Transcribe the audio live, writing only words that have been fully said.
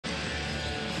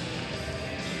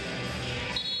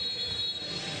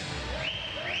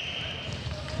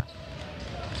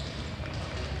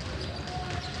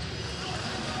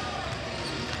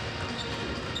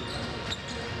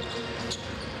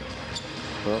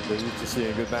they're used to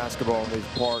seeing good basketball in these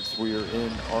parts. We are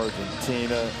in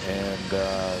Argentina, and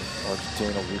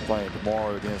Argentina will be playing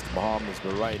tomorrow against the Bahamas.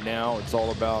 But right now, it's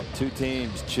all about two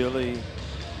teams, Chile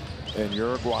and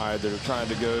Uruguay, that are trying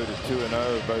to go to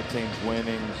 2-0. Both teams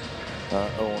winning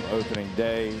on opening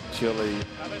day. Chile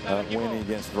winning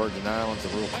against Virgin Islands, a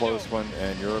real close one,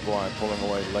 and Uruguay pulling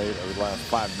away late over the last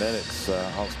 5 minutes,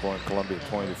 outscoring Colombia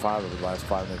 20-5 over the last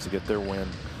 5 minutes to get their win.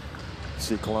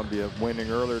 See Colombia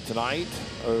winning earlier tonight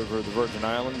over the Virgin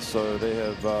Islands, so they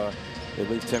have at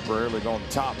least temporarily gone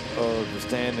top of the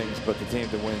standings, but the team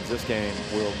that wins this game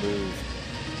will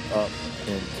move up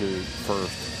into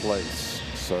first place.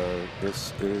 So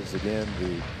this is again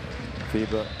the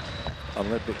FIBA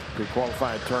Olympic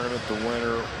pre-qualifying tournament. The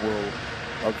winner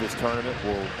of this tournament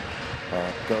will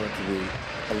go into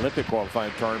the Olympic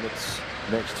qualifying tournaments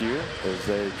next year as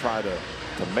they try to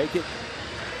make it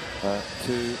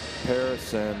to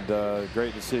Paris. And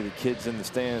great to see the kids in the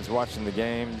stands watching the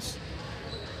games,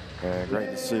 and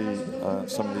great to see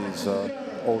some of these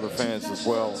older fans as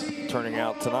well turning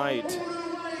out tonight.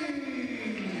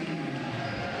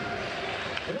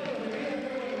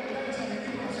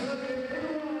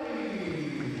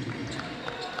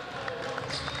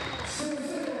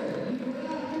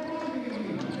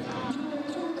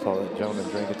 Saw that gentleman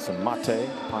drinking some mate,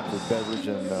 popular beverage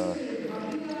in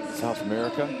South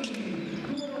America,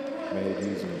 made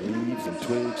using leaves and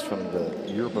twigs from the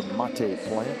yerba mate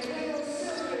plant,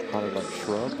 highly like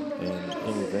shrub. In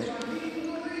any event,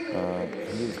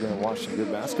 he's going to watch some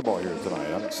good basketball here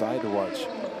tonight. I'm excited to watch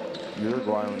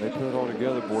Uruguay. When they put it all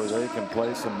together, boy, they can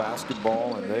play some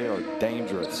basketball, and they are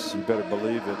dangerous. You better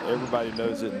believe it. Everybody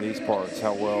knows it in these parts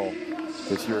how well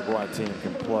this Uruguay team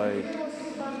can play.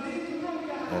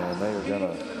 And they are going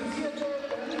to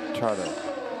try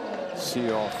to see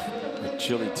off a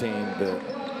Chile team that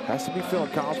has to be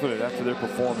feeling confident after their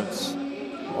performance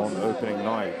on opening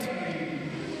night.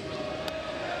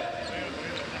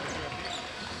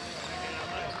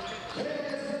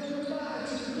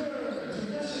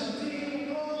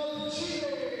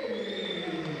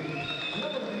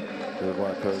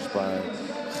 Uruguay coached by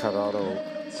Gerardo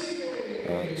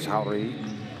Chauri.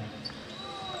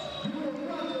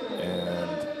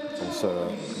 Also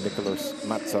Nicolas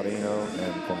Mazzarino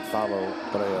and Gonzalo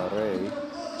Brea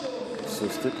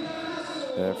assisted.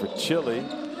 For Chile,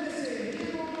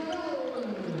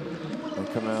 they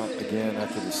come out again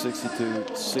after the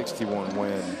 62-61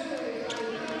 win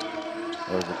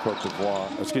over Cote d'Ivoire,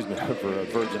 over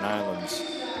Virgin Islands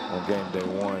on game day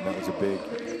 1. That was a big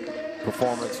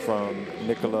performance from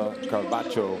Nicola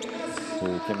Carbacho,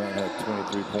 who came out and had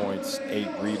 23 points, 8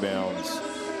 rebounds.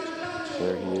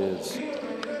 There he is.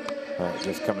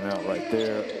 Just coming out right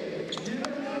there.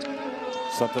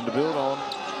 Something to build on.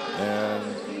 And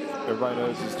everybody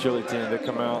knows this Chile team, they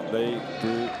come out, they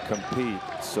do compete.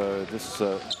 So this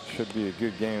should be a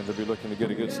good game. They'll be looking to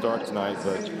get a good start tonight.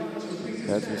 But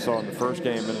as we saw in the first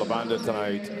game in La Banda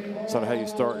tonight, it's not how you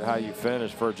start and how you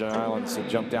finish. Virgin Islands had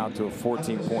jumped out to a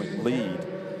 14-point lead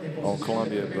on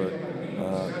Colombia, but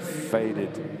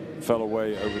fell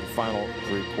away over the final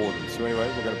 3 quarters. So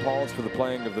anyway, we're going to pause for the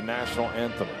playing of the national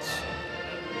anthems.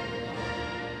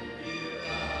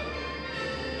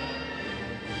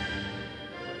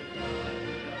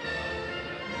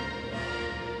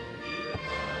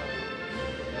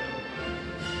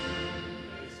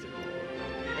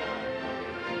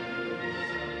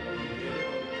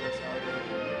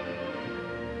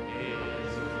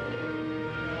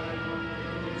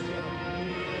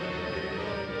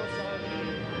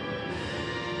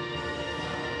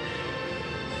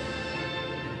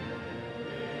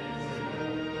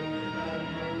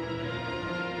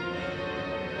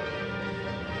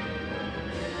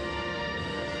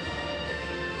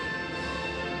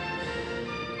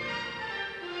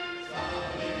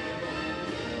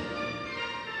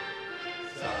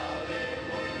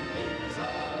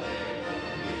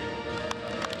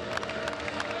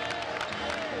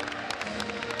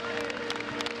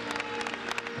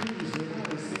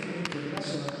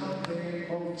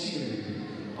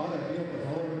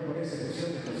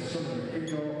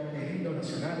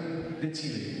 de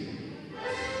Chile.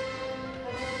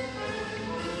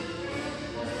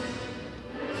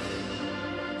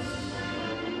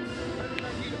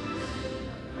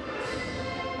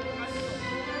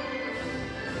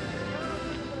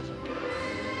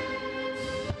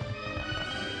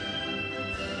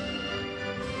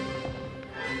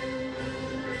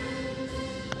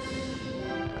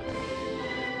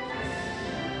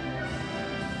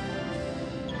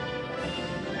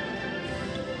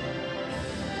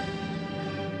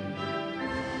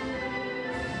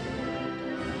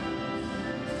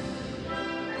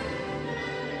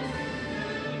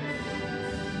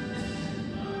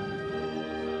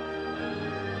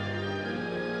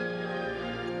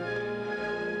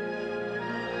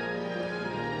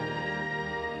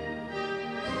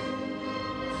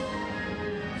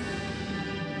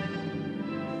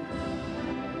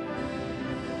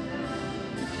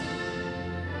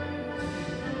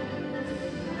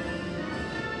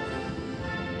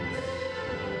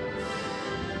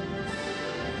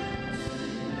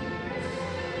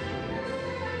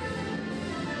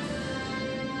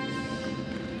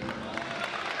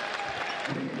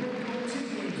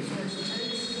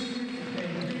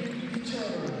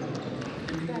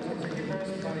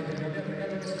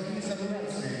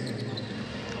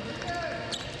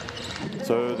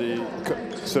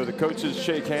 So the coaches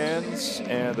shake hands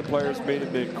and the players meet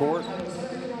at mid-court.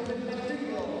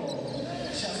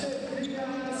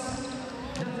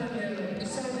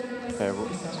 And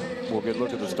we'll get a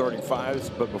look at the starting fives,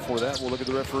 but before that, we'll look at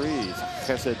the referees.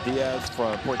 Jesse Diaz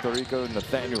from Puerto Rico,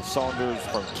 Nathaniel Saunders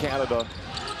from Canada,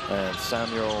 and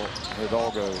Samuel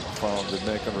Hidalgo from the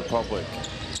Dominican Republic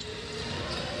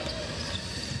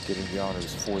getting the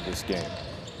honors for this game.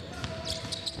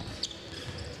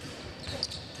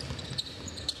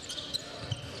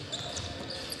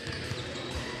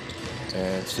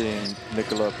 And seeing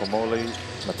Nicola Pomoli,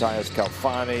 Matthias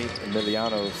Calfani,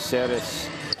 Emiliano Ceres,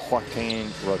 Joaquin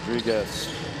Rodriguez,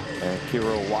 and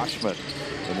Kiro Washman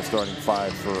in the starting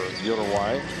five for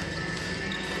Uruguay.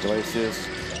 Iglesias,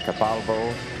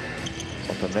 Capalbo,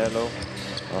 Otanello,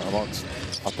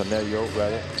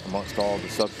 amongst all the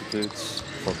substitutes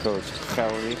for Coach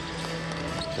Jauregui,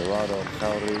 Gerardo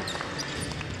Jauregui,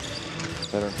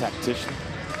 veteran tactician.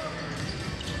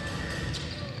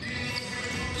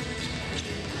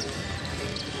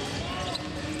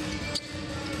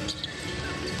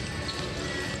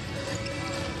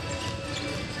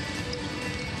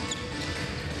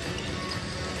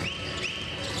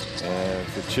 And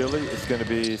for Chile, it's going to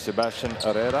be Sebastian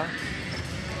Herrera.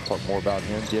 Talk more about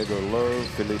him. Diego Lowe,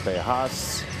 Felipe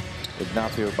Haas,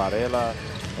 Ignacio Varela,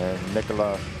 and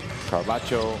Nicola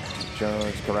Carvacho,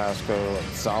 Jones, Carrasco,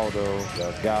 Saldo,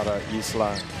 Delgado,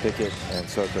 Isla, Pickett, and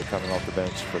Soto coming off the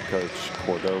bench for Coach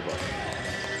Cordova.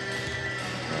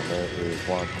 And there is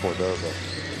Juan Cordova.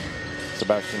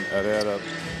 Sebastian Herrera,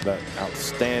 that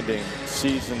outstanding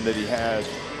season that he had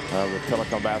with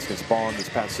Telekom Basketball this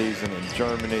past season in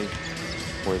Germany,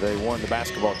 where they won the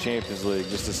Basketball Champions League.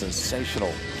 Just a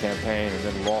sensational campaign, and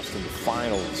then lost in the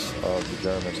finals of the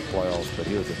German playoffs. But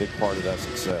he was a big part of that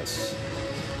success.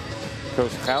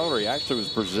 Coach Jauregui actually was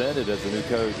presented as the new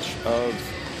coach of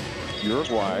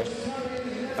Uruguay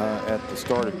at the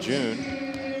start of June.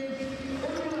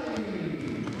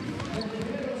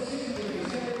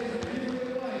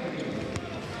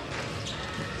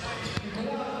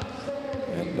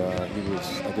 He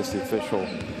was, I guess, the official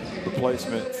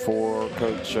replacement for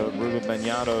Coach Ruben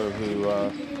Magnano, who,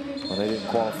 when they didn't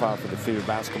qualify for the FIBA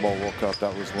Basketball World Cup,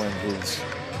 that was when his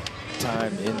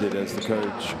time ended as the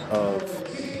coach of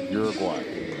Uruguay.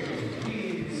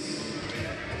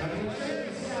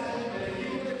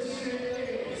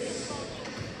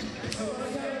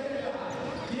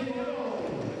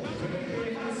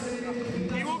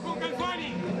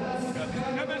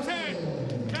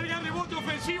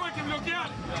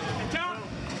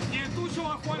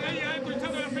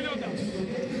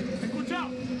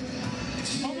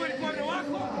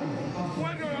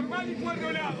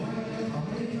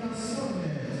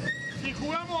 Si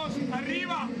jugamos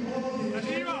arriba,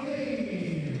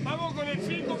 vamos con el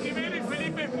 5 primero y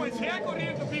Felipe después. Se va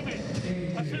corriendo, Pipe.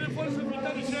 Hacer el esfuerzo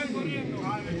vital y se va corriendo.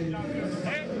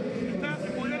 Está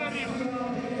pulgar arriba.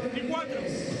 Y 4,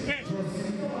 3.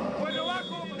 Bueno,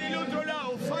 bajo del otro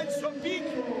lado. Falso pick.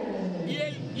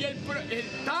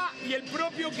 Y el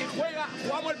propio que juega,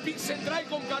 jugamos el pick central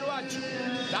con Carvacho.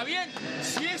 ¿Está bien?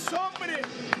 Si es hombre,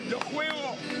 lo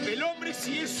juego el hombre.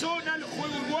 Si es zona, lo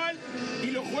juego igual y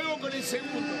lo juego con el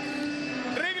segundo.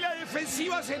 Reglas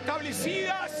defensivas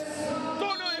establecidas,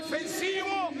 tono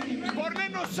defensivo,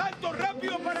 ponernos saltos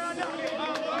rápidos para ganarle.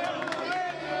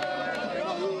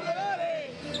 Vamos duro,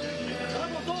 dale.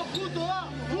 Vamos todos juntos,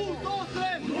 vamos. 1, 2, 3.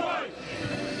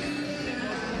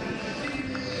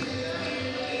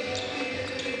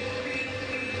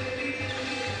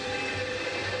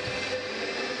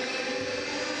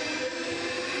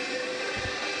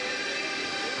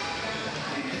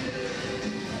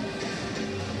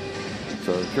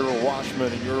 So Kiro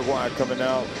Washman in Uruguay coming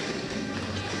out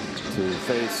to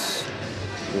face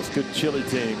this good Chile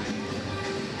team.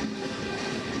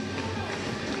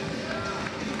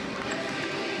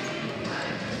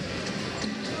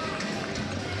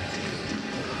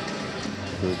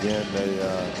 So again,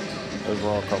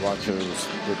 overall Carvacho is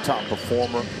the top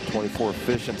performer, 24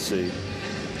 efficiency.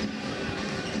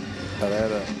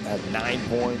 Herrera had 9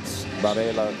 points.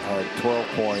 Varela had 12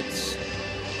 points.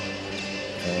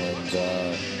 And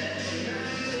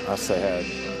Asa had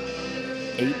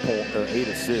 8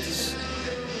 assists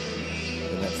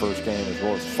in that first game, as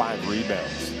well as 5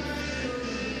 rebounds.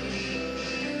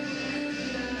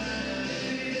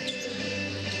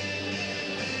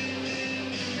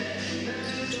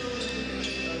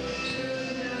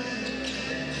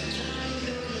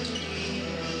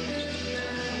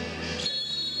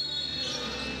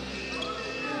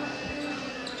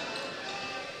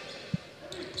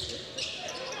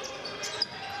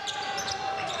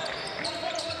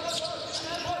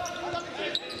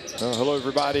 Hello,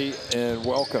 everybody, and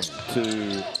welcome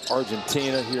to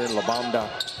Argentina here in La Banda.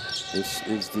 This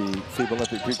is the FIBA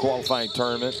Olympic pre-qualifying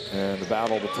tournament and the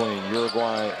battle between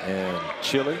Uruguay and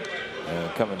Chile.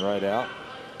 And coming right out,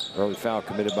 early foul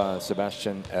committed by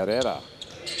Sebastian Herrera.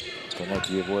 Don't like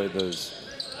to give away those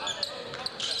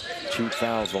cheap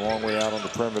fouls a long way out on the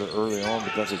perimeter early on,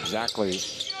 but that's exactly,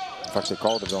 in fact, they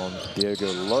called it on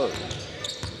Diego Lowe,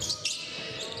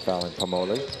 fouling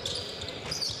Pomoli.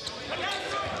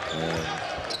 And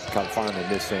kind of finally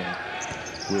missing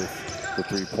with the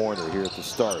three-pointer here at the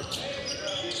start.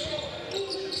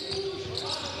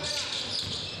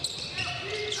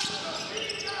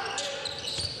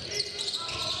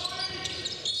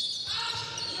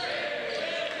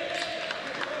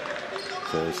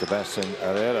 So Sebastian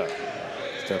Herrera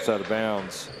steps out of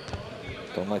bounds.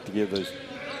 Don't like to give those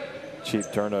cheap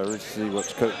turnovers. See what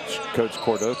Coach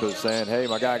Cordova is saying. Hey,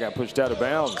 my guy got pushed out of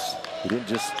bounds. He didn't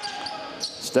just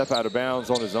step out of bounds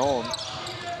on his own.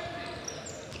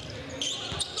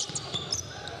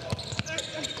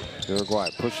 Uruguay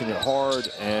pushing it hard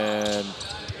and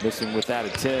missing with that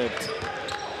attempt.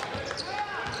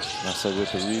 Massa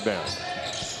with the rebound.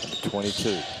 Number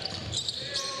 22.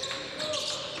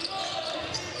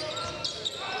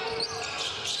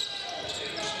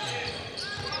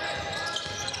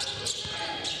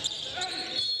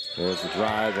 There's the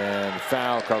drive and the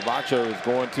foul. Carvacho is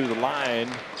going to the line.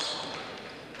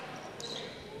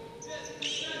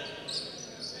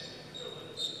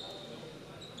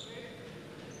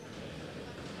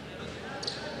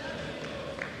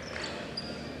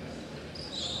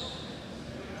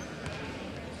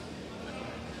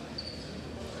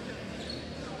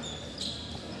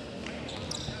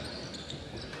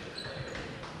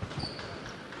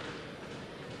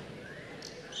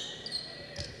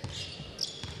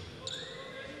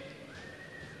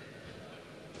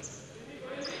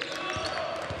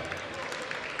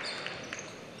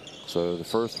 So the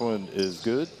first one is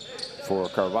good for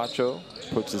Carvacho,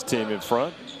 puts his team in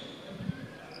front.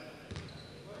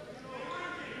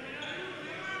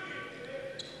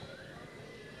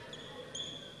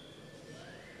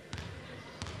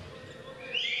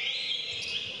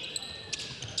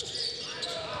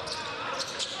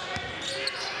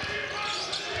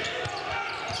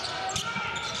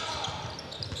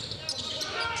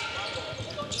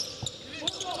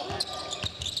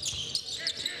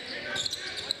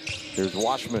 Here's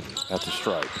Washman at the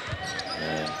stripe.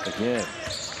 And again,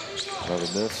 another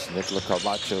miss. Nicola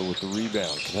Carvacho with the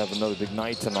rebound. Could have another big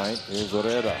night tonight. Here's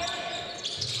Herrera.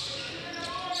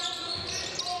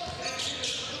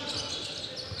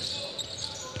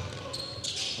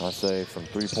 I say from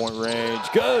three-point range.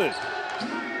 Good!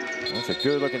 That's a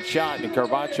good-looking shot. And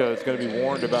Carvacho is going to be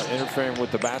warned about interfering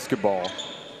with the basketball.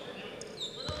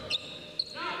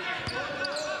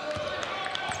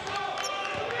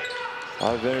 A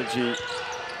lot of energy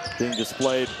being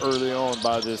displayed early on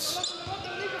by this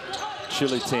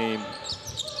Chile team.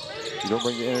 You don't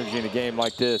bring the energy in a game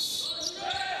like this,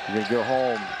 you're going to go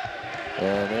home.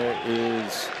 And there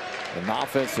is an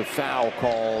offensive foul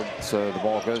called, so the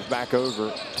ball goes back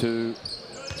over to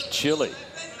Chile.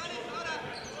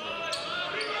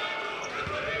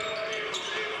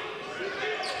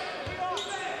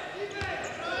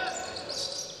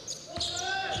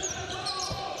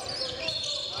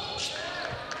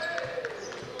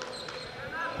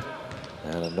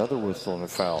 And another whistle and a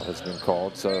foul has been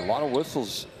called. So a lot of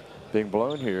whistles being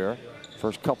blown here.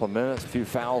 First couple of minutes, a few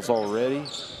fouls already.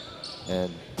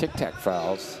 And tic-tac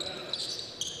fouls.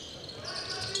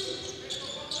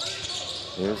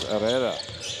 Here's Herrera.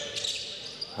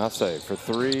 Hasse for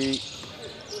three.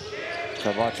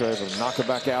 Carvacho able to knock it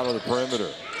back out of the perimeter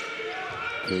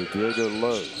to Diego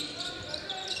Lowe.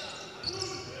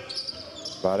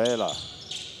 Varela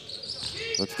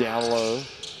looks down low.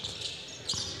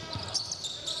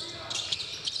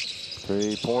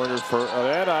 Three-pointer for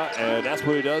Herrera, and that's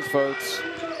what he does, folks.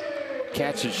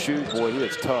 Catch and shoot. Boy, he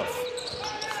is tough.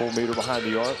 Full meter behind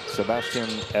the arc. Sebastian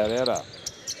Herrera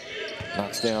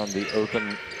knocks down the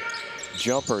open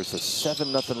jumper. It's a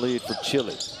 7-0 lead for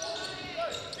Chile.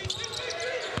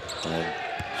 And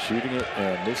shooting it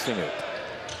and missing it.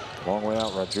 Long way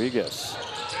out, Rodriguez.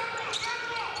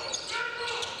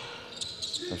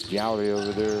 There's Gowdy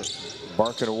over there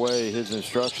barking away his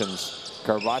instructions.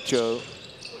 Carvacho.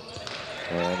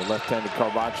 And the left-handed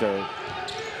Carvacho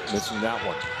missing that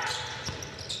one.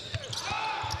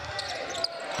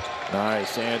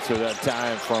 Nice answer that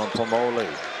time from Pomoli.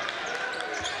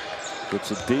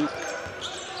 Gets a deep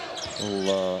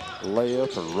little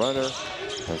layup or runner.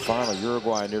 And finally,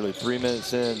 Uruguay, nearly 3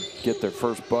 minutes in, get their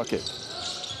first bucket.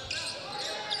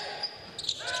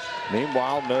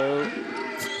 Meanwhile, no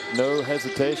no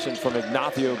hesitation from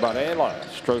Ignacio Varela,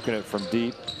 stroking it from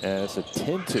deep, and it's a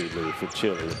 10-2 lead for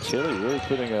Chile. Chile really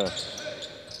putting a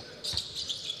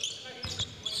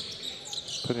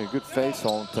good face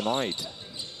on tonight.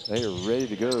 They are ready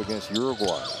to go against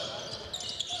Uruguay.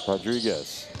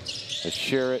 Rodriguez, they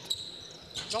share it.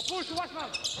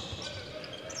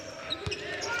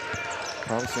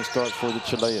 Promising start for the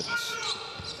Chileans.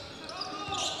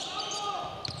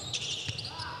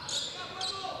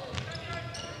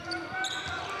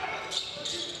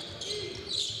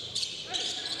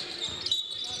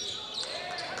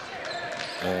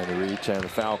 And the reach and the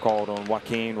foul called on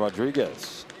Joaquin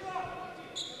Rodriguez.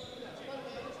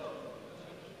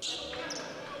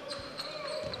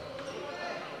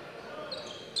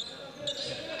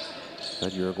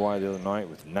 Led Uruguay the other night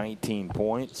with 19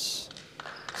 points,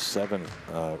 7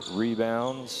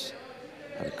 rebounds,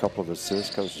 had a couple of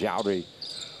assists. Coach Jauri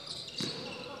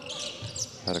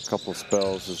had a couple of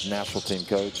spells as national team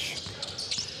coach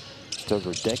just over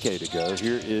a decade ago.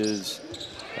 Here is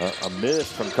a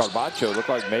miss from Carbacho. Looked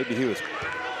like maybe he was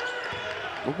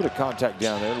a little bit of contact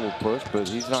down there, a little push, but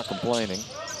he's not complaining.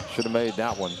 Should have made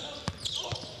that one.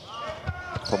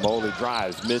 Pomoli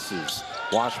drives, misses.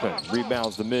 Washman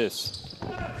rebounds the miss.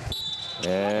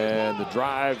 And the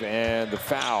drive and the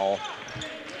foul.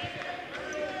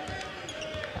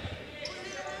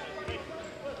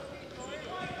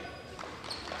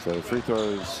 So free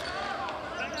throws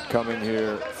coming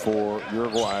here for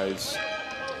Uruguay's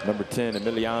number 10,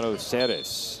 Emiliano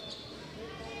Ceres.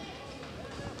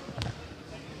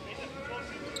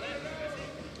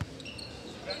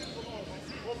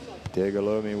 Diego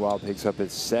Lowe, meanwhile, picks up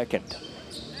his second.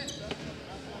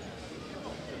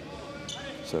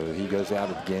 So he goes out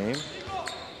of the game.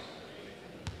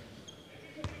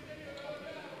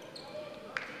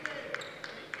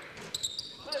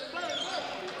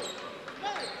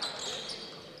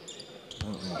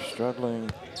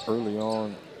 Struggling early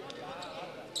on.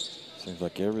 Seems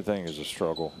like everything is a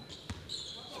struggle.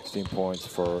 16 points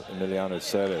for Emiliano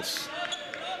Ceres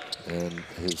in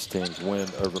his team's win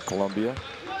over Colombia.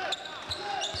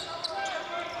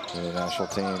 And the national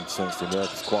team since the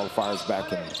Americas qualifiers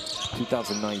back in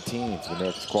 2019. It's the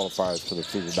Americas qualifiers for the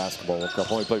FIBA Basketball World Cup.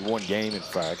 Only played one game, in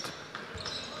fact.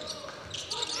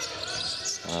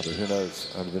 But who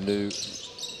knows, under the new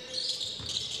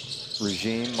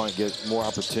regime, might get more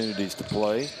opportunities to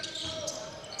play.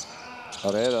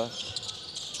 Herrera,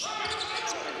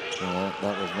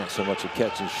 that was not so much a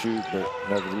catch and shoot, but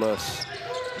nevertheless,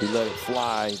 he let it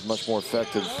fly. He's much more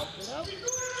effective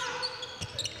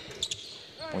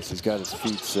once he's got his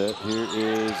feet set. Here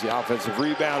is the offensive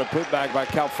rebound and putback by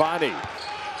Calfani.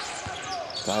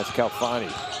 Nice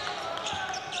Calfani.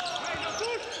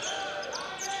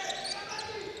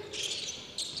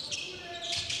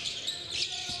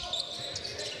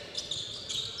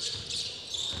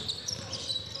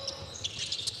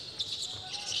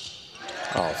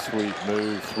 Oh, sweet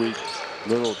move, sweet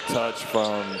little touch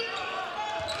from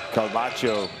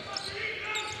Carbacho.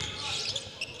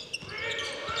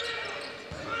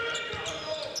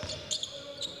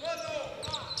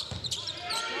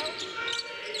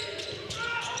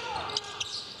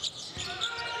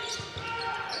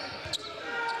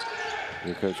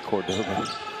 Here Coach Cordoba,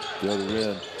 the other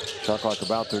end. Shot clock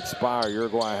about to expire.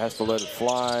 Uruguay has to let it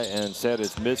fly, and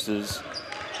Ceres misses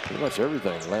pretty much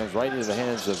everything. Lands right into the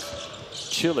hands of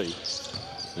Chile,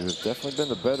 who have definitely been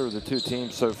the better of the two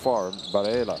teams so far.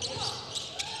 Varela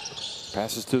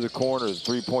passes to the corner. The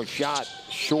three-point shot,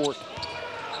 short.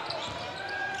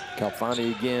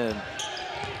 Calfani again.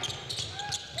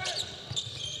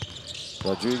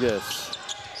 Rodriguez,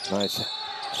 nice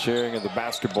sharing of the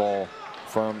basketball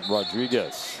from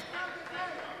Rodriguez.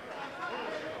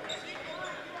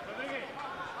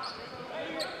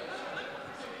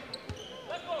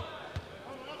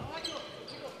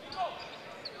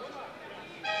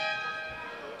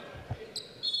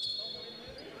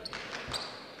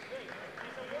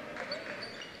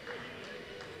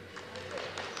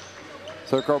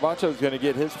 So Carbacho is going to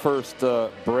get his first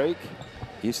break.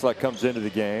 Isla comes into the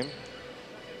game.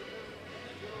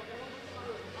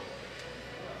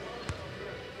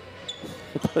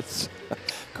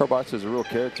 Carbacho is a real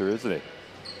character, isn't he?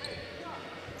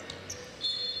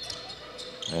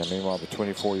 And meanwhile, the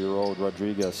 24-year-old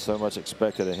Rodriguez, so much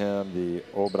expected of him, the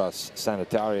Obras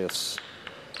Sanitarias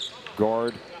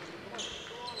guard.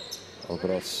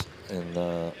 Obras in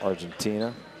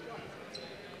Argentina.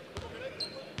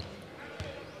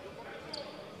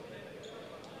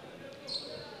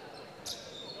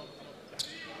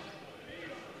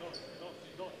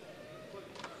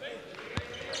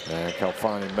 And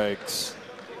Calfani makes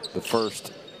the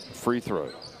first free throw.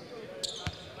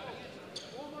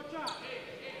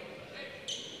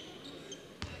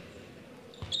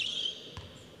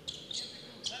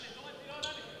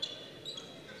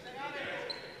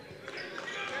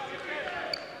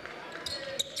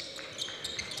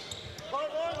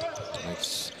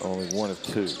 He's only 1 of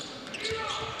 2.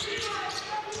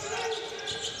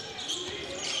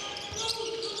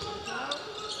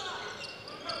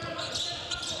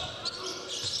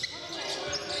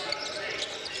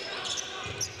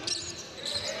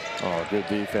 Oh, good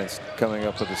defense coming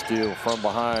up with the steal from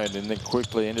behind and then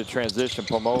quickly into transition.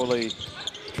 Pomoli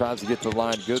tries to get to the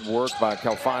line. Good work by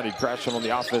Calfani, crashing on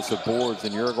the offensive boards,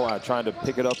 and Uruguay trying to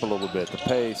pick it up a little bit. The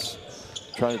pace,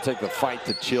 trying to take the fight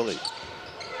to Chile.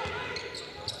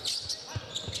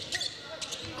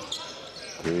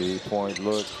 3-point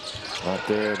look not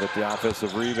there, but the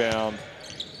offensive rebound.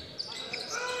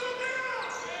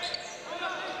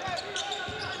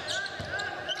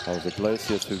 That was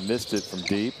Iglesias who missed it from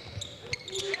deep.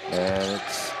 And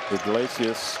it's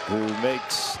Iglesias who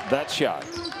makes that shot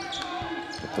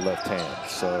with the left hand.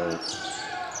 So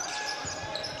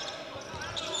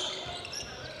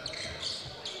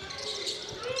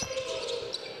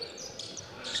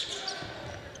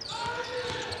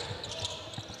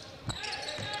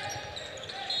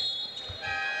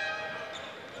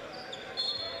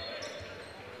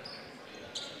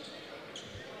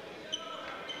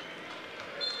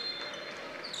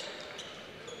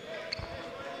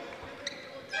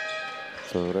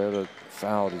Herrera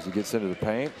fouled as he gets into the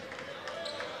paint.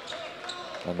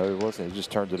 I know he wasn't. He just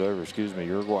turned it over. Excuse me.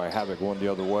 Uruguay Havoc going the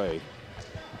other way.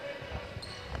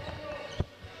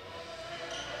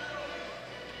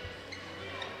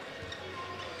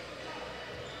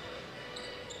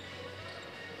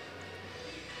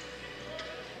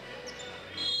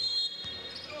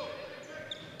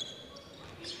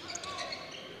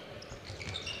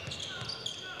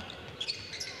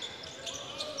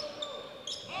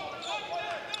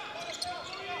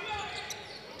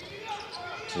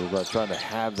 Uruguay trying to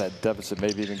have that deficit,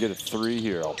 maybe even get a 3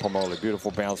 here. Pomoli,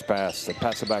 beautiful bounce pass. They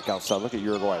pass it back outside. Look at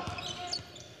Uruguay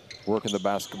working the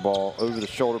basketball over the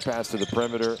shoulder pass to the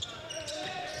perimeter.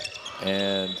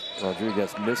 And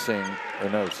Rodriguez missing, or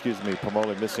no, excuse me,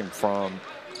 Pomoli missing from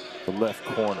the left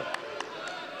corner.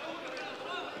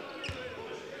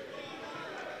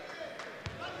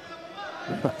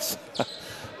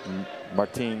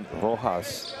 Martin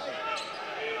Rojas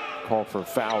called for a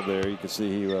foul there. You can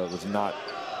see he was not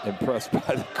impressed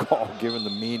by the call, giving the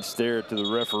mean stare to the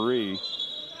referee,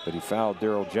 but he fouled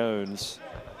Daryl Jones.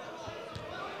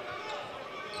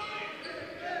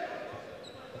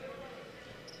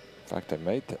 In fact, they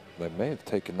may have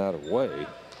taken that away.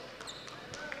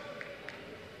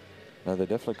 No, they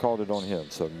definitely called it on him.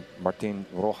 So Martin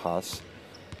Rojas,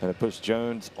 and it puts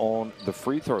Jones on the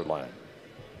free throw line.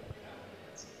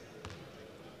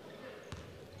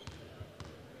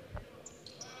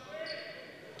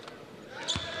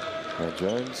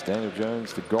 Jones, Daniel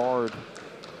Jones, the guard,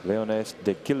 Leones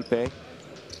de Quilpe,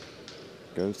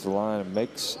 goes to the line and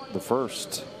makes the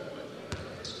first.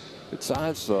 Good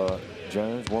size,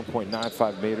 Jones,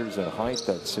 1.95 meters in height.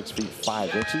 That's 6 feet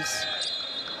 5 inches.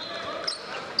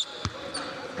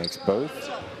 Makes both.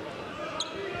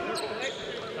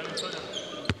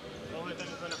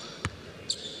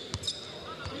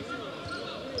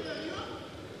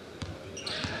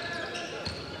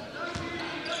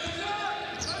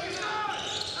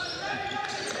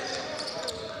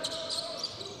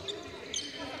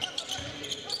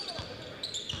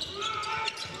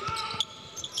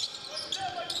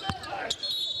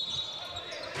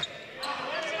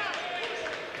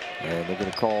 And they're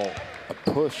going to call a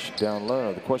push down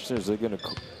low. The question is, they're going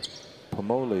to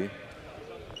Pomoli.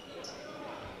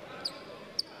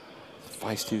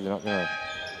 Feisty, they're not going to.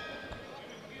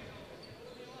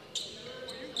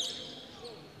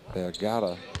 They got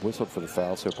a whistle for the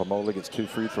foul, so Pomoli gets 2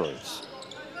 free throws.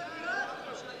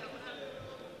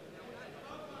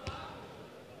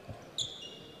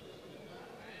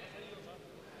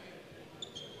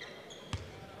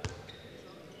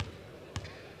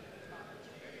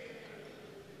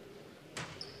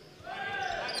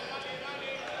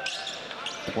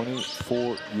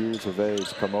 .24 years of age,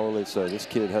 Pomoli. So this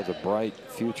kid has a bright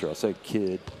future. I say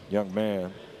kid, young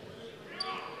man.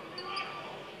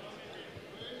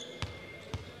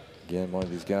 Again, one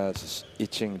of these guys is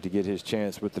itching to get his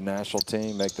chance with the national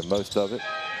team, make the most of it.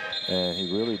 And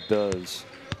he really does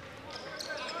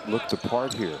look the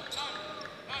part here.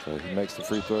 So he makes the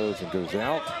free throws and goes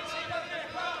out.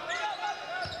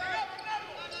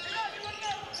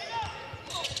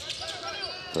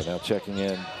 So now checking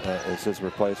in is his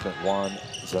replacement, Juan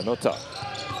Zanota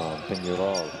from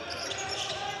Peñarol.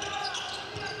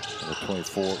 Number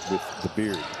 24 with the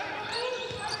beard.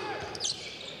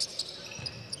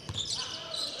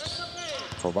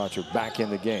 Kovacic back in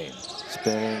the game.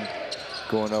 Spinning,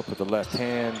 going up with the left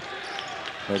hand.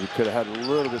 Maybe could have had a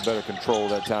little bit better control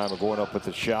that time of going up with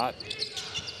the shot.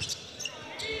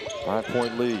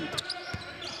 5-point lead.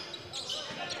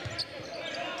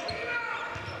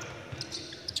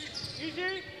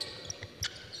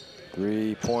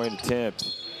 Three-point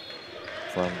attempt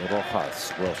from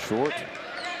Rojas. Well short.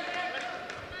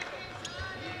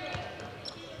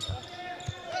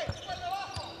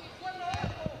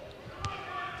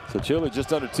 So Chile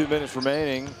just under 2 minutes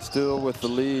remaining, still with the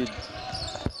lead.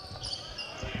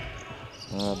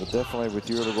 But definitely with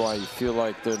Uruguay, you feel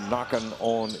like they're knocking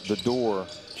on the door.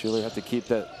 Chile have to keep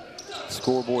that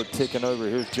scoreboard ticking over.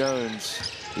 Here's Jones.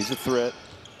 He's a threat.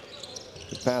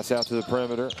 The pass out to the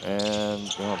perimeter, and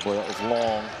oh boy, that was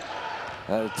long.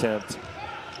 That attempt.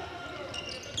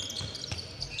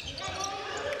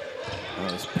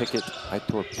 That was Pickett,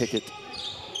 Aitor Pickett.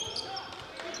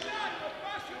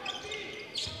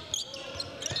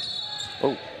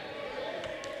 Oh.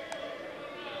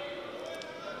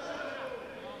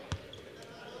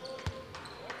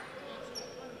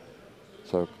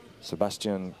 So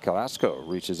Sebastian Carrasco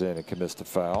reaches in and commits the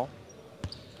foul.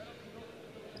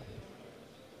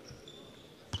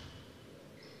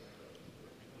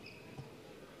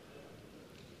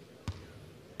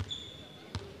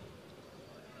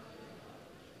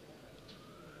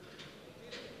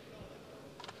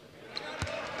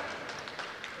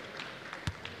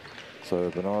 So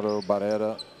Bernardo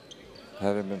Barrera,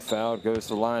 having been fouled, goes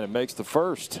to the line and makes the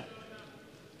first.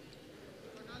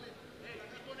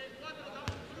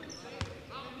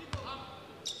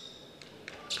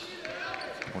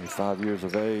 .25 years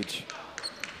of age.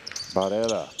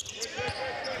 Barrera.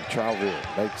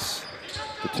 Trouville makes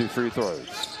the 2 free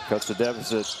throws. Cuts the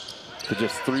deficit to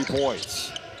just 3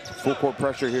 points. Full court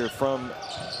pressure here from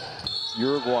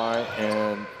Uruguay,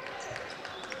 and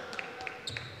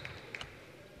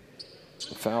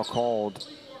the foul called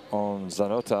on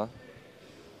Zanota.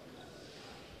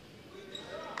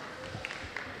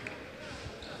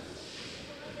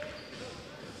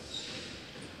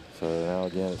 So now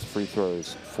again, it's free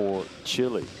throws for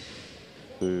Chile,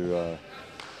 who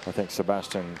I think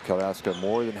Sebastian Carrasco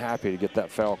more than happy to get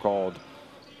that foul called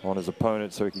on his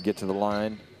opponent so he can get to the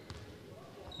line.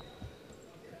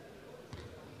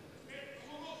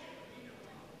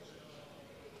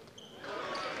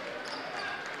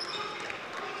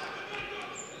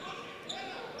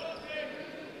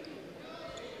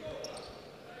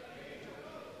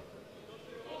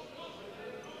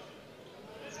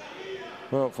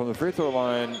 Well, from the free throw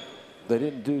line, they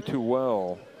didn't do too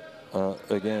well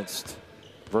against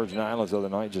Virgin Islands the other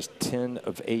night, just 10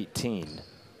 of 18.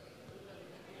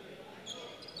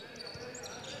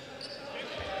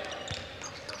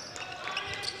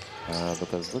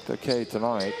 But they've looked okay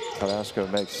tonight. Carrasco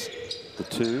makes the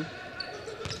 2.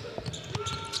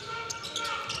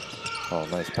 Oh,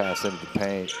 nice pass into the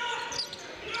paint.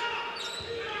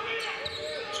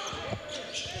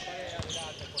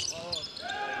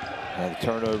 And the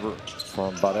turnover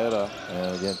from Barrera.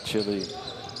 And again, Chile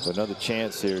with another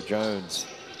chance here. Jones.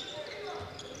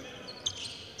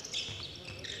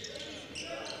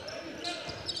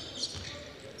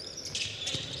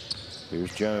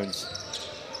 Here's Jones.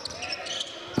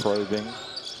 Probing.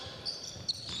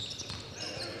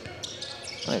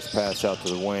 Nice pass out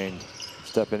to the wing.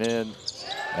 Stepping in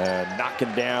and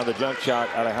knocking down the jump shot,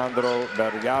 Alejandro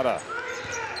Barriada.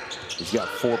 He's got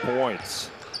 4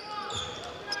 points.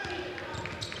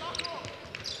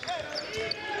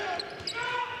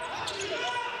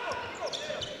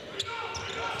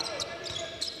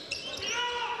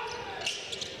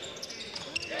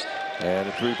 And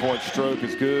a 3-point stroke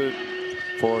is good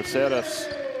for Ceres.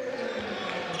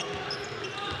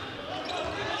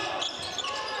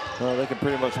 Well, they can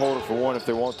pretty much hold it for 1 if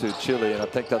they want to, Chile, and I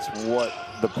think that's what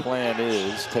the plan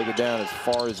is. Take it down as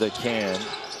far as they can.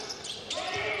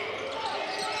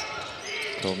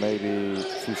 So maybe a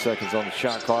few seconds on the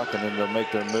shot clock, and then they'll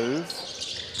make their move.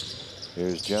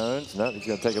 Here's Jones. No, he's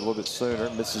going to take it a little bit sooner.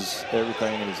 Misses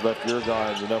everything, and he's left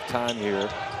Uruguay enough time here.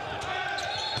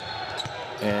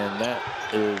 And that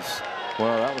is,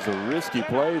 well, that was a risky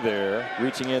play there,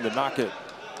 reaching in to knock the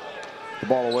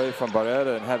ball away from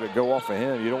Barrera and have it go off of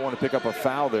him. You don't want to pick up a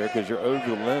foul there because you're over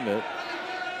the limit.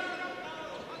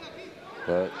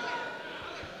 But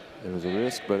it was a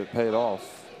risk, but it paid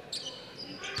off.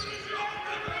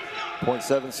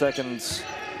 0.7 seconds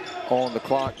on the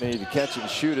clock. They need to catch it and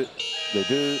shoot it. They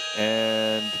do,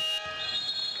 and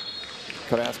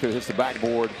Carrasco hits the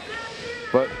backboard.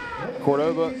 But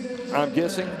Cordoba, I'm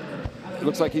guessing, it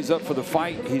looks like he's up for the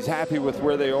fight. He's happy with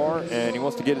where they are, and he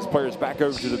wants to get his players back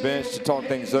over to the bench to talk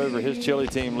things over. His Chile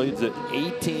team leads it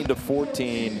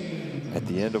 18-14 at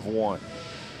the end of 1.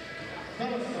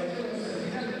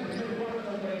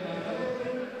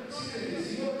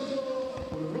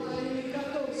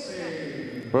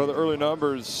 Well, the early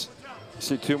numbers, you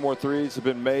see 2 more threes have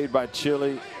been made by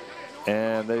Chile,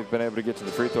 and they've been able to get to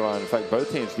the free throw line. In fact,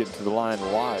 both teams get to the line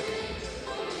a lot.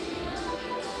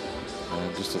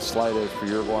 And just a slight edge for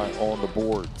Uruguay on the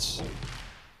boards.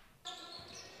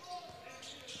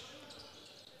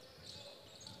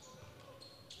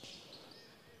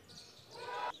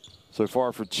 So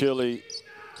far for Chile,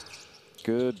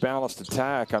 good balanced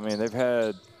attack. I mean, they've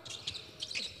had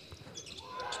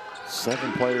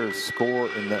 7 players score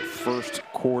in that first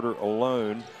quarter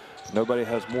alone. Nobody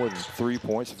has more than 3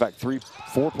 points. In fact,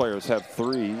 4 players have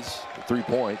 3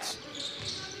 points.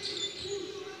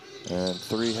 And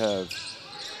 3 have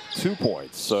 2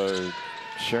 points. So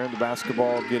sharing the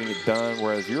basketball, getting it done.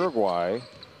 Whereas Uruguay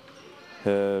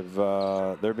have,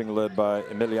 they're being led by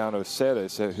Emiliano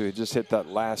Ceres, who just hit that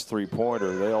last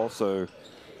 3-pointer. They also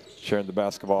sharing the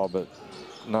basketball, but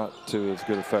not to as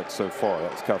good effect so far.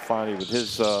 That's Cafani with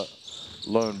his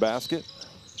lone basket.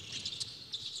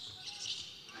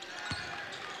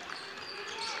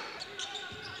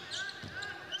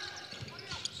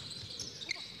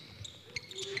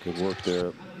 Good work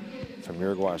there from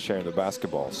Uruguay sharing the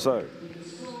basketball. So,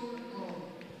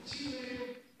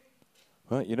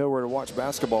 well, you know where to watch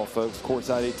basketball, folks.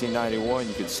 Courtside 1891.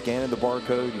 You can scan in the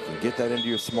barcode. You can get that into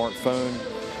your smartphone.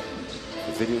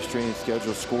 The video streaming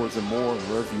schedule, scores, and more. And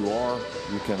wherever you are,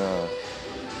 you can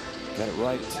get it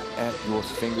right at your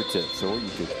fingertips. Or you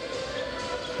could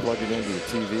plug it into your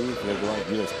TV if you have the right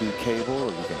USB cable,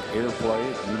 or you can AirPlay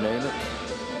it, you name it.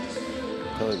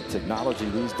 The technology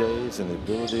these days and the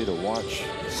ability to watch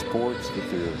sports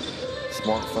with your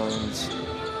smartphones,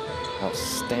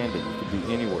 outstanding. You could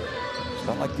be anywhere. It's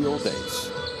not like the old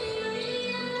days.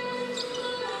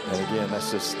 And again, that's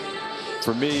just,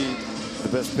 for me, the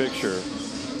best picture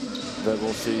that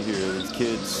we'll see here. These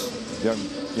kids,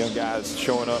 young guys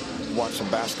showing up, watching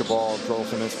basketball, draw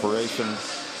some inspiration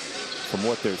from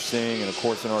what they're seeing. And of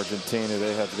course, in Argentina,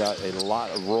 they have got a lot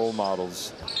of role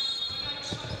models.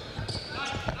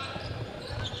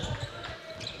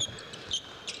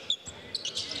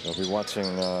 We'll be watching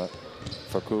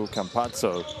Facu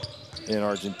Campazzo in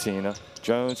Argentina.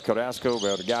 Jones, Carrasco,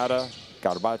 Vergara,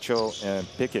 Carbacho, and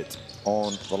Pickett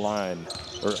on the line,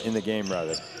 or in the game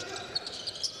rather,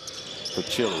 for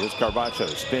Chile. Here's Carbacho,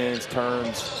 spins,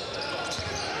 turns.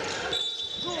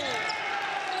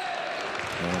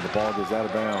 And the ball goes out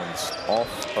of bounds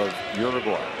off of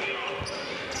Uruguay.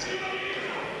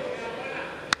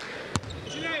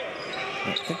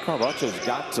 I think Carbacho's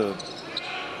got to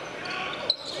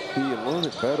be a little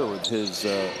bit better with his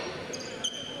the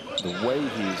way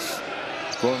he's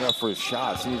going up for his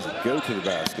shots. He needs to go to the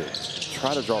basket,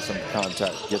 try to draw some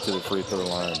contact, get to the free throw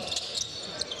line.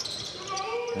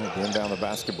 Bring down the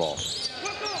basketball.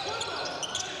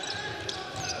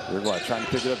 Uruguay trying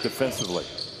to pick it up defensively.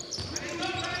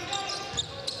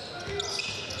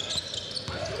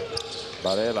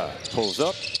 Varela pulls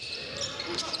up.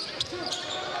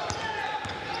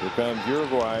 Here comes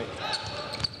Uruguay.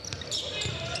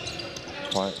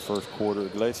 First quarter,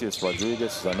 Iglesias,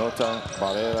 Rodriguez, Zanota,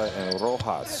 Barrera, and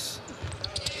Rojas.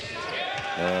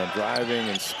 And driving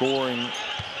and scoring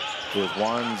is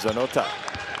Juan Zanota.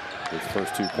 His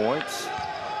first 2 points.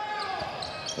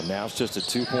 But now it's just a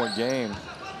 2-point game.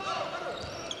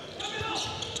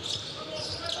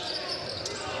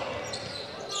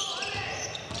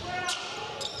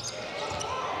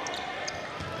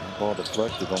 Ball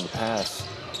deflected on the pass.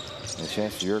 And a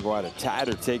chance for Uruguay to tie it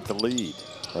or take the lead.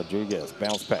 Rodriguez,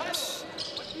 bounce pass.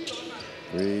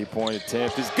 3-point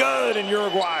attempt is good, and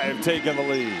Uruguay have taken the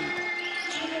lead.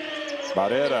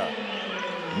 Barrera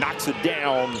knocks it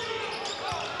down.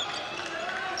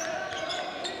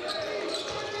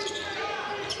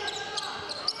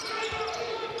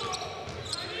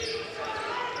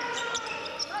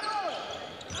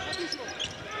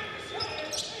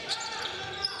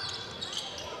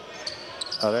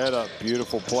 Barrera,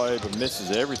 beautiful play, but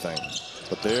misses everything.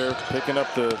 But they're picking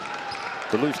up the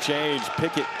loose change.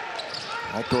 Pickett,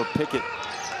 outdoor Pickett,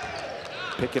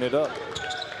 picking it up.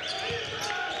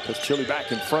 Puts Chile back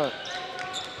in front.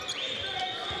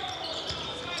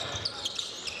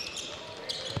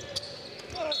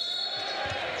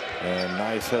 And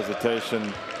nice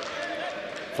hesitation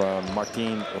from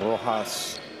Martin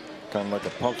Rojas. Kind of like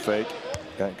a pump fake.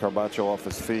 Got Carbacho off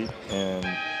his feet and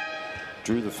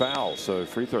drew the foul. So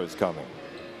free throw is coming.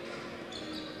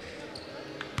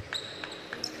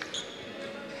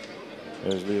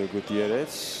 There's Leo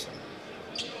Gutierrez,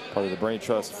 part of the brain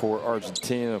trust for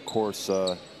Argentina. Of course,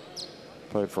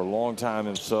 played for a long time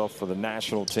himself for the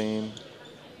national team.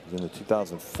 He was in the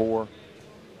 2004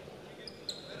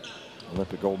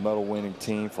 Olympic gold medal winning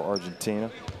team for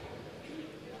Argentina.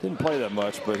 Didn't play that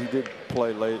much, but he did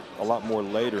play a lot more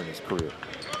later in his career.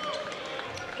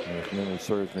 And if memory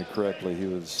serves me correctly, he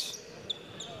was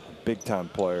a big-time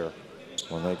player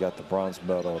when they got the bronze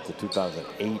medal at the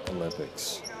 2008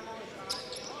 Olympics.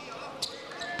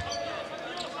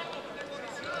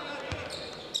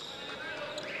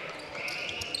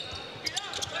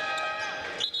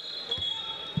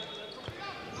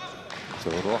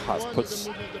 So Rojas puts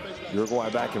Uruguay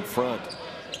back in front.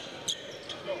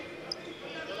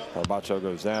 Carbacho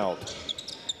goes out.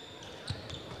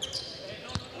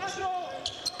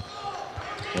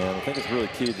 And I think it's really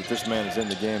key that this man is in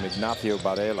the game, Ignacio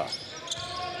Varela.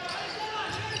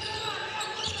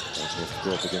 He has to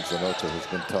go up against Zanota, who's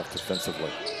been tough defensively,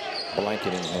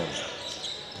 blanketing him.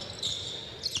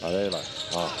 Varela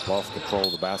lost control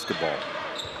of the basketball.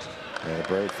 And a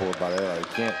break for Varela. He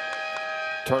can't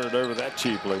turn it over that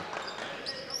cheaply.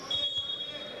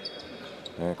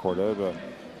 And Cordoba,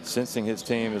 sensing his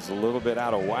team is a little bit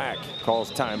out of whack,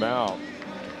 calls timeout.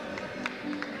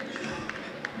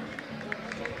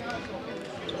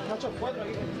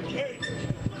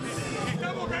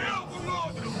 Estamos cagados con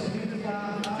nosotros.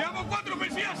 Llevamos 4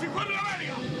 Mesías sin jugar la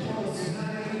verga.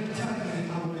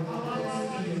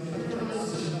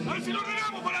 A ver si lo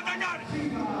ordenamos para atacar.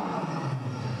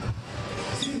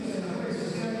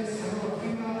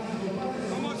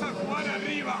 Vamos a jugar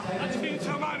arriba, sin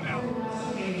llamarla.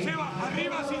 Lleva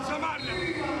arriba sin llamarla.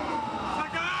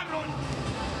 Saca Aaron.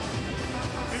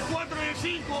 El 4 y el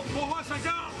 5. Vos vas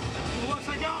acá. Vos vas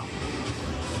acá.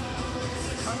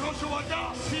 Arroyo va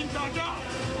acá, cinta acá.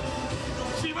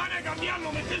 Si van a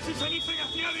cambiarlo, meterse y salirse a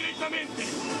castigar directamente.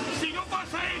 Si no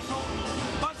pasa eso,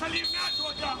 va a salir Nacho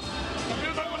acá. La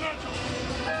pelota con Nacho.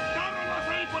 Carlos va a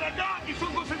salir por acá y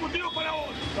son consecutivos para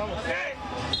vos. Vamos.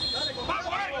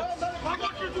 Vamos,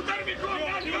 vamos a ejecutar mejor,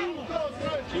 Nacho.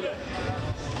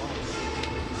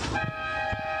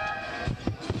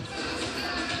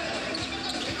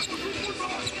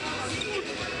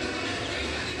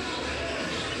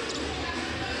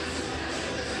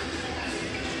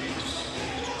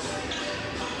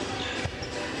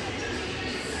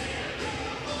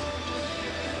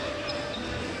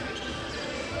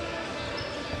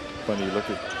 Funny, you look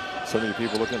at so many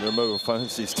people looking at their mobile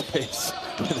phones these days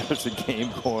when there's a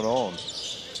game going on.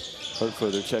 Hopefully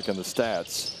they're checking the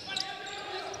stats.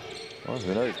 Well,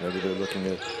 who knows? Maybe they're looking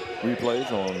at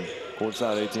replays on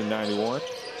courtside 1891.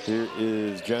 Here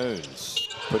is Jones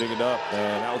putting it up,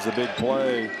 and that was a big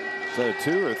play. Is that a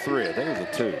 2 or a 3? I think it was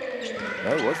a 2.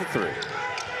 No, it was a 3.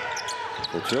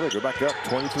 So Chile go back up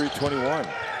 23-21.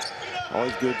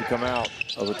 Always good to come out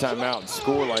of a timeout and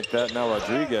score like that. Now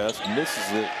Rodriguez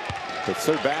misses it, but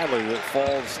so badly that it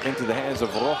falls into the hands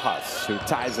of Rojas, who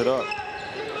ties it up.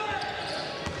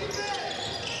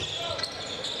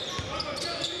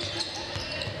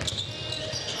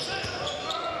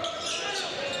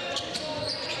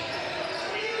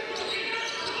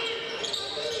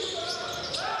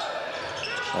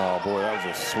 Oh boy, that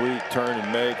was a sweet turn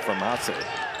and make from Hasse.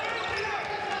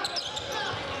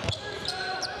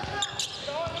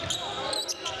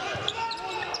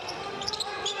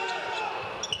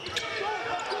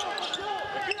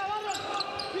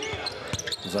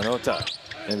 Zanota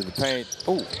into the paint.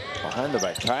 Oh, behind the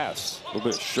back pass. A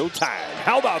little bit of showtime.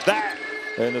 How about that?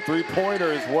 And the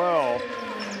three-pointer as well.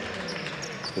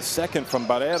 The second from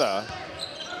Barrera.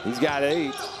 He's got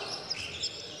 8.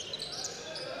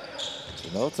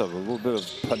 Zanota, a little bit of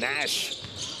panache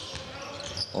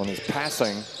on his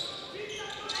passing.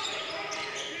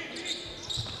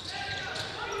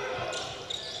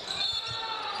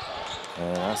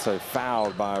 And I say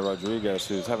fouled by Rodriguez,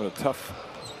 who's having a tough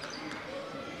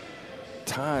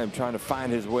time trying to find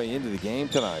his way into the game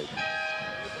tonight.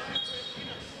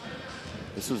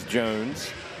 This was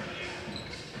Jones.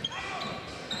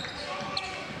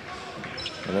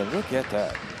 And then look at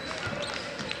that.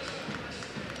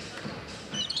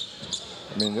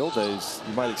 I mean, in the old days,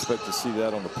 you might expect to see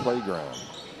that on the playground.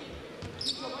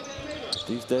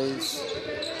 These days,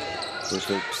 if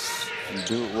you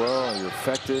do it well and you're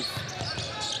effective,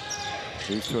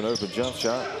 leads to an open jump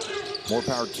shot, more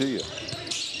power to you.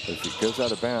 If it goes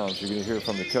out of bounds, you're going to hear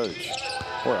from the coach.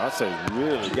 Boy, I'd say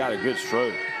really got a good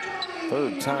stroke.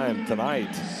 3rd time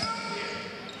tonight.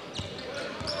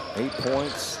 8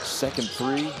 points, second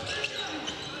 3.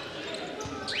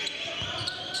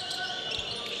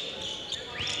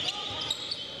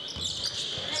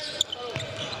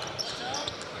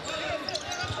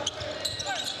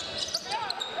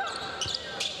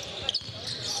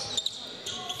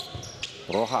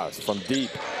 Rojas from deep.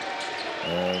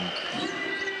 And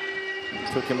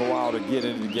took him a while to get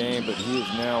into the game, but he is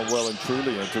now well and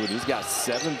truly into it. He's got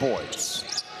 7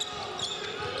 points.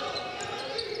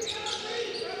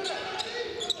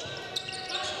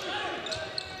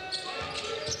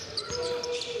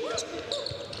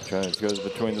 Jones goes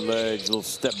between the legs, a little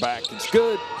step back, it's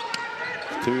good.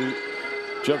 2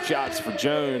 jump shots for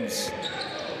Jones.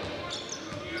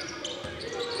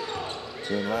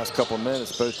 In the last couple of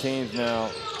minutes, both teams now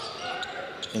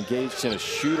engaged in a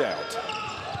shootout.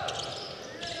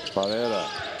 Barrera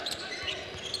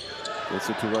gets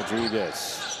it to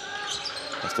Rodriguez.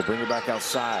 Has to bring it back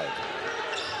outside.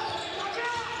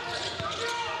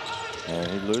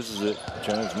 And he loses it.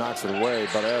 Jones knocks it away.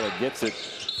 Barrera gets it.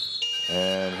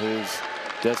 And his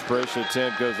desperation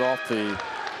attempt goes off the,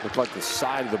 looked like the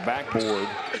side of the backboard.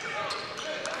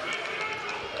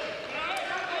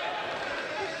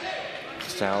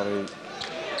 Saudi.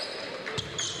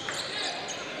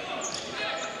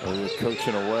 They're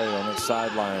coaching away on the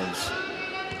sidelines.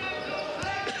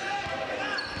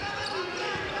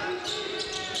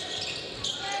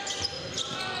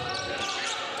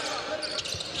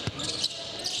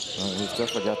 He's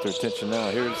definitely got their attention now.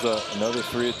 Here's another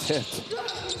 3 attempt.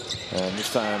 And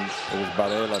this time it was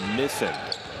Barrera missing.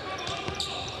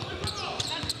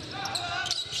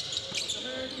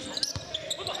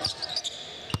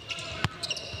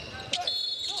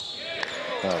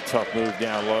 Tough move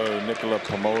down low. Nicola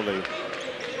Pomoli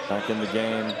back in the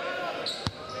game.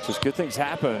 Just good things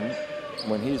happen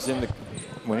when he's in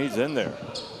there.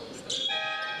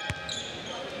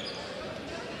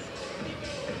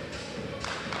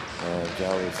 And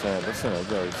Joey was saying, listen,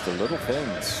 it's the little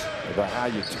things about how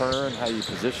you turn, how you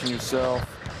position yourself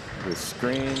with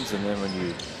screens, and then when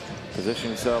you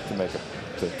position yourself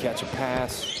to catch a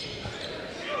pass.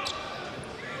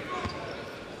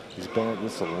 He's been at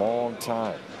this a long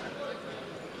time.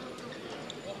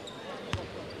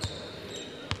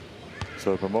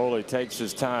 So Pomoli takes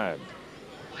his time.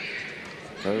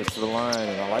 Goes to the line,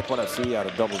 and I like what I see out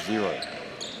of 0-0.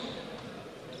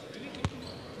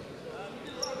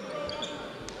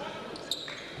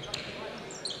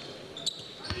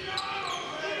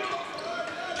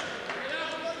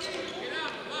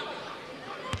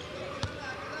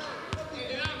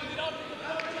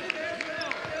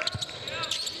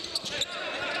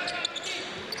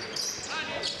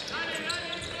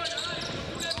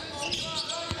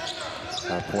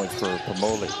 Points for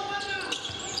Pomoli.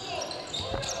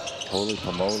 Holy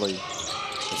Pomoli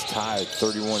is tied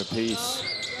 31 apiece.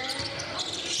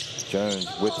 Jones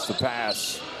whips the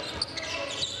pass.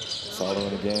 Saldo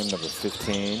in the game, number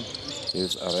 15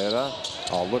 is Herrera.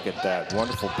 Oh, look at that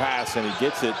wonderful pass, and he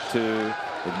gets it to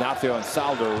Ignacio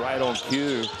Ansaldo right on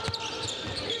cue.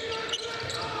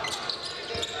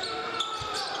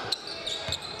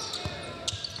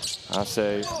 I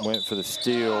say went for the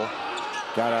steal.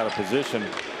 Got out of position.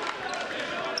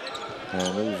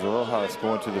 And Luis Rojas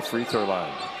going to the free throw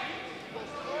line.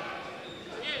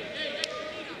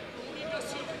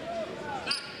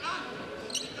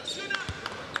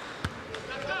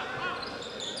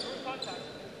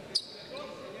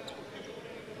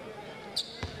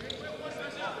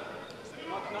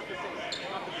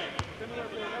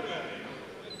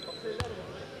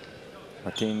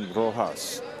 Martin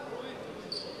Rojas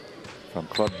from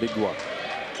Club Bigua.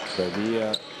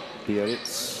 Badia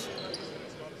Biarritz.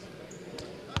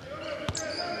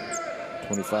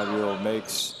 25-year-old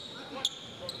makes,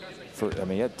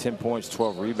 he had 10 points,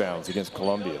 12 rebounds against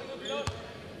Colombia.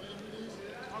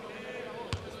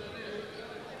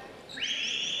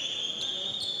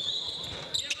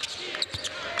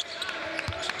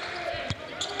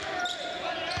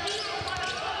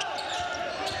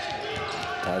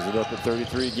 Ties it up at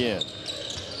 33 again.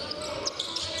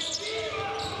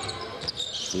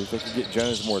 See if they can get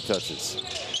Jones more touches.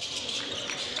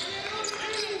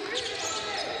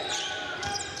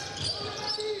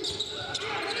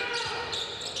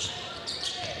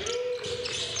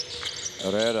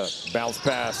 Herrera, bounce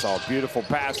pass, oh, beautiful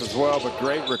pass as well, but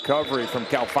great recovery from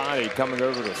Calfani coming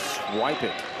over to swipe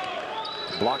it.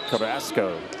 Block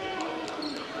Carrasco.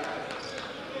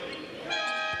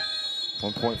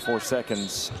 1.4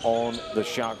 seconds on the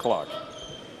shot clock.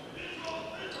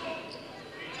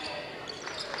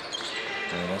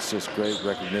 And that's just great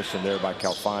recognition there by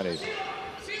Calfani.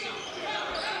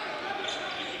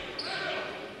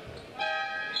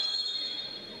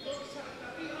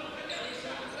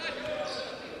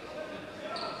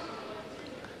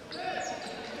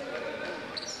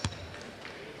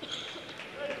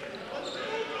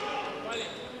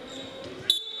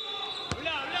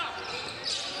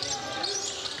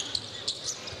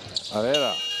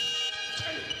 Herrera.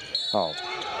 Oh,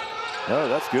 no,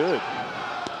 that's good.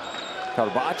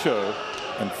 Carbacho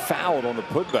and fouled on the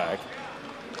putback.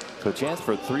 So a chance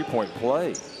for a three-point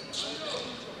play.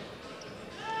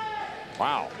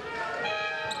 Wow.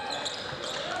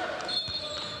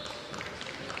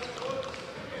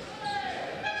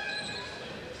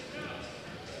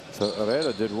 So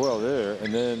Herrera did well there,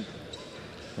 and then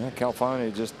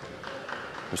Calfani just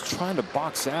was trying to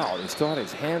box out. He still had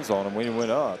his hands on him when he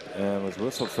went up and was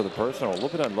whistled for the personal. A little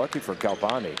bit unlucky for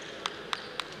Calfani.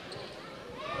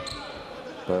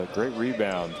 But great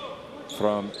rebound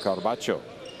from Carbacho.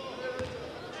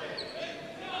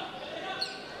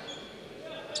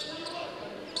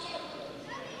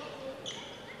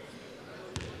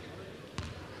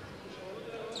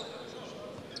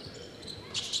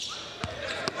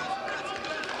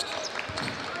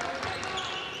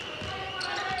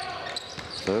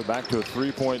 So back to a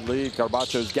 3-point lead.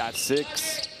 Carbacho's got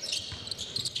 6.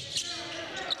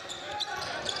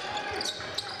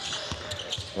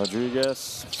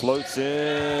 Rodriguez floats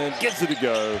in, gets it to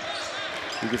go.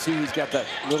 You can see he's got that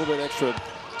little bit extra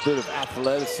bit of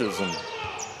athleticism.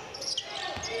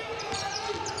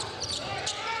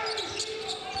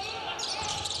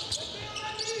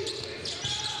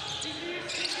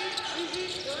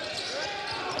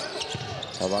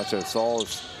 Carbacho saw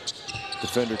his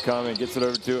defender coming, gets it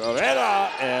over to Herrera,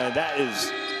 and that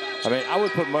is, I mean, I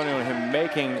would put money on him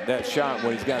making that shot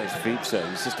when he's got his feet set.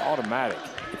 It's just automatic.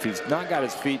 If he's not got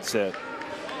his feet set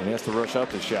and he has to rush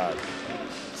up the shot,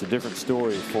 it's a different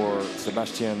story for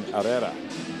Sebastian Herrera.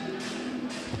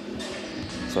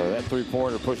 So that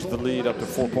 3-pointer pushes the lead up to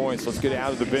 4 points. Let's get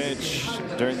out of the bench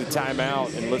during the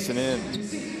timeout and listen in.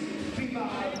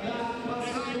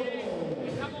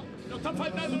 Están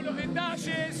faltando los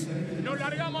detalles, nos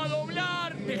largamos a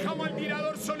doblar, dejamos al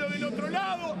tirador solo del otro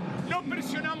lado, no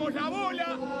presionamos la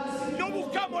bola, no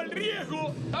buscamos el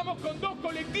riesgo, estamos con 2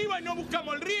 colectivas y no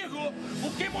buscamos el riesgo,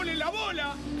 busquémosle la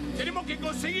bola, tenemos que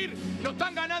conseguir, nos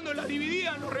están ganando las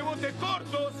divididas, los rebotes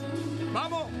cortos,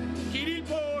 vamos, Kirill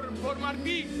por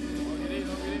Martín.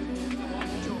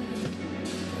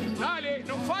 Dale,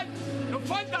 nos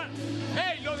faltan,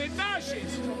 hey, los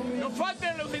detalles, nos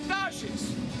faltan los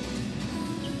detalles.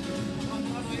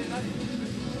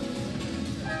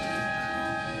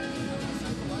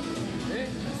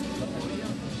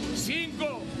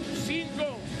 5.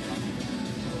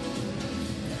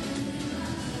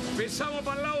 Empezamos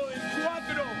para el lado del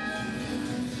 4.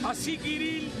 Así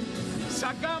Kirill.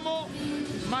 Sacamos.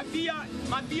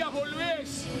 Matías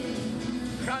volvés.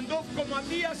 Handoff con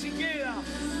Matías y queda.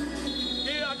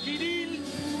 Queda Kirill,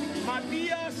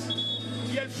 Matías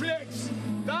y el flex.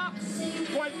 ¿Está?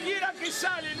 Cualquiera que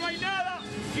sale, no hay nada.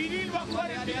 Kirill va a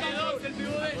jugar el tirador. Yo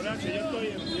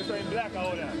estoy en black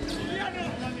ahora.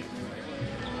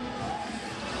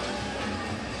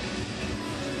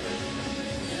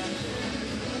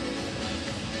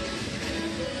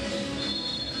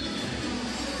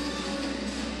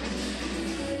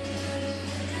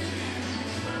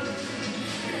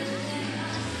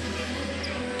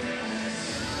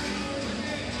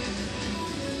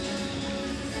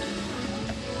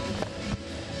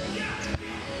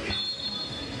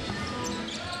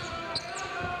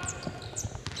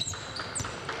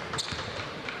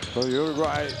 So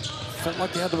Uruguay felt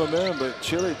like they had the momentum, but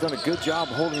Chile has done a good job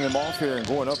holding them off here and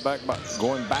going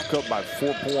back up by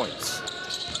 4 points.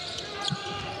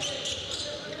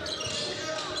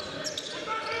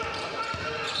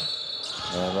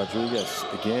 And Rodriguez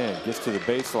again gets to the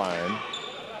baseline.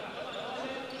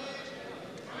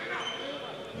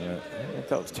 Yeah, I think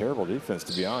that was terrible defense,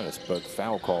 to be honest, but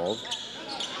foul called.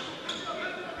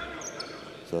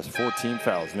 So that's 14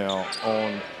 fouls now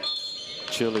on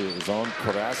Chile. Is on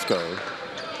Carrasco.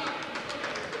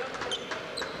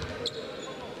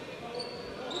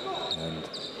 And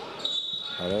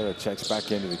Herrera checks back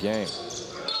into the game.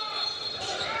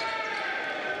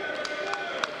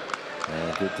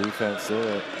 And good defense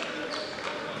there.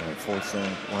 And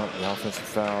forcing the offensive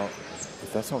foul.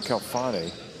 If that's on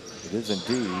Calfani, it is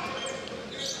indeed.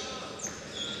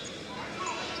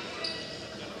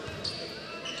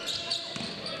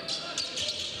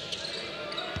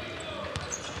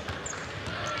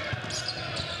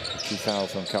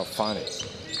 Fouls on Calfani.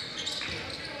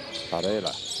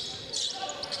 Herrera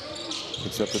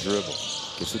picks up the dribble,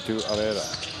 gets it to Herrera,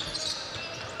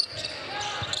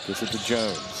 gets it to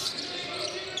Jones.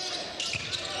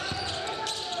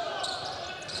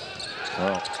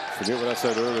 Well, forget what I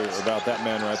said earlier about that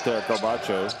man right there,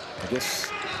 Carbacho. I guess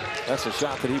that's a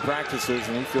shot that he practices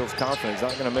and he feels confident. He's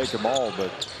not going to make them all, but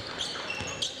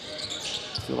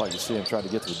I feel like you see him try to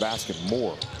get to the basket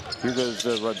more. Here goes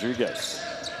Rodriguez.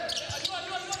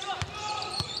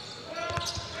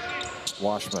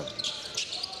 Washman.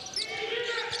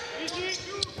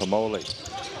 Pomoli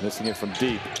missing it from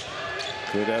deep.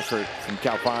 Good effort from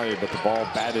Calfani, but the ball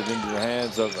batted into the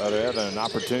hands of Herrera. An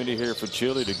opportunity here for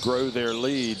Chile to grow their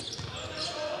lead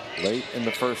late in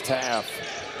the first half.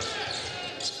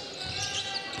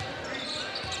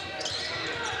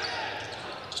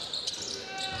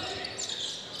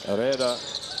 Herrera,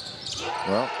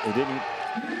 well, he didn't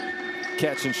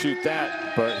catch and shoot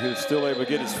that, but he was still able to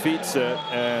get his feet set.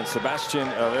 And Sebastian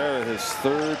Herrera, his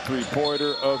third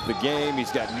three-pointer of the game.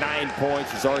 He's got 9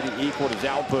 points. He's already equaled his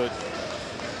output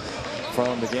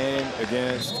from the game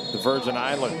against the Virgin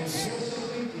Islands.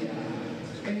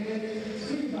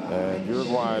 And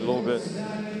Uruguay a little bit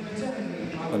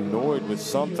annoyed with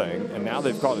something, and now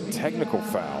they've called a technical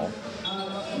foul.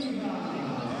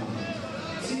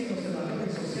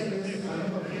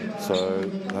 So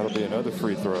that'll be another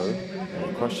free throw. And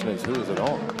the question is, who is it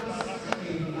on?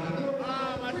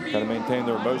 Got to maintain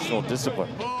their emotional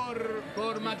discipline.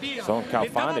 It's on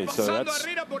Calfani, so that's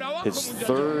his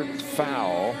third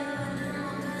foul.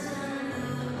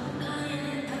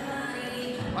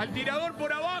 Al tirador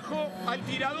por abajo, al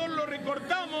tirador lo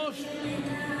recortamos.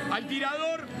 Al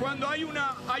tirador, cuando hay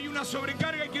una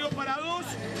sobrecarga y quedó para dos,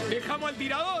 dejamos al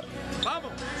tirador.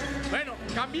 Vamos. Bueno,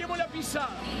 cambiemos la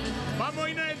pisada. Vamos a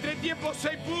ir en el entretiempo,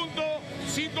 6 puntos,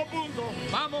 5 puntos.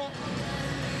 Vamos.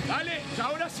 Dale,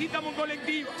 ahora sí estamos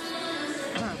colectivos.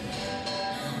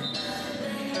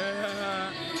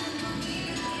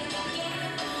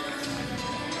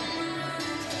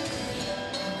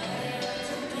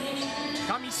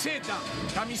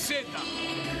 Camiseta.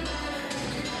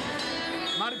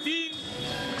 Martín,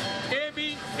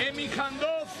 Emi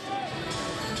handoff.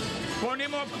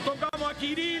 Tocamos a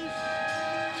Kirill.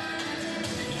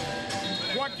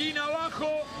 Joaquín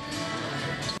abajo.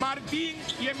 Martín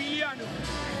y Emiliano.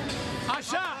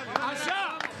 Allá.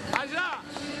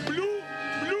 Blue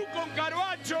con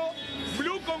Carvacho.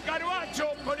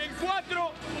 Con el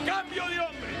 4, cambio de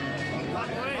hombre.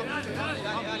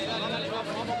 Dale,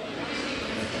 vamos.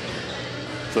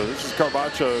 So this is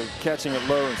Carvacho catching it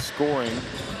low and scoring.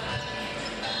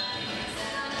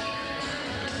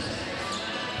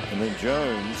 And then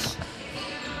Jones,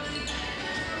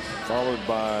 followed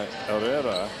by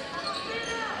Herrera.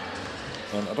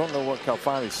 And I don't know what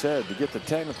Calfani said to get the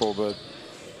technical, but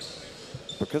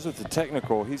because it's a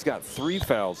technical, he's got 3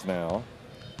 fouls now.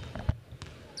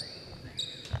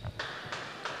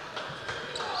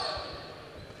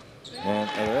 And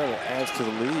Herrera adds to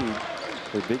the lead,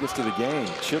 the biggest of the game,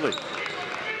 Chile.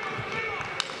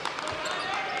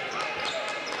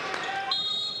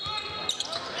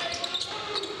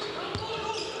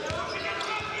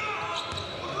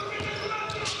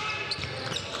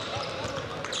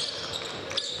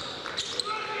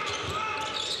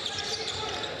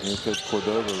 Coach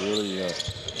Cordova really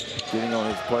getting on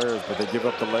his players, but they give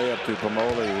up the layup to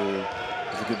Pomoli, who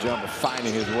does a good job of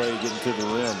finding his way, getting to the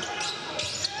rim.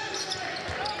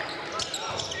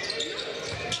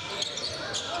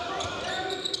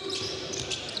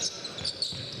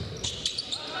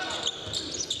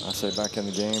 I say back in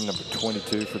the game, number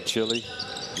 22 for Chile.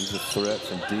 He's a threat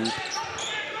from deep.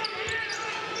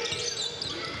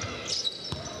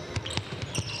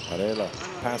 Varela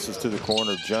passes to the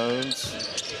corner. Jones.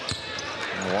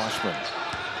 And Washman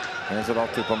hands it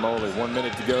off to Pomoli. 1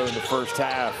 minute to go in the first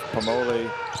half. Pomoli,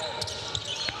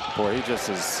 boy, he just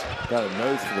has got a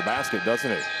nose for the basket, doesn't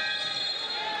he?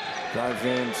 Drives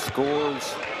in,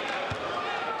 scores.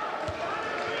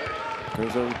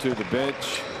 Goes over to the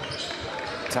bench.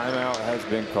 Timeout has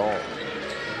been called.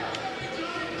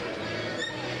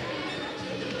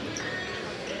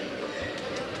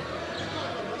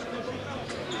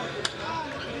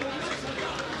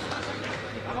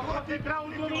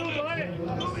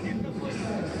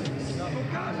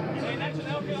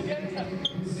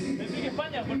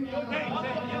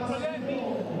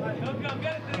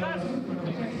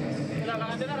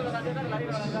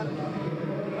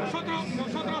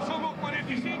 Nosotros somos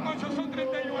 45, ellos son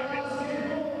 39.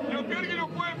 Lo peor que nos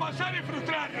puede pasar es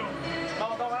frustrarnos.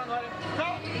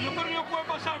 Lo peor que nos puede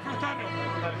pasar es frustrarnos.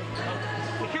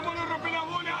 Dejémonos romper la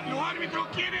bola. Los árbitros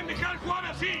quieren dejar jugar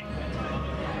así.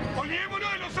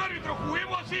 Olvidémonos de los árbitros.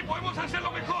 Juguemos así, podemos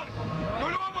hacerlo mejor. No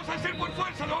lo vamos a hacer por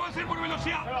fuerza, lo vamos a hacer por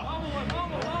velocidad. Vamos.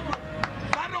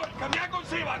 Carlos, cambiá con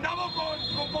Seba, andamos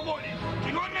con Pomoli.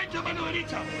 Que no arranque a mano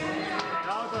derecha.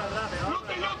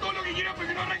 Flótenlo todo lo que quieran, pero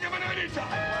que no arranque a mano derecha.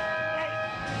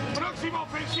 Próxima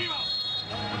ofensiva.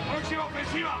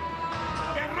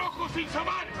 Es rojo sin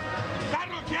samar.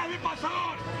 Carlos, que haz de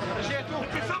pasador.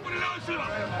 Empezá por el lado de Seba.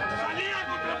 Salida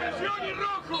contra presión y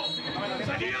rojo.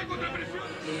 Salida contra presión.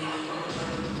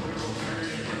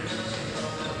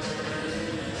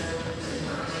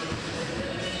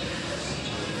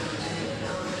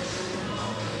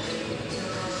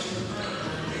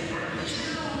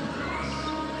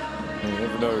 You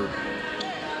never know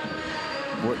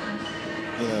what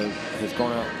has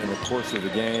gone out in the course of the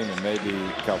game, and maybe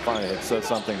Calfani had said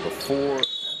something before.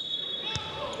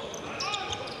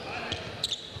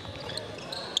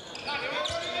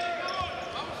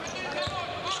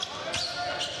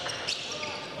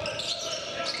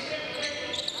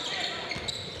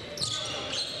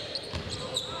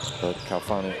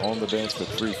 finally on the bench with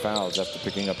 3 fouls after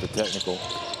picking up the technical.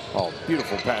 Oh,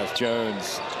 beautiful pass.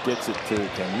 Jones gets it to,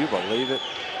 can you believe it?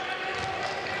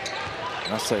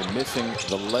 I say missing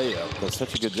the layup. Does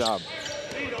such a good job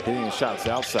hitting the shots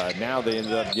outside. Now they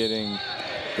ended up getting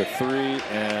the 3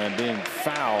 and being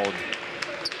fouled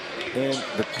in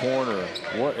the corner.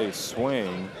 What a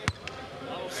swing.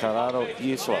 Salado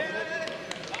Isla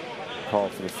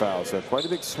called for the foul. So quite a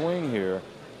big swing here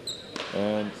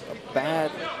and a bad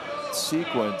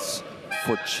sequence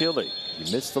for Chile.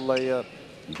 You miss the layup,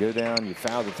 you go down, you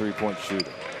foul the 3-point shooter.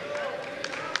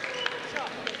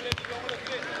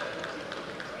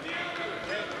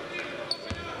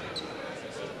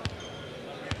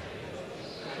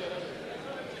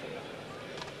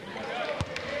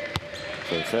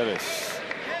 So Ceres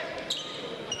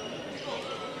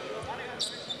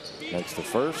makes the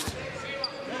first.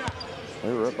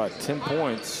 They were up by 10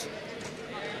 points.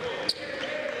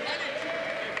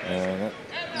 And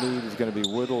that lead is going to be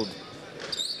whittled.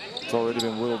 It's already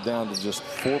been whittled down to just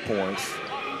 4 points.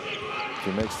 If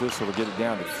he makes this, it'll get it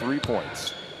down to 3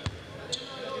 points.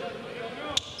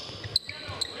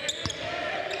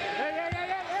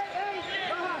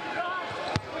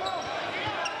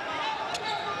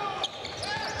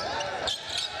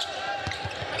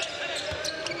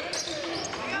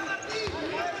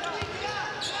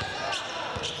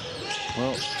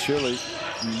 Well, Chile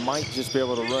might just be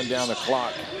able to run down the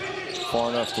clock far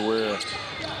enough to where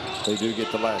they do get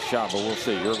the last shot, but we'll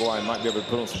see. Uruguay might be able to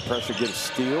put on some pressure, get a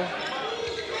steal.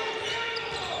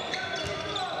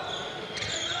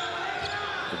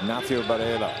 Ignacio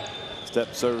Barrera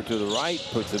steps over to the right,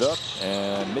 puts it up,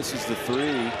 and misses the 3.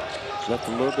 Left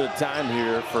a little bit of time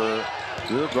here for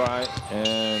Uruguay,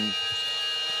 and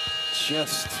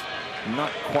just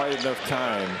not quite enough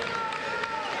time.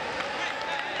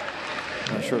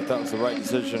 Not sure if that was the right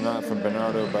decision or not from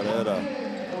Bernardo Barrera.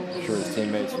 I'm sure his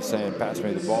teammates were saying, pass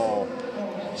me the ball.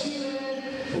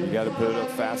 But you got to put it up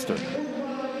faster.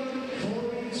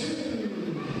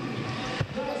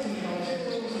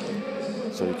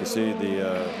 So you can see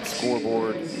the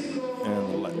scoreboard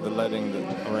and the letting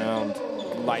around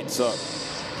lights up.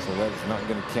 So that is not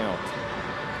going to count.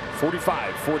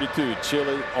 45-42,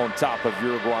 Chile on top of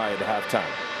Uruguay at halftime.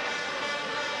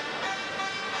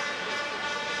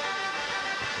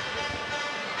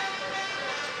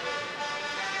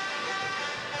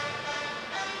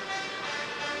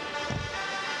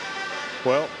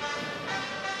 Well,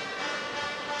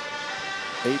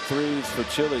 8 threes for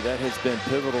Chile. That has been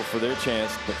pivotal for their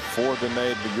chance, but 4 have been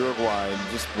made for Uruguay. And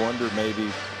just wonder maybe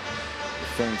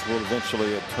if things will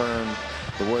eventually turn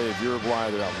the way of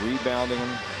Uruguay. They're out rebounding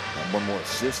them. One more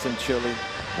assist in Chile,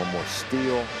 one more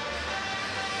steal.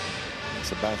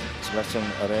 Sebastian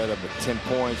Herrera with 10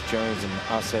 points. Jones and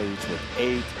Ase each with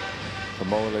 8.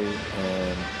 Camoli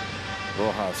and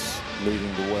Rojas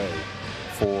leading the way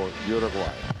for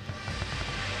Uruguay.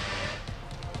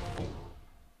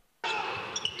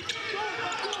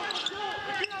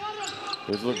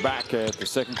 Here's a look back at the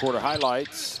second quarter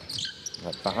highlights.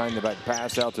 That behind the back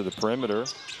pass out to the perimeter.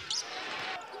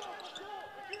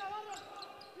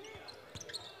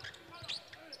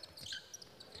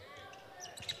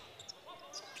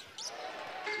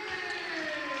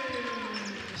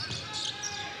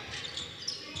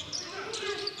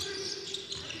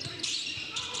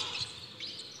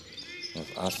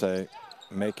 Ase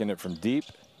making it from deep.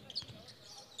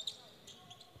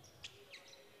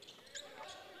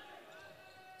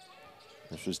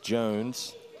 This is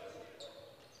Jones.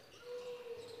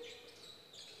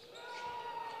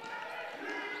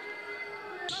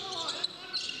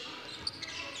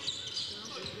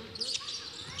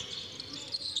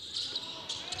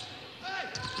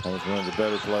 That was one of the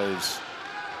better plays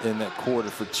in that quarter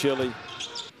for Chile.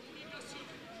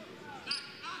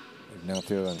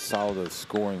 Ignacio Ansaldo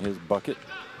scoring his bucket.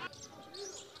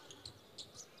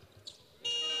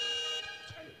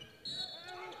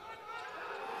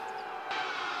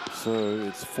 So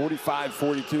it's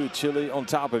 45-42, Chile on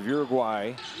top of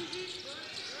Uruguay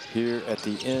here at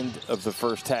the end of the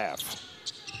first half.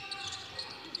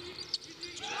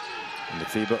 In the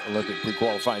FIBA Olympic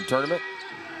pre-qualifying tournament.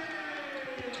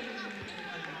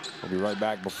 We'll be right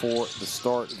back before the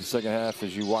start of the second half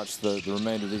as you watch the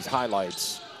remainder of these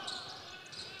highlights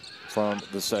from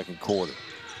the second quarter.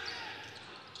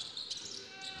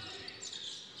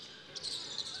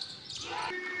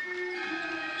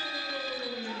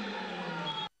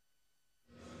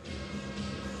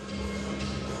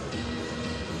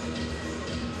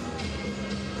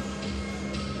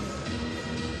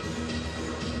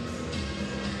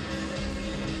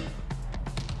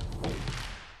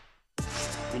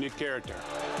 You need character.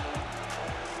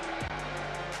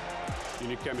 You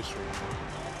need chemistry.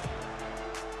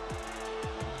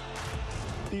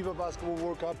 FIBA Basketball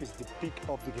World Cup is the peak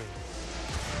of the game.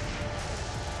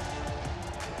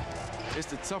 It's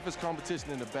the toughest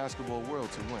competition in the basketball world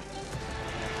to win.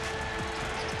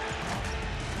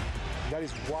 That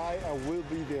is why I will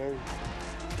be there.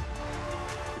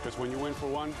 Because when you win for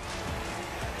one,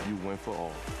 You win for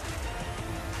all.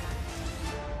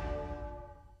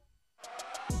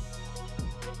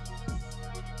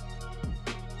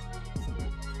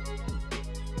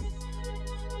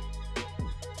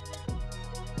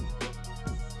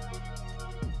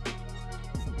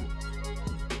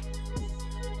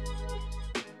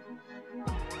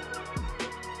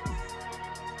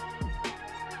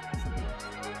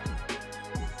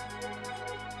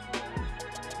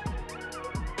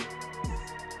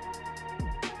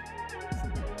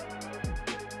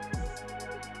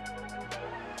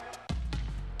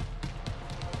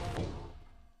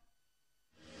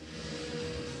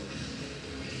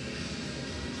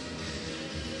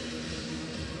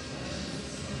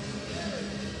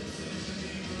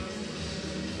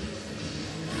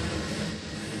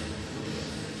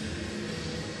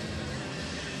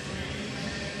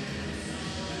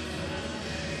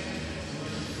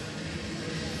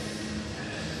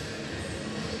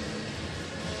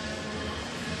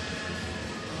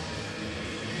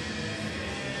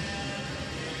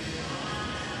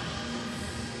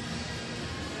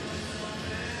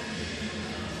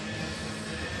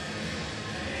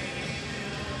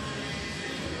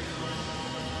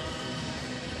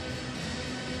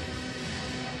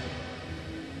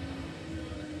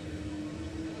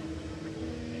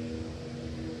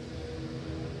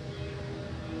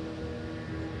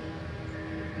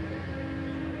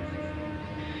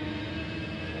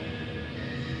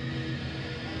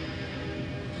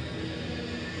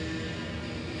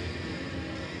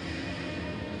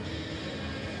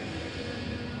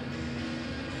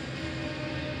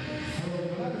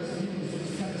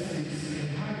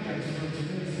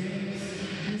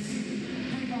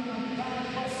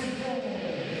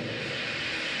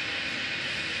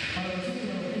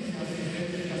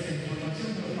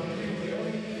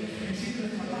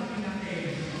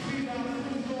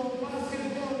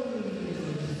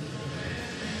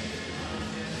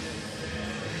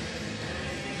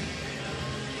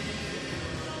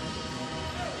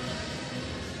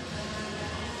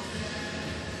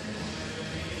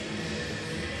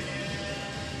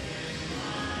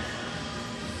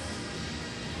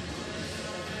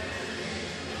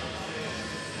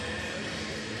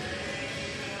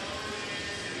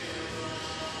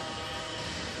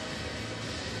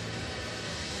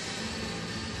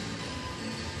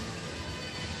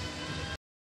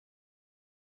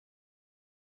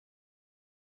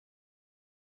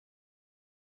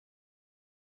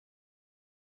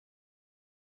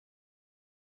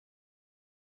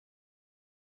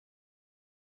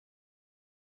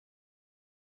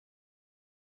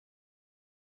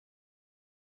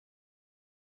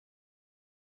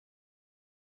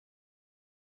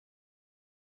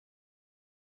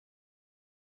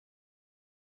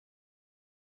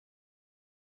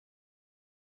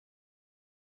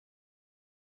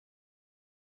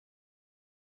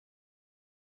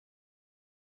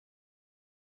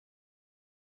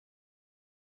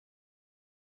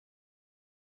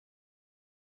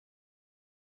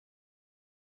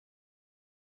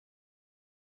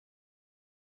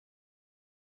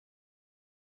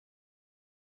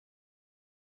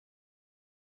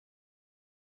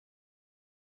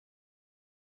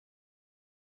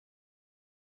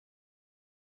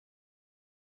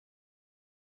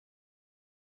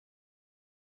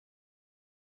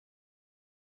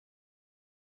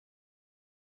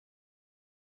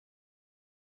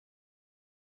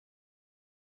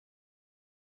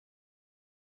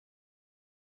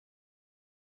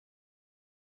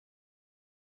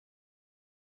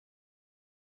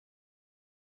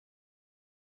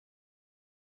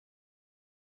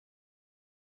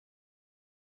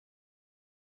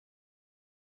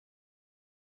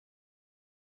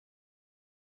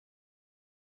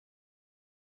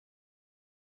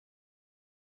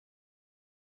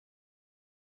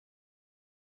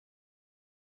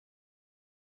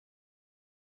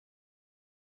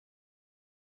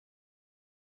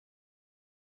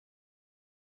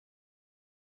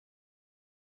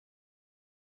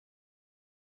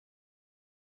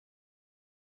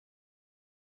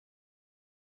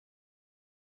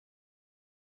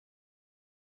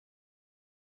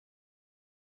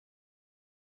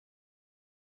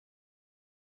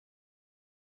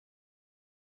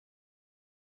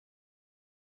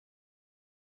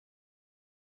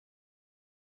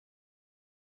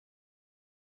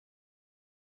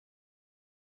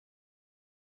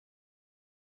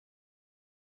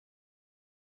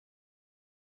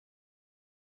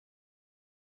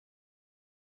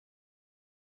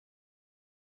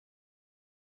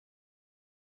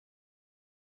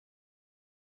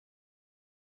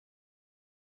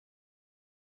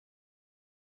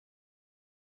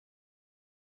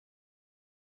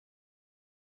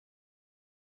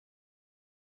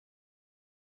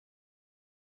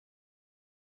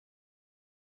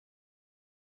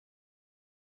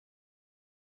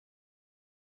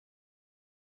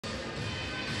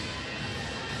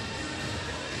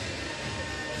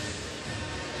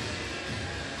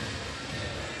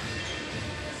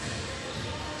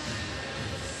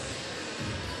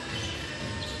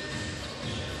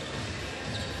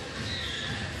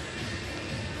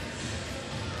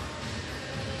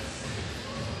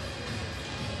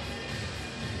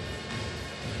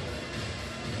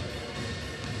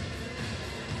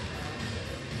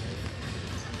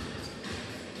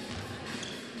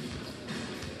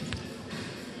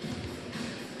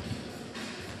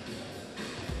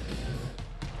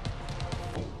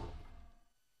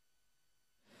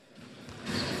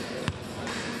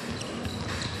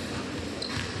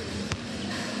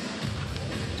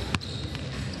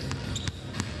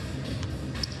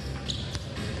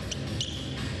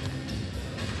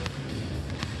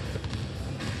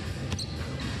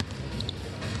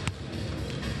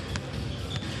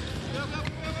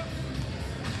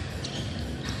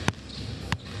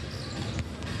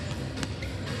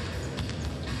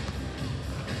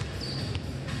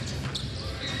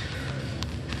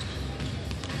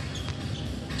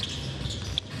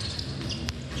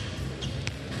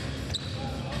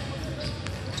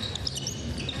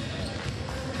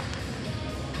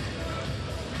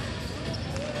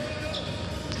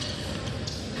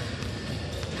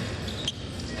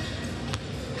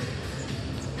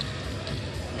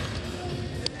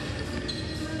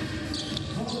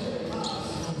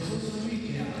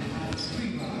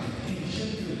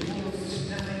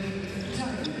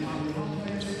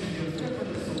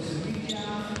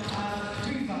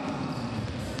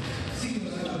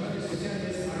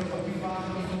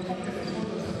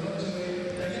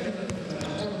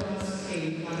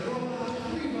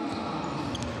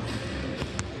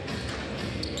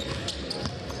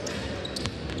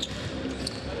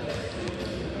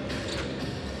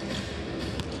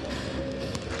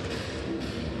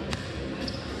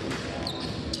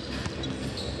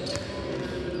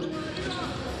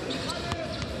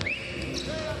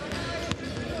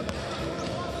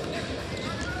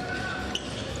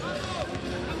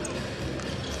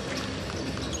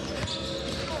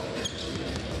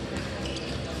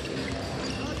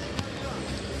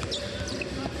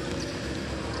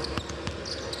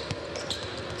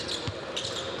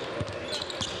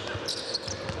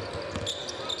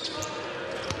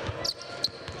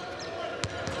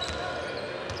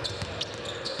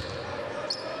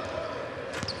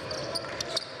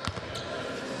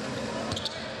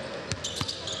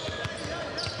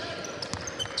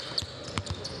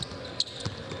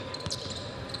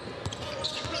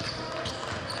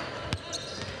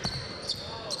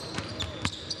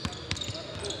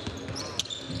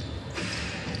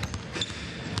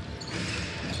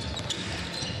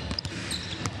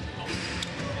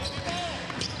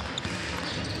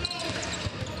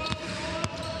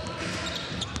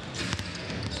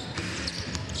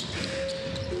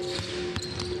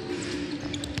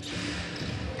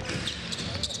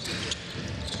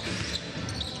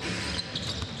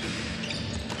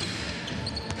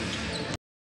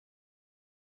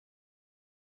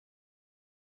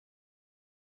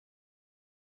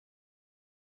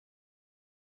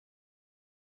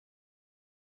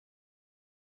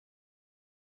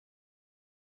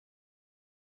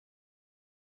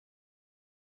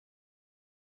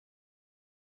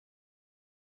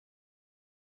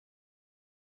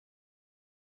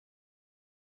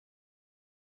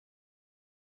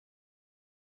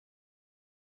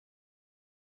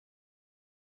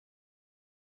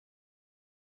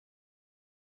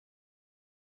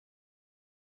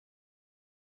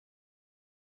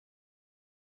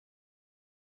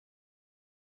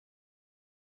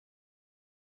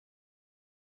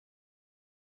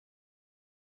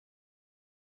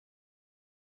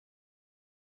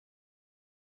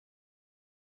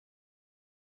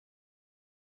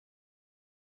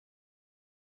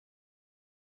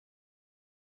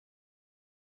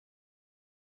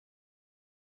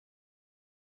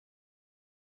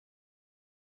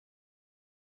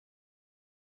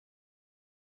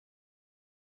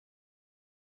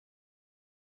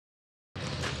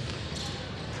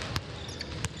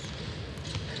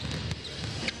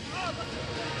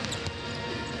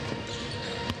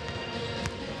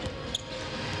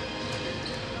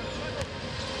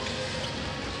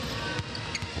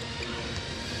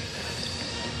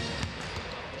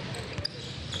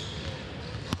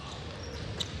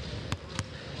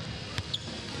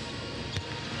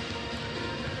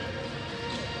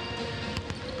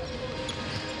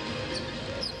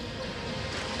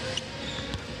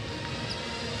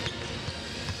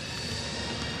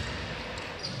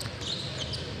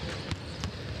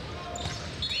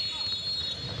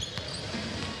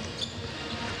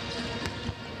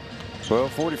 Well,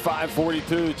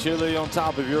 45-42, Chile on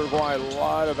top of Uruguay. A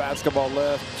lot of basketball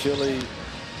left. Chile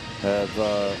have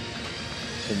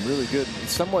been really good. In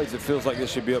some ways, it feels like they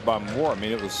should be up by more. I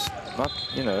mean, it was not,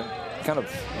 you know, kind of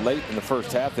late in the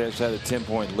first half. They actually had a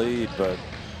 10-point lead, but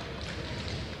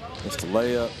missed a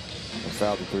layup. They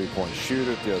fouled the three-point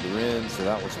shooter at the other end, so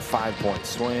that was a 5-point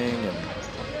swing, and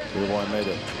Uruguay made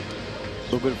a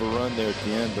little bit of a run there at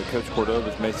the end. But Coach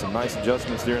Cordova's made some nice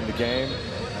adjustments during the game.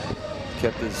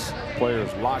 Kept his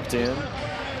players locked in.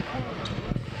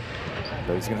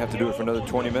 But he's going to have to do it for another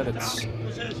 20 minutes.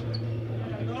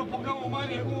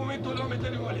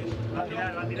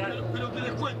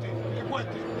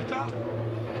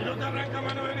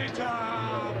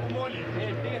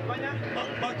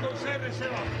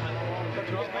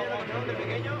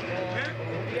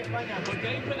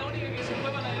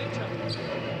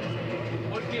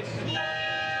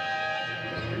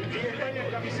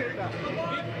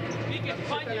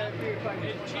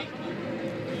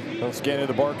 Don't scan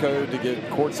the barcode to get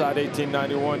courtside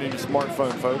 1891 in your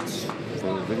smartphone, folks,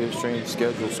 for video streams,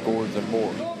 schedule, scores, and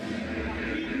more.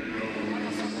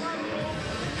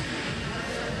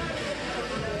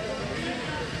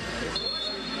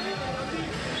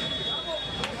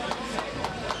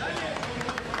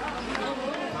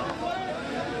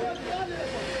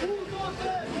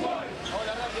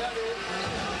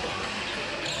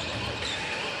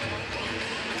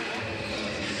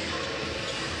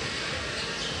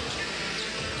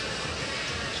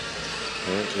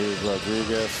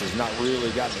 Rodriguez has not really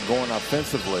gotten going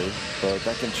offensively, but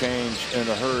that can change in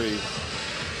a hurry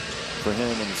for him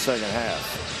in the second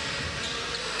half.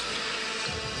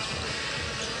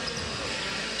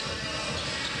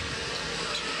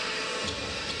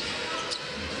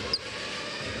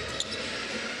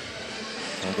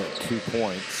 I got 2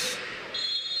 points,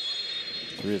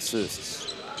 3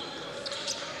 assists.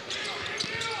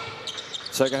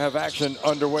 Second half action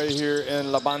underway here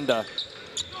in La Banda.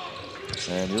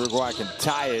 And Uruguay can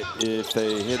tie it if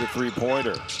they hit a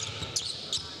three-pointer.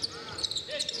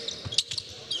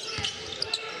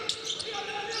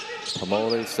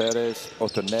 Pamoli, Ceres,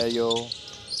 Otonello,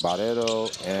 Barreto,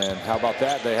 and how about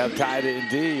that? They have tied it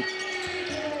indeed.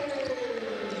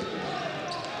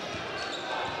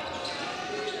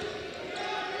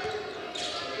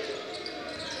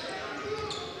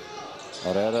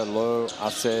 Herrera, Lowe,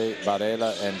 Ace,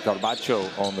 Varela, and Carbacho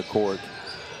on the court.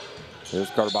 There's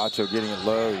Carbacho getting it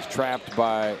low. He's trapped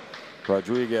by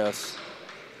Rodriguez.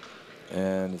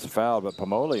 And it's a foul, but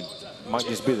Pamoli might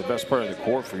just be the best player on the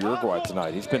court for Uruguay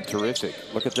tonight. He's been terrific.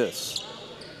 Look at this.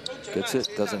 Gets it,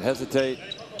 doesn't hesitate.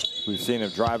 We've seen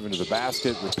him drive into the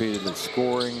basket, repeatedly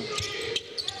scoring.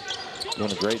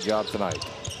 Doing a great job tonight.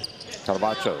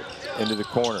 Carbacho into the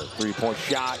corner, three-point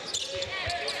shot.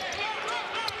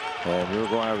 And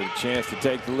Uruguay with a chance to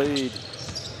take the lead.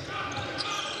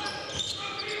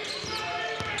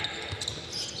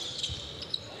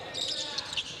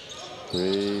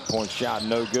 Three-point shot,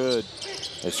 no good.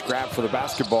 A scrap for the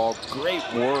basketball. Great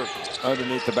work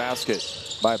underneath the basket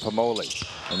by Pamoli.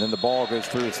 And then the ball goes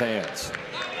through his hands.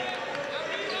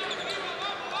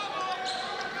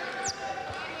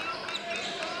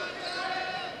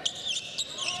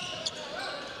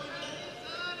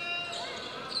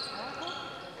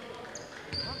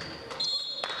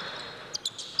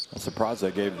 I'm surprised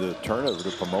they gave the turnover to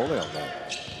Pamoli on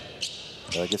that.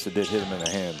 But I guess it did hit him in the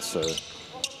hands, so.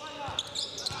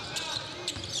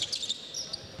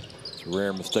 It's a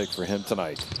rare mistake for him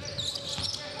tonight.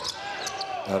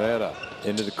 Herrera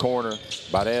into the corner.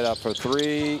 Barrera for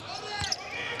three.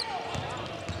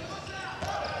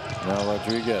 Now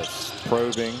Rodriguez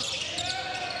probing.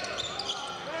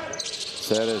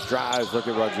 Ceres drives. Look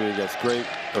at Rodriguez. Great,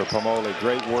 or Pamoli.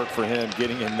 Great work for him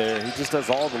getting in there. He just does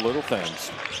all the little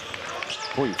things.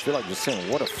 Boy, you feel like just saying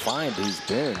what a find he's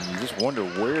been. You just wonder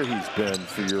where he's been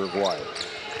for Uruguay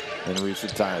in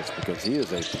recent times, because he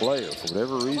is a player for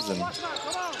whatever reason.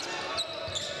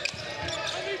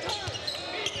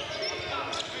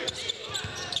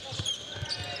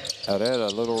 Herrera, a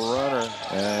little runner,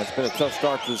 and it's been a tough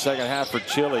start to the second half for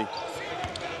Chile.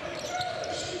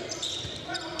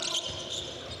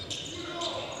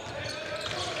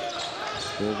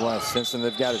 Uruguay sensing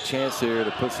they've got a chance here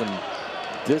to put some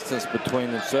distance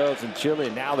between themselves and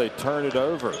Chile. Now they turn it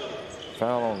over.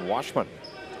 Foul on Washman.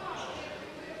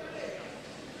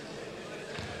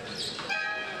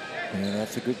 And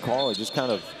that's a good call. He just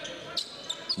kind of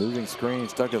moving screen,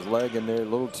 stuck his leg in there a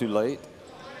little too late.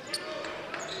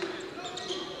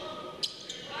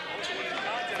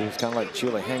 Feels kind of like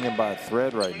Chile hanging by a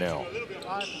thread right now.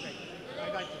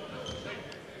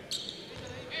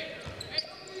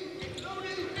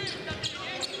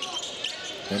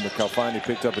 And Calfani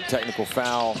picked up a technical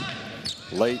foul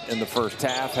late in the first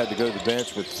half. Had to go to the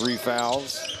bench with 3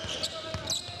 fouls.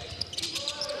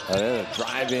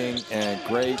 Driving and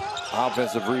great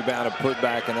offensive rebound and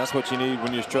putback, and that's what you need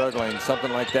when you're struggling.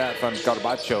 Something like that from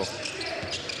Carbacho.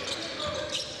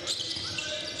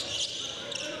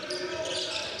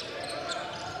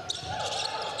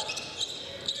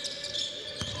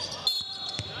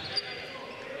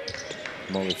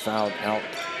 Only fouled out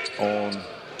on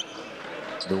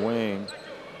the wing.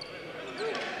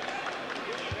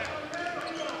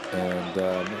 And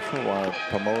I'm not sure why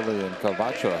Pomoli and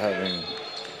Carbacho are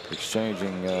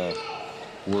exchanging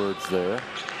words there.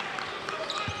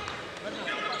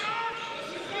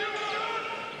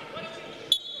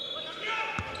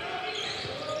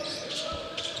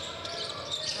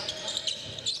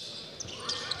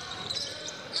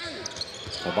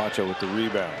 Carbacho with the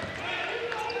rebound.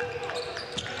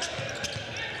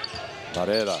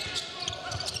 Varela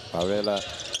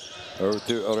over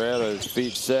to Herrera, his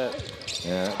feet set,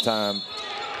 and that time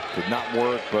did not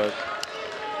work, but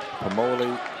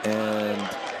Pomoli and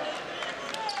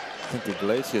I think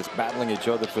Iglesias battling each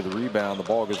other for the rebound. The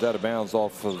ball goes out of bounds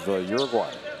off of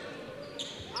Uruguay.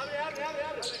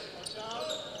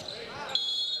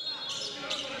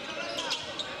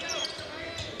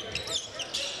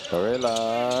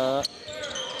 Varela.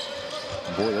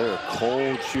 Boy, they're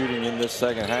cold shooting in this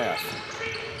second half.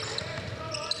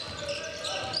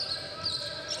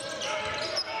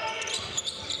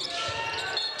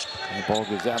 And the ball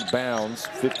goes out of bounds.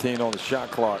 15 on the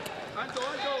shot clock.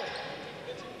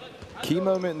 Key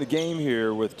moment in the game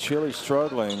here with Chile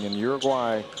struggling, and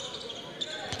Uruguay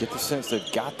get the sense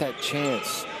they've got that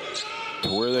chance to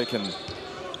where they can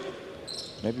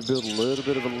maybe build a little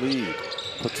bit of a lead,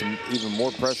 put some even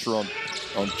more pressure on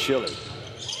Chile.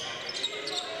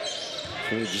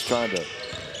 Chile just trying to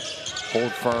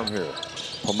hold firm here.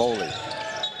 Pomoli,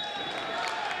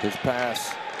 his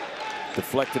pass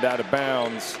deflected out of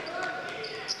bounds.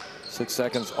 6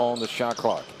 seconds on the shot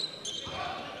clock.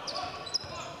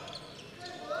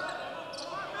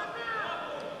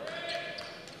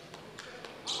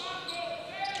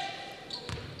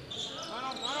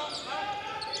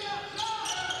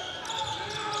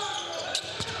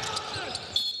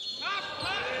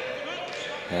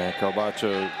 And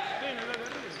Carbacho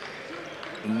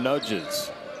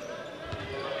nudges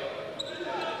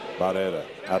Varela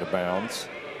out of bounds.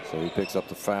 So he picks up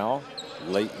the foul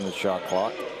late in the shot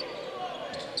clock.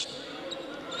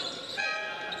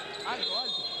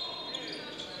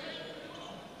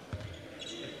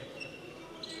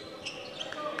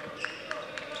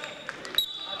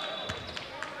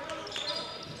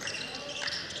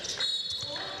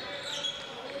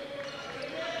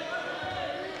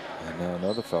 Now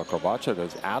another foul. Carbacho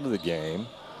goes out of the game.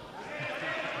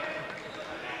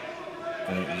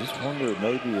 And I just wonder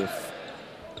maybe if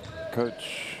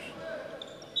Coach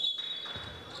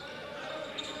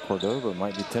Cordova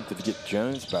might be tempted to get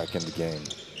Jones back in the game.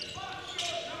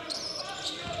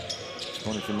 Just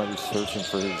wonder if he might be searching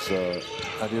for his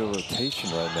ideal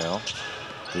rotation right now.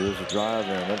 Here's a drive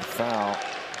and another foul.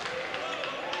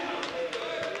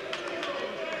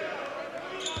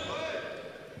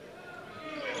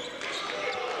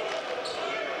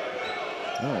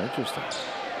 Oh, interesting.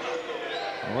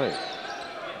 Oh, wait.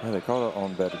 Yeah, they called it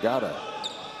on Vergara.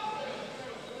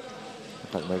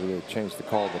 Looks like maybe they changed the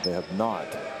call, but they have not.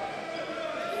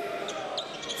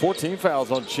 14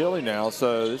 fouls on Chile now,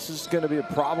 so this is going to be a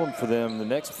problem for them. The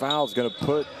next foul is going to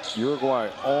put Uruguay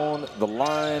on the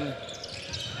line.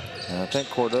 And I think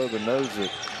Cordova knows it.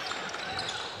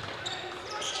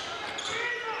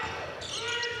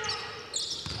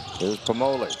 There's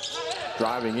Pomoli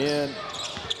driving in.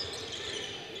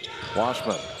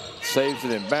 Washman saves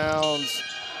it in bounds,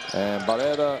 and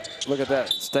Barrera, look at that,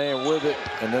 staying with it,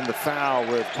 and then the foul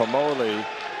with Pomoli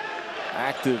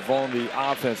active on the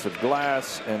offensive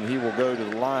glass, and he will go to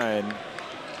the line.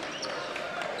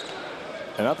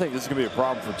 And I think this is going to be a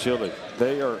problem for Chile.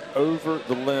 They are over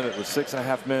the limit with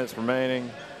 6.5 minutes remaining,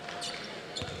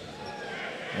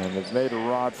 and they've made a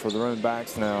rod for their own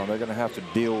backs now. They're going to have to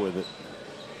deal with it.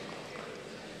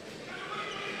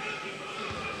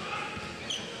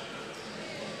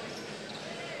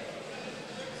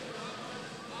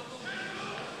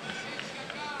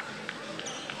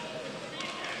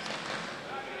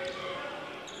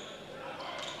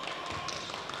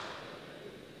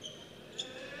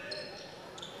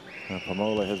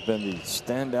 Pomoli has been the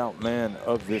standout man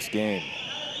of this game.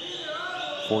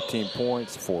 14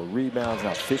 points, 4 rebounds,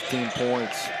 now 15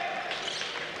 points.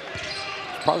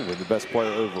 He's probably been the best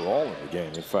player overall in the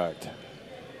game, in fact.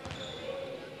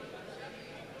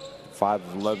 5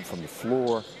 of 11 from the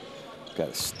floor. Got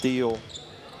a steal.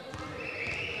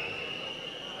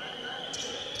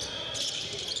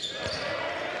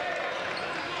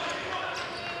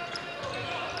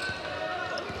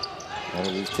 One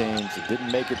of these teams that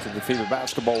didn't make it to the FIBA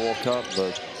Basketball World Cup,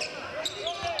 but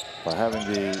by having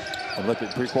the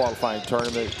Olympic pre-qualifying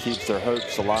tournament, it keeps their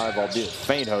hopes alive, albeit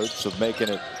faint hopes of making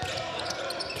it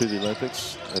to the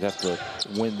Olympics. They'd have to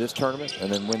win this tournament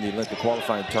and then win the Olympic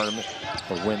qualifying tournament,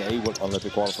 or win a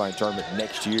Olympic qualifying tournament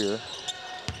next year.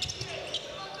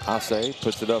 Ase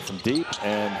puts it up from deep,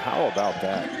 and how about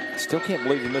that? Still can't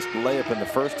believe he missed the layup in the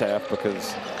first half,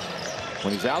 because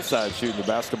when he's outside shooting the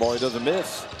basketball, he doesn't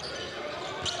miss.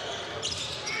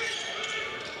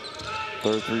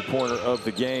 Third three-pointer of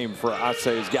the game for Ase.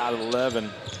 He's got 11,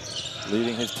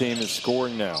 leading his team in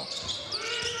scoring now.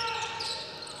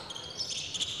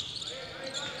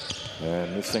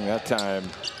 And missing that time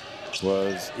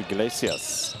was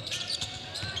Iglesias.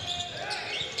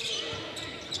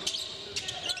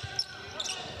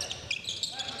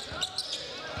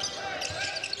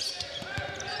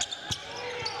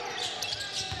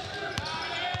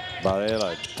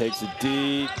 Varela takes it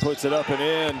deep, puts it up and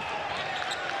in.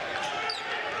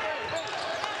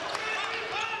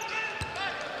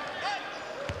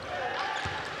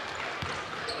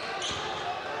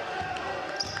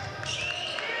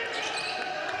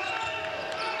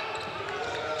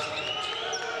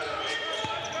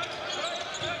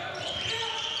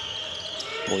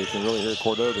 Boy, you can really hear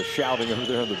Cordova shouting over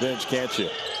there on the bench, can't you?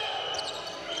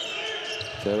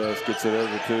 Teres gets it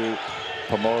over to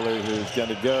Pomoli, who's going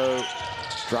to go.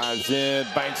 Drives in,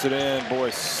 banks it in. Boy,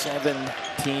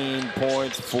 17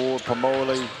 points for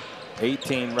Pomoli.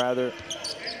 18, rather.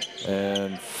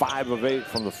 And 5 of 8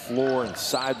 from the floor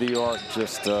inside the arc.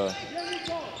 Just a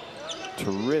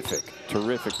terrific,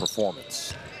 terrific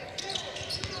performance.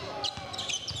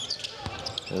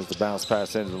 There's the bounce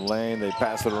pass into the lane. They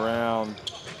pass it around.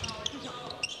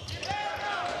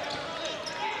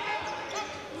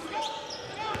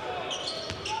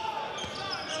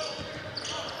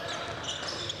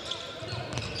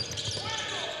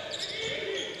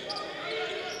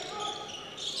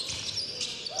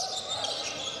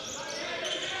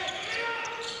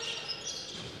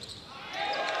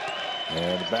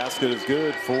 And the basket is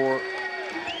good for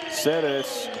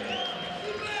Ceres.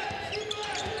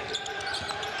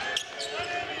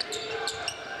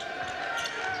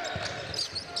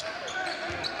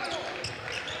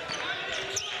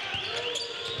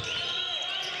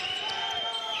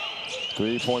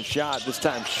 Three-point shot, this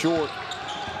time short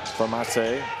from Ase,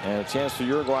 and a chance for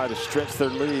Uruguay to stretch their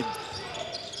lead.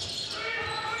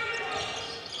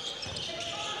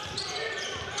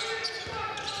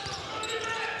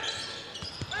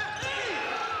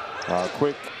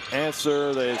 Quick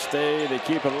answer, they stay, they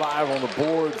keep it alive on the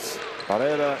boards.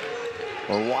 Barrera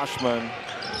or Washman.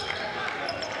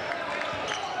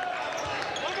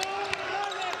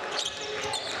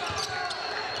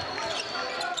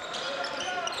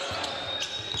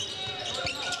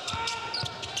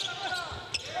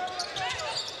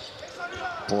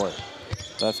 Boy,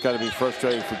 that's got to be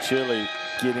frustrating for Chile,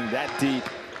 getting that deep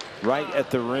right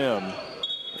at the rim.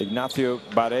 Ignacio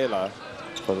Barrera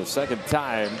for the second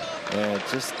time, and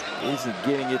just isn't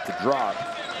getting it to drop.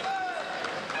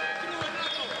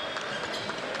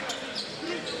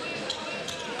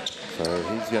 So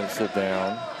he's going to sit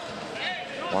down.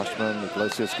 Washman,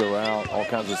 Iglesias go out, all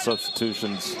kinds of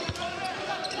substitutions.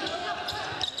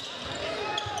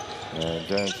 And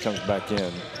Jones comes back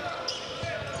in.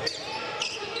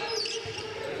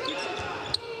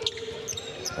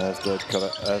 As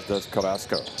does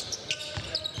Carrasco.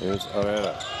 Here's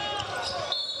Herrera.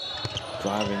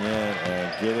 Driving in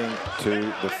and getting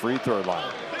to the free throw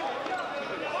line.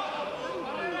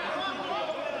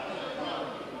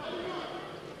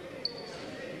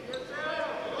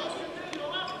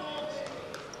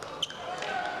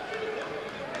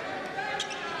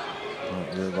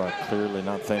 Uruguay clearly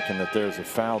not thinking that there's a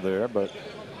foul there, but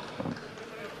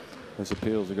his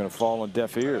appeals are going to fall on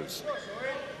deaf ears.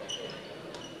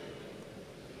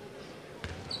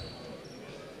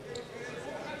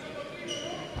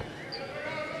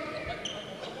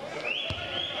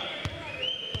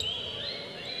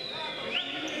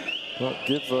 Well,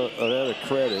 give Herrera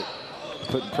credit,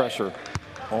 putting pressure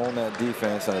on that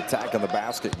defense and attacking the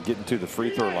basket and getting to the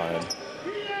free throw line.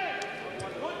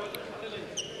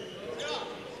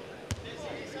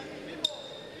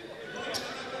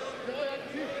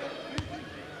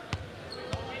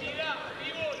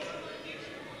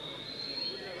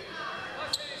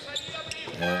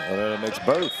 And Herrera makes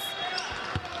both.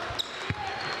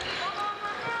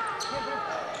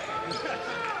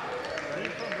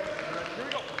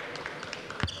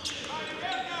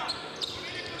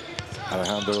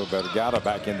 Alejandro Vergara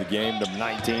back in the game, number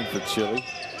 19 for Chile.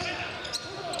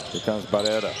 Here comes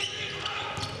Barrera.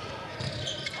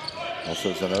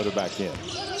 Also Zanota back in.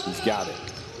 He's got it.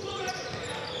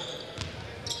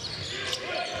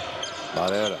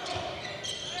 Barrera.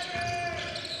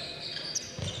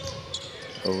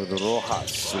 Over to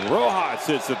Rojas. Rojas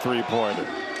hits a three-pointer.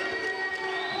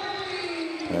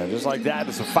 And just like that,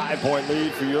 it's a 5-point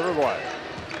lead for Uruguay.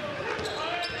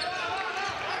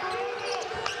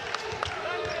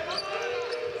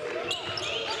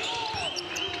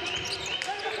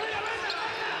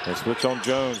 They switch on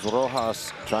Jones.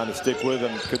 Rojas trying to stick with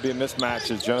him. Could be a mismatch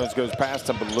as Jones goes past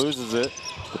him but loses it.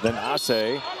 But then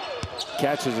Ace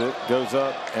catches it, goes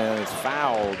up, and is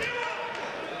fouled.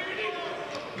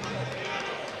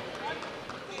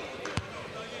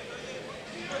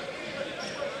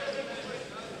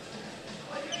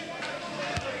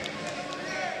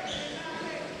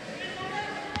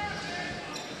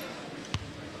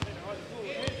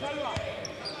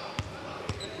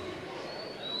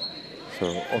 So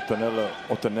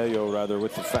Otanello rather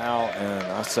with the foul, and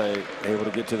Ace able to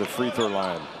get to the free throw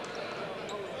line.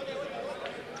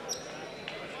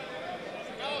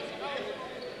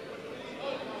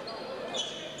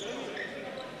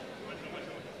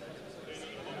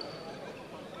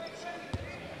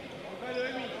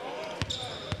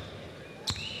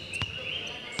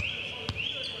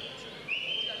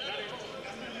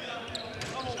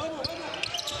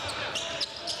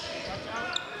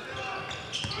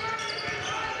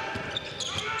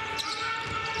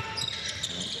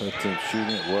 Both teams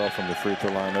shooting it well from the free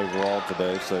throw line overall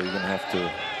today, so you're going to have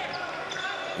to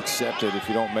accept it if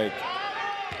you don't make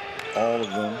all of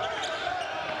them.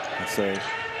 I'd say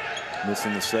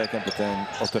missing the second, but then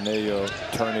Otanello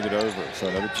turning it over. So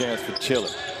another chance for Chile.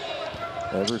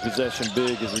 Every possession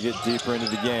big as we get deeper into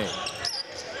the game.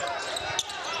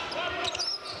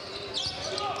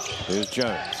 Here's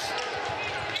Jones.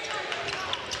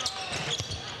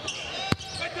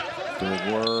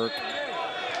 Good work.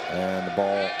 And the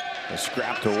ball is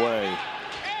scrapped away.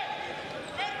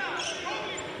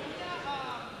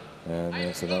 And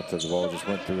it's enough that the ball just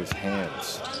went through his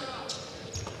hands.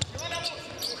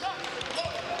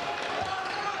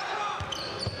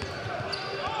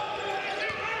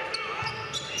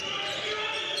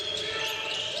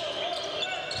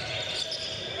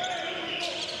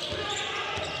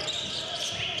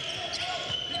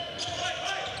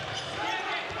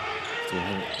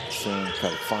 Soon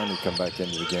kind of finally come back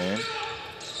into the game.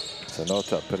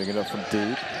 Zanota putting it up from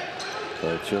deep.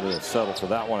 So Chile will settle for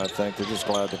that one, I think. They're just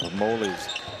glad that Pamoli's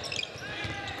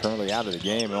currently out of the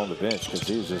game and on the bench because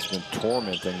he's just been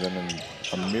tormenting them in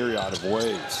a myriad of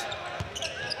ways.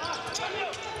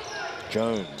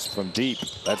 Jones from deep.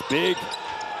 That's big.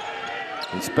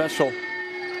 He's special.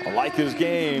 I like his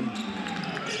game.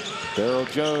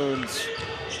 Darryl Jones,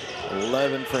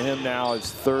 11 for him now.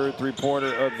 His third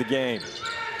three-pointer of the game.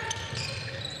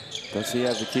 Does he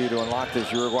have the key to unlock this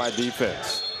Uruguay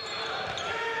defense?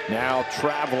 Now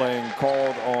traveling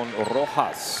called on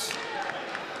Rojas.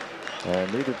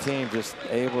 And neither team just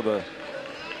able to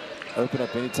open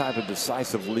up any type of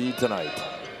decisive lead tonight.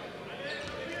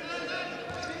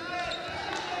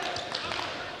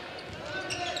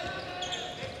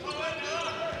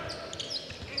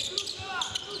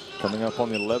 Coming up on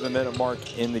the 11-minute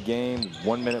mark in the game,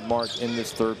 1-minute mark in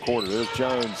this third quarter. There's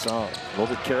Jones, a little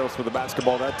bit careless with the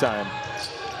basketball that time.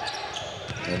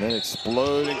 And then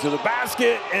exploding to the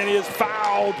basket, and he is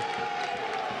fouled.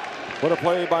 What a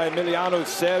play by Emiliano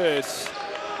Ceres.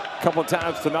 A couple of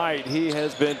times tonight, he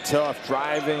has been tough,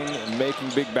 driving and making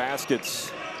big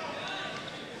baskets.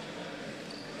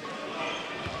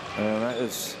 And that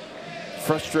is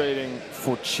frustrating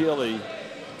for Chile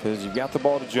because you've got the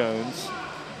ball to Jones.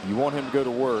 You want him to go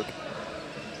to work,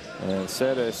 and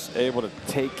Ceres able to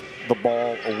take the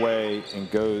ball away and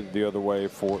go the other way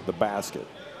for the basket.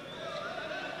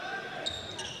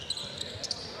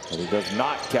 But he does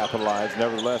not capitalize,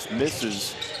 nevertheless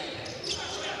misses.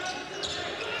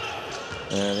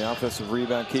 And the offensive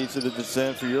rebound keeps it at the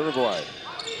descent for Uruguay.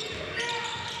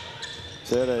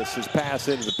 Ceres his pass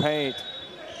into the paint.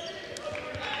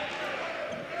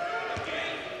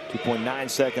 2.9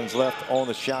 seconds left on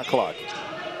the shot clock.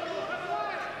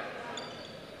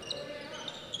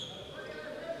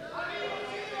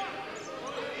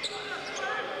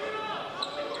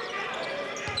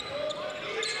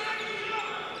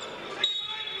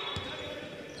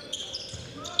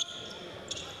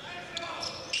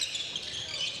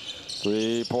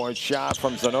 Three-point shot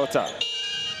from Zanota.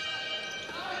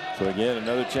 So again,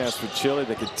 another chance for Chile.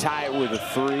 They could tie it with a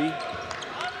three.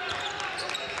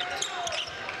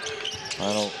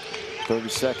 Final 30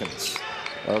 seconds.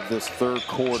 of this third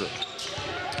quarter.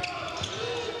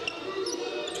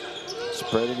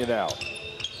 Spreading it out.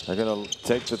 They're going to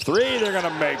take the three. They're going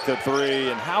to make the three.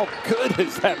 And how good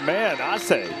is that man, I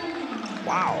say?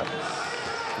 Wow.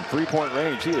 From three-point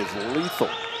range, he is lethal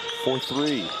for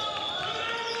three.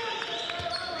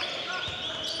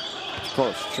 Let's call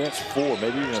it stretch 4,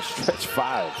 maybe even a stretch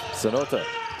 5. Sonota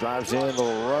drives in,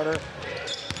 little runner.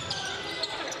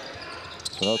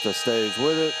 Sonota stays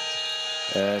with it.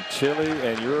 And Chile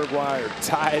and Uruguay are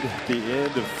tied at the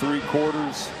end of 3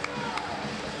 quarters.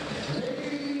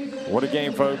 What a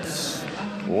game, folks.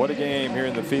 What a game here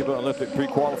in the FIBA Olympic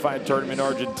pre-qualifying tournament in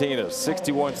Argentina.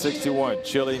 61-61,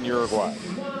 Chile and Uruguay.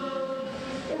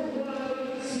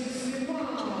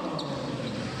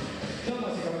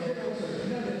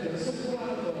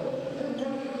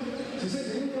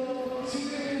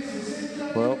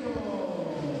 Well,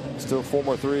 still 4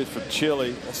 more threes for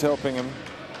Chile. That's helping him.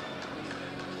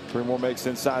 3 more makes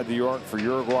inside the arc for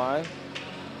Uruguay.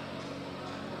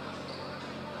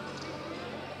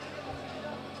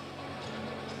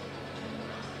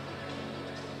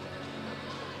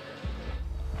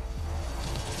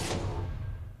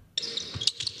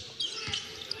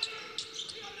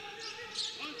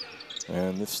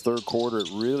 And this third quarter, it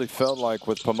really felt like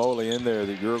with Pomoli in there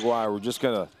that Uruguay were just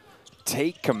going to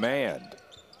take command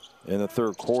in the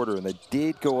third quarter, and they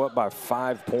did go up by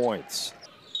 5 points.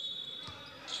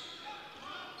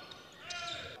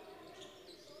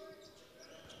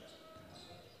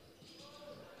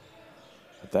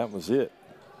 But that was it.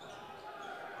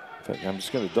 In fact, I'm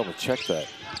just going to double check that.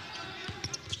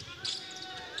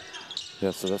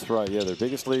 Yeah, so that's right. Yeah, their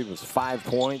biggest lead was 5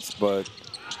 points, but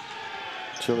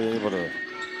Chile able to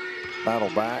battle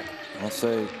back. I'll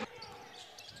say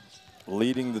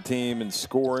leading the team in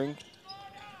scoring.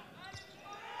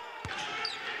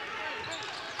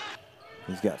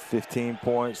 He's got 15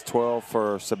 points, 12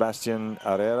 for Sebastian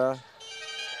Herrera,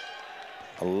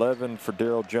 11 for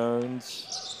Daryl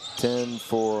Jones, 10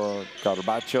 for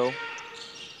Carbacho.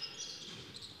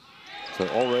 So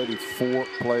already 4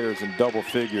 players in double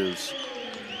figures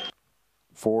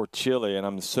for Chile, and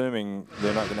I'm assuming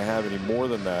they're not going to have any more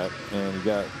than that. And you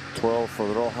got 12 for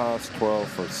Rojas, 12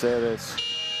 for Ceres,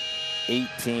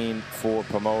 18 for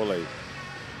Pomoli.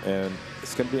 And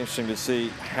it's going to be interesting to see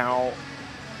how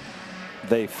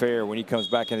they fare when he comes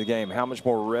back into the game. How much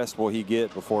more rest will he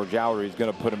get before Jowry is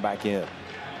going to put him back in?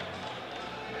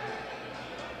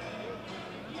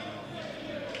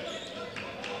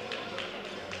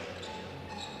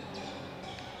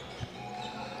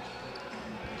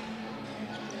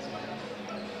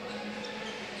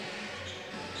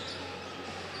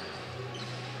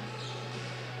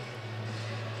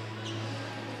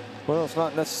 Well, it's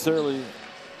not necessarily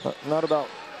not about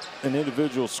an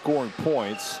individual scoring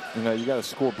points. You know, you got to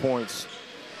score points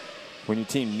when your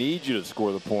team needs you to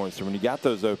score the points, or when you got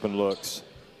those open looks.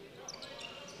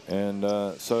 And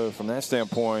so from that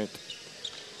standpoint,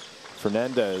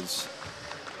 Fernandez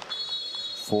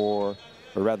or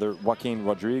rather Joaquin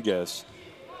Rodriguez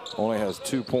only has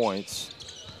 2 points,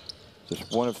 just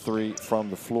 1 of 3 from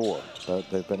the floor. But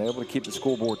they've been able to keep the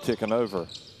scoreboard ticking over.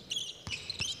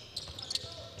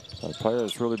 The player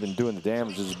that's really been doing the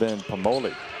damage has been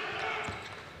Pomoli.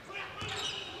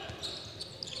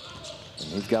 And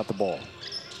he's got the ball.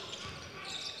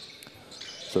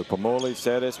 So Pomoli,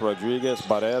 Ceres, Rodriguez,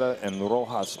 Barrera, and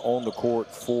Rojas on the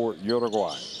court for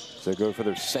Uruguay. So they go for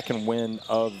their 2nd win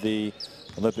of the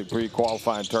Olympic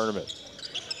pre-qualifying tournament.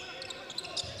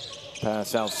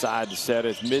 Pass outside to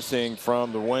Ceres, missing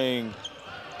from the wing.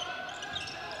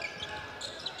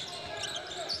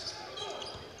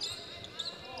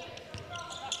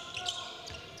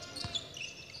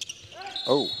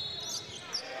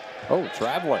 Oh,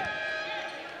 traveling.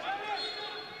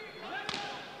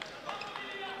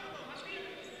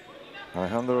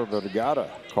 Alejandro Vergara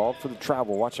called for the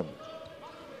travel. Watch him.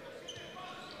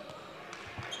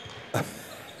 I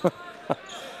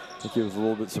think he was a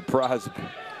little bit surprised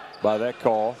by that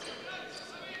call,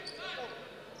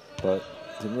 but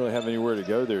didn't really have anywhere to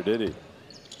go there, did he?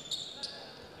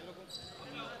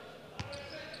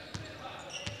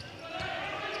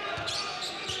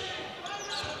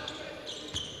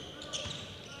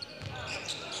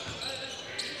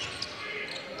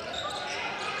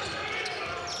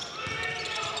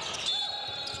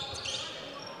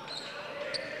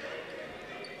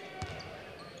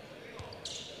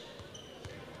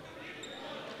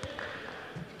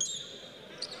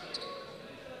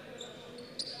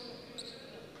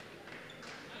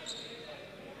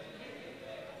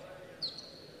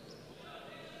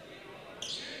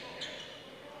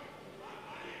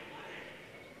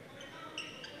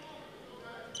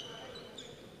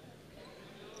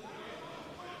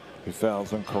 who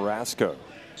fouls on Carrasco.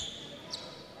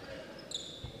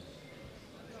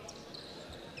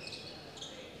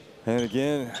 And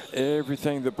again,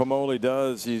 everything that Pomoli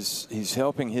does, he's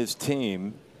helping his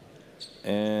team.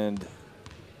 And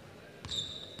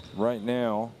right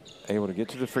now, able to get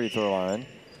to the free throw line.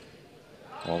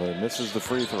 Although he misses the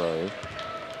free throw.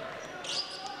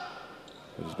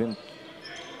 But he's been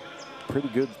pretty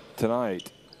good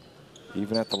tonight,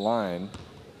 even at the line.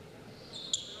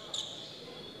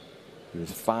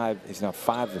 He's now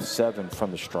 5 of 7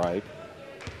 from the stripe.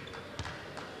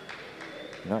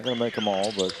 Not going to make them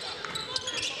all, but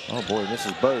oh boy,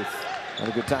 misses both. Not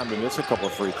a good time to miss a couple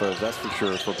of free throws, that's for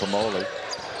sure, for Pomoli.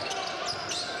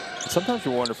 Sometimes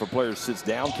you wonder if a player sits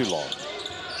down too long,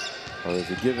 or is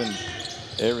he given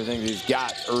everything that he's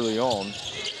got early on,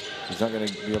 he's not going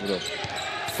to be able to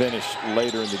finish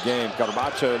later in the game.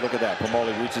 Carbacho, look at that.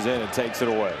 Pomoli reaches in and takes it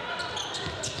away.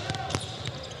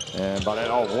 And by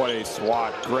that, oh, what a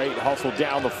swat. Great hustle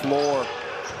down the floor.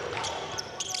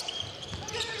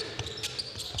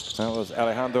 That was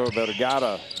Alejandro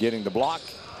Vergara getting the block.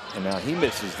 And now he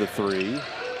misses the three.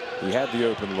 He had the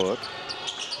open look.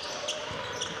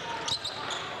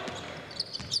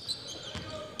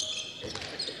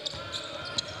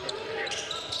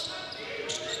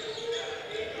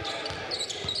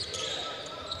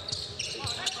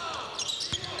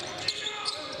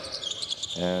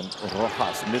 And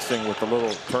Rojas missing with a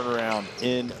little turnaround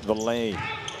in the lane.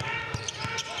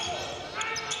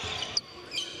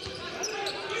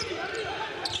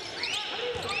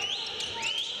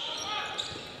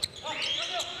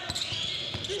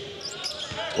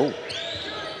 Oh,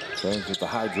 James with the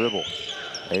high dribble.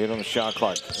 8 on the shot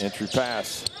clock. Entry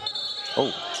pass.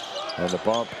 Oh, and the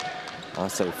bump. I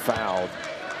say fouled.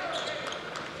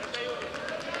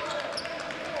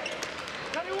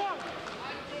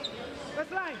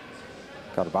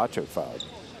 Carbacho fouled.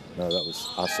 No, that was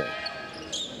Ase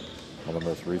on the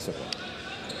most recent one.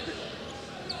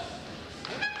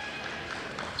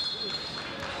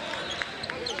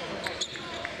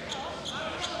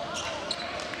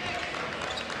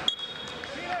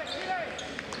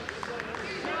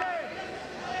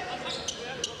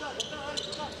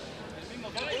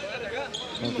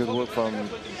 Good work from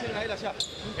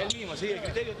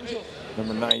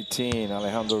number 19,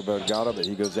 Alejandro Vergara, but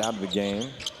he goes out of the game.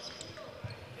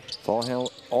 It's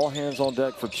all hands on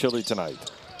deck for Chile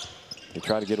tonight. They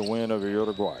try to get a win over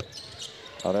Uruguay.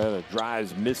 Herrera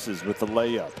drives, misses with the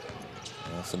layup.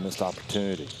 That's a missed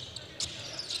opportunity.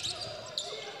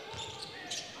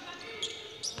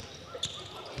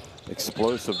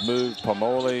 Explosive move,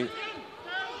 Pomoli.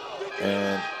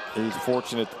 And he's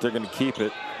fortunate that they're going to keep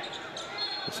it.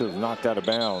 This was knocked out of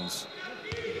bounds.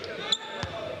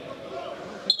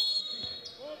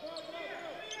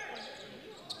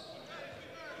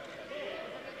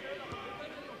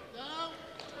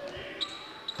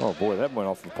 Oh boy, that went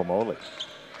off of Pomoli.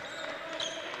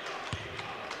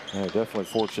 Yeah, definitely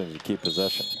fortunate to keep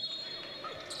possession.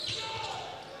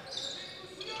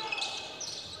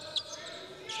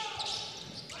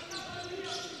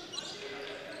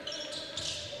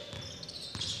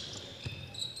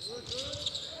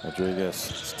 Rodriguez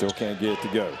still can't get it to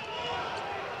go.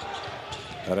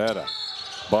 Herrera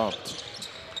bumped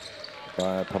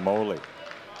by Pomoli.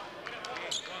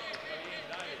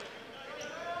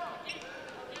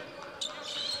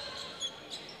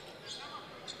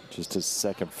 Just his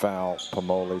second foul,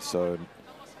 Pomoli, so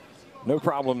no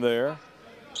problem there.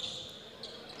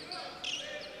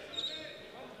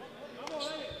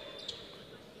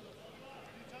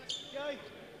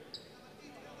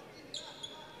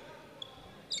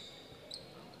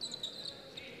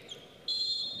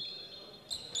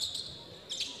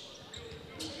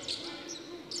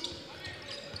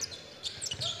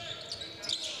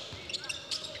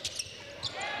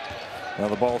 Now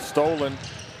the ball stolen.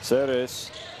 Ceres.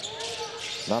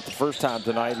 Not the first time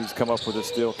tonight he's come up with a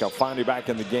steal. Calfani back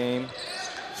in the game.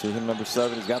 See him, number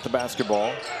 7. He's got the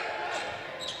basketball.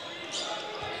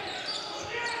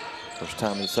 First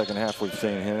time in the second half we've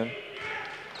seen him.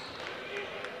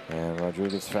 And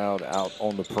Rodriguez fouled out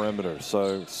on the perimeter.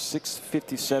 So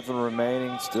 6:57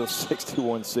 remaining. Still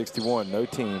 61-61. No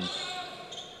team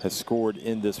has scored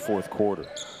in this fourth quarter.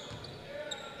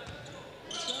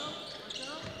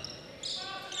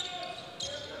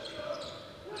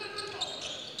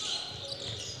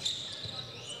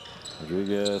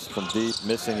 Rodriguez from deep,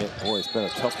 missing it. Boy, it's been a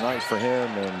tough night for him,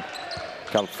 and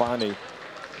Calfani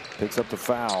picks up the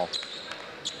foul.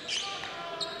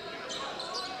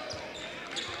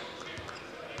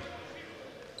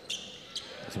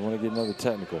 Doesn't want to get another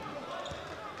technical.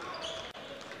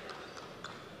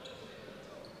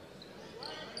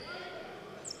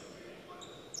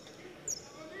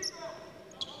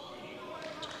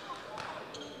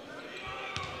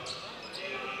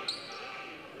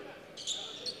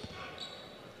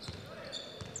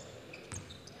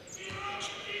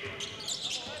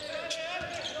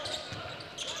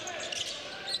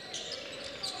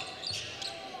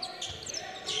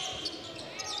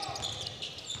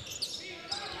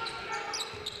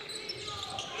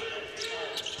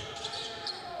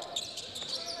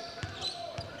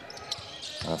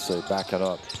 I say backing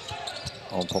up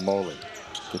on Pomoli.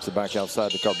 Gets it back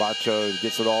outside to Carbacho.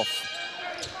 Gets it off.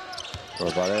 Or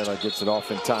Varela gets it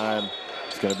off in time.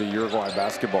 It's going to be Uruguay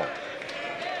basketball.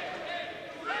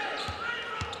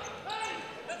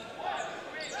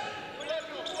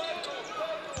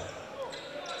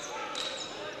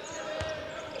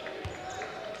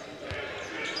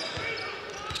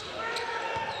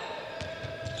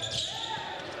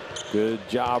 Good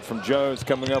job from Jones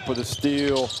coming up with a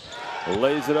steal.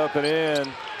 Lays it up and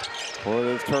in. One of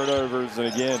those turnovers, and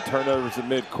again, turnovers at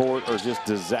midcourt are just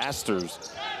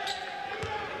disasters.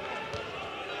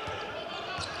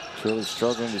 Chile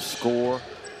struggling to score.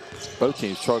 Both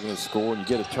teams struggling to score, and you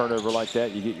get a turnover like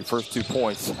that, you get your first 2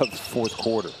 points of the fourth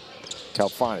quarter.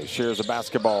 Calfani shares the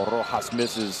basketball. Rojas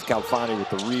misses. Calfani with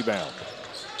the rebound.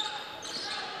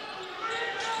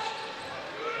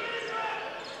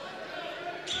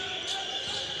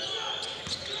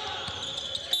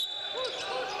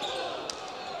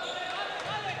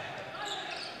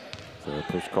 So a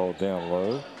push called down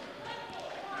low.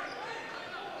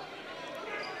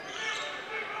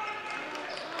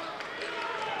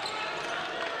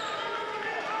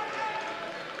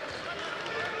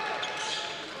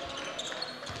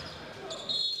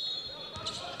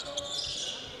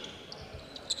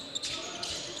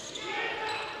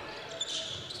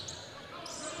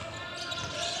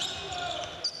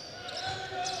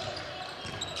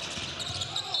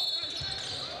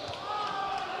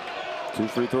 Two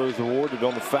free throws awarded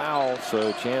on the foul,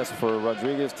 so chance for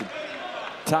Rodriguez to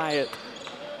tie it.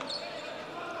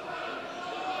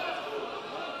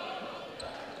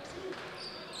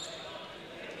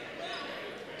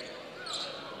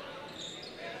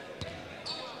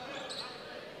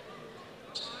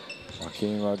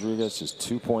 Joaquin Rodriguez just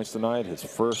 2 points tonight, his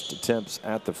first attempts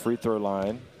at the free throw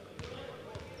line.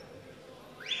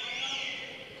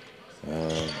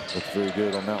 And looked very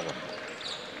good on that one.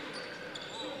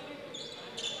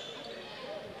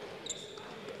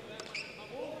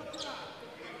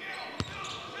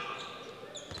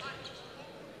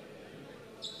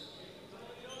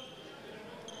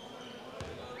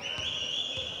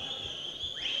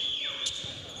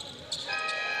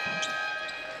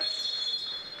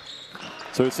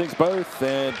 So he sinks both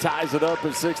and ties it up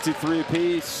at 63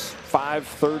 apiece.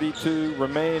 5:32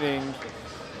 remaining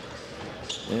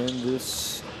in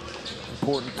this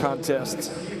important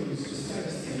contest.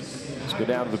 Let's go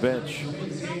down to the bench.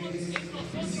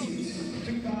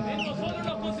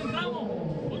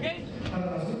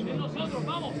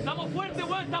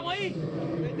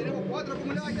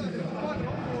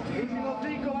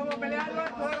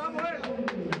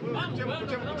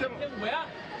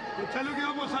 ¿Sabes lo que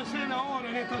vamos a hacer ahora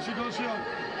en esta situación?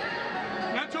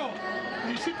 Nacho,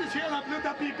 hiciste llegar la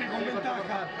pelota a Pipe con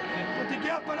ventaja. O te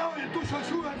quedas parado y el tuyo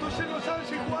ayuda, entonces no sabes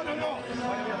si jugar o no.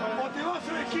 O te vas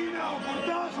a la esquina, o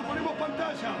cortás, o ponemos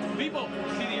pantalla. Vivo,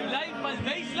 si dribláis para el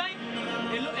baseline,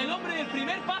 el hombre del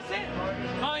primer pase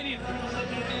va a venir.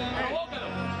 Provócalo.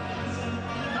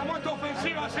 Estamos en esta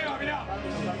ofensiva, Seba, mirá.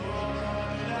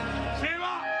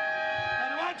 Seba,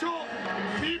 Carbacho,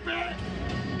 Pipe,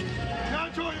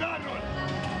 Nacho y Darnold.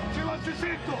 Seba, haces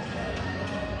esto.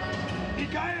 Y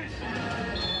caes.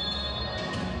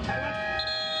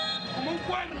 Como un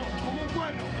cuerno, como un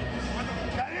cuerno.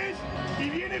 Caes y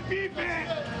viene Pipe,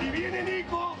 y viene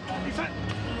Nico, y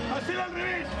hacela al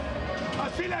revés.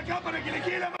 Hacela acá para que le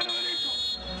quede la mano derecha.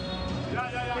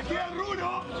 Le queda el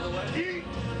rulo y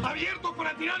abierto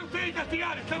para tirar usted y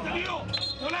castigar. ¿Está entendido?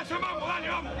 No la llamamos, dale,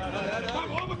 vamos.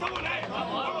 Vamos, vamos, estamos en la E.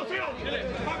 Vamos, Seba.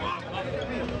 Vamos, vamos.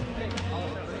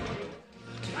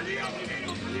 Salida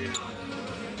primero, salida.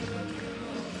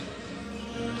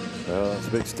 It's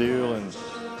a big steal and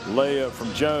layup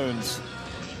from Jones.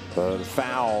 The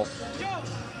foul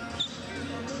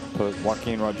put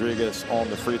Joaquin Rodriguez on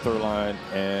the free throw line,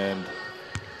 and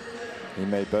he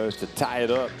made both to tie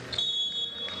it up.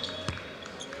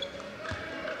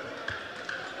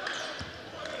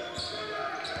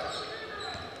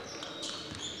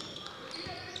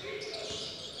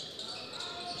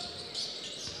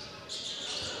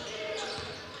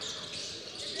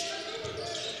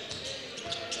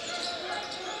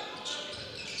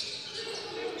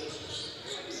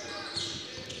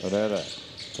 Herrera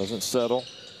doesn't settle,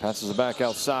 passes it back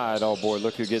outside. Oh boy,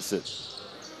 look who gets it.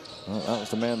 Well, that was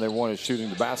the man they wanted shooting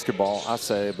the basketball, I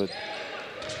say, but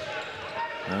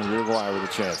Uruguay with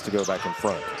a chance to go back in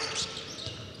front.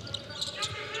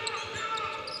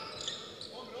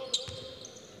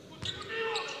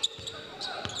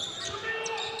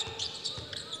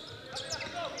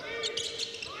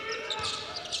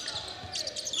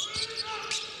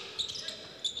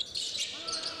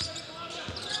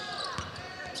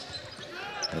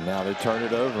 And now they turn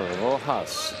it over.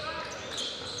 Rojas.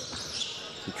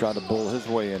 He tried to bull his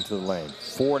way into the lane.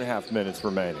 4.5 minutes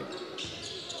remaining.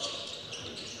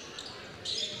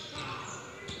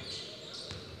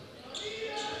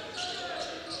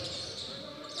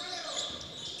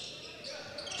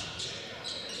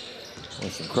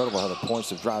 It's incredible how the points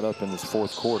have dried up in this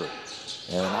fourth quarter.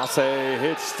 And I say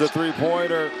hits the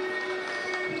three-pointer.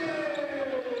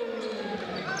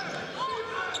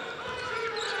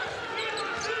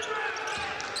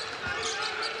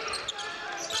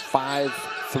 Five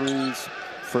threes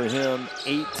for him,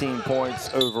 18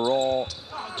 points overall.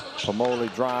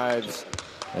 Pamoli drives,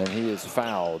 and he is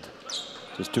fouled.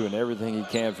 Just doing everything he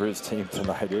can for his team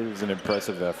tonight. It was an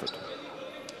impressive effort.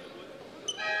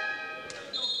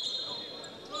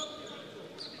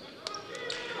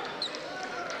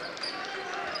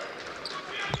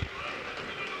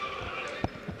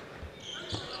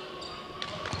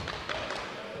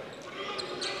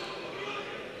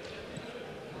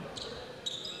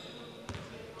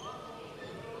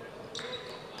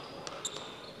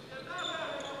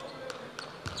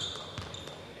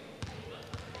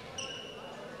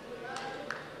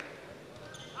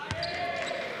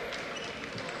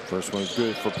 First one is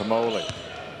good for Pamoli.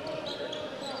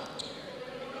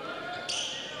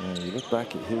 And you look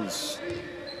back at his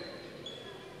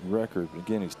record.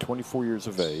 Again, he's 24 years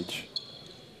of age.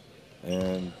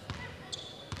 And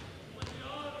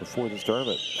before this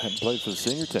tournament, hadn't played for the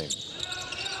senior team.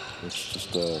 It's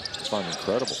just, I find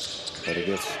incredible. But I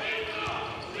guess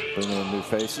bringing in new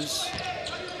faces.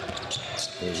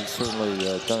 He's certainly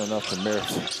done enough to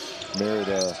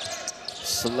merit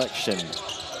selection.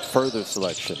 Further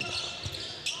selection.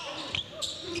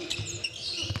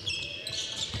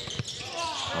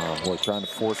 Oh boy, trying to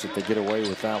force it to get away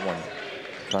with that one.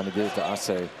 Trying to get it to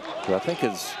Ase, who I think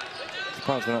is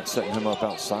surprised they're not setting him up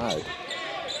outside.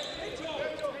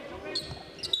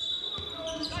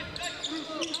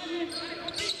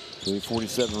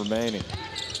 .347 remaining.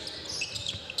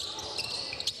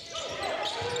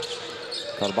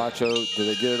 Carbacho, did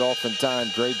they get it off in time?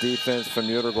 Great defense from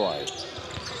Uruguay.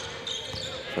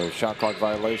 So shot clock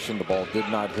violation, the ball did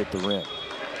not hit the rim.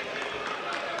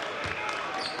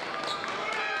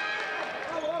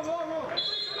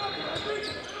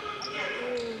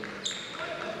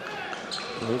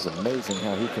 It is amazing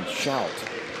how he can shout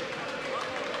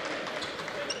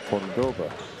Cordoba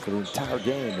for the entire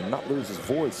game and not lose his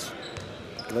voice.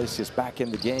 Iglesias back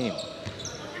in the game.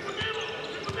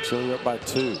 Chile up by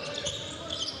 2.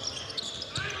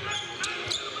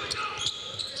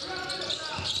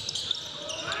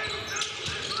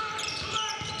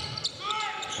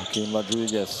 Joaquin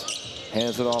Rodriguez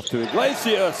hands it off to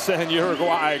Iglesias, and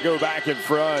Uruguay go back in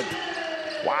front.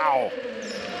 Wow.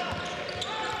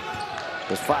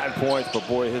 It's 5 points, but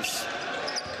boy, his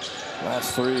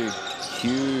last 3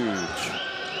 huge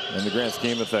in the grand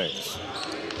scheme of things.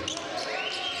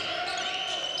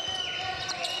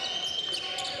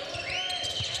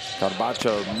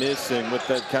 Carbacho missing with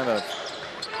that kind of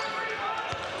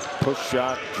push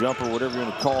shot, jumper, whatever you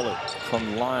want to call it,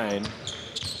 from the line.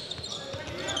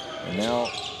 And now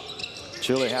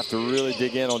Chile have to really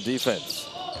dig in on defense,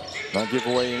 not give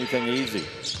away anything easy.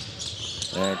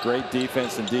 And great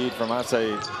defense indeed from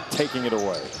Ase, taking it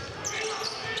away.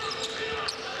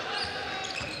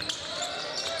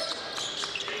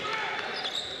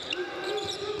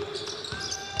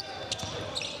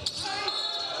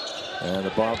 And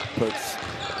the bump puts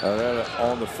Herrera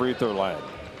on the free throw line.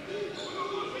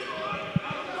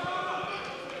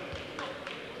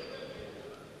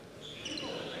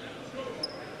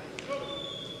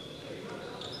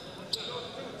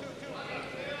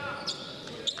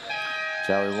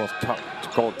 Joey wants to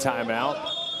call timeout.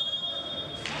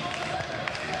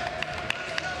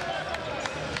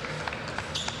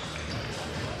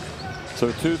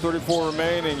 So 2:34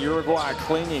 remaining. Uruguay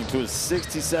clinging to a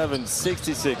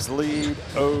 67-66 lead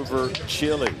over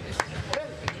Chile.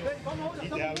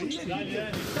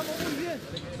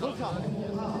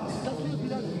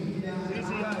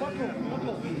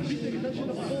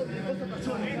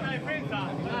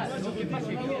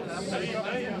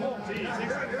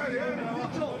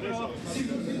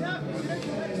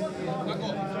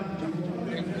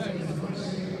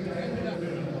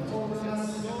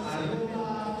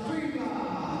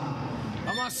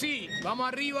 Vamos así, vamos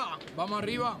arriba, vamos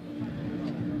arriba.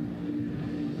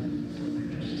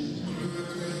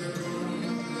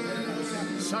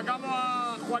 Sacamos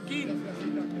a Joaquín.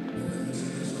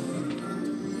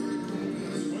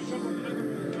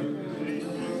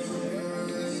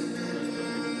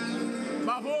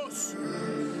 Vas vos,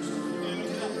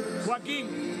 Joaquín.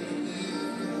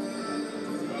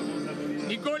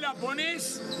 Nicola,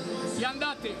 ponés y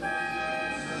andate.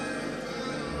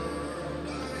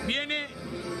 Viene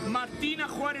Martín a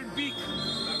jugar el pick.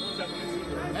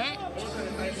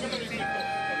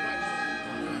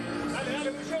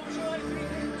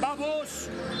 Va vos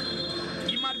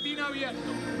y Martín abierto.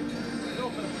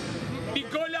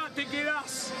 Nicola, te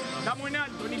quedás. Estamos en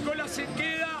alto. Nicola se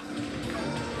queda.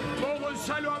 Vos,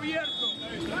 Gonzalo, abierto.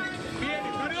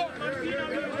 Viene, perdón, Martín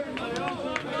abierto.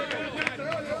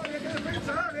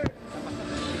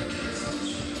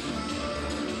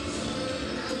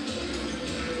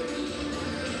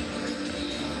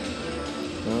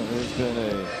 Well, it's been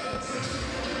a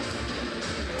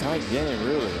tight game,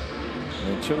 really. I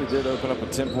mean, Chile did open up a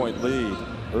 10-point lead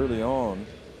early on.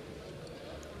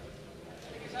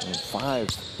 And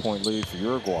 5-point lead for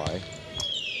Uruguay.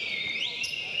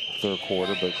 Third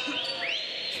quarter, but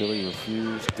Chile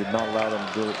refused, did not allow them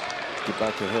to get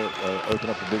back ahead, open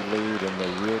up a big lead, and they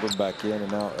reeled them back in.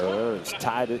 And now it's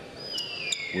tied it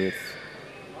with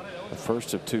the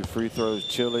first of 2 free throws.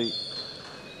 Chile,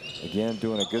 again,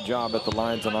 doing a good job at the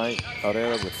line tonight.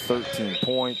 Herrera with 13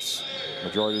 points.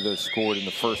 Majority of those scored in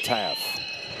the first half.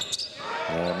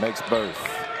 Makes both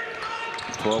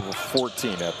 12 of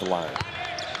 14 at the line.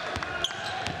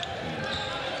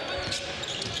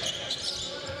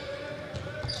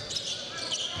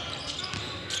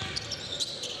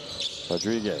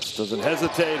 Rodriguez doesn't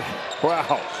hesitate.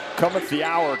 Wow, cometh the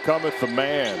hour, cometh the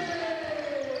man.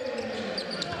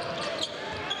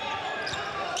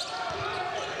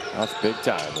 That's big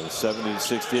time, a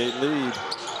 70-68 lead.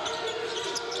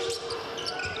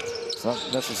 It's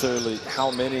not necessarily how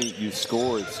many you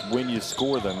score, it's when you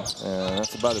score them. And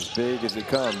that's about as big as it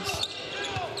comes.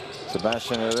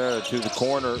 Sebastian Herrera to the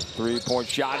corner. 3-point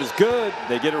shot is good.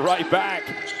 They get it right back.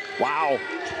 Wow.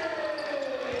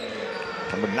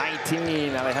 Number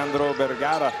 19, Alejandro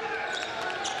Vergara.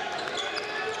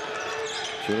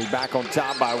 Chile back on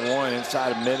top by 1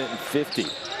 inside a minute and 50.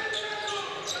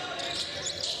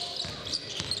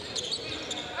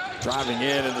 Driving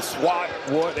in and the swat.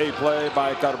 What a play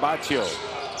by Carpaccio.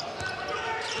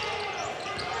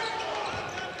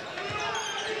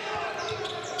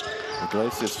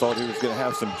 Iglesias thought he was going to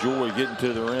have some joy getting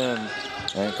to the rim,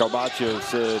 and Carpaccio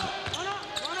said,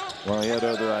 well, he had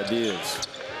other ideas.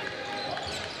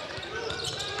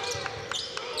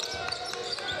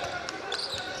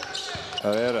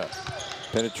 Herrera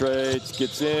penetrates,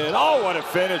 gets in. Oh, what a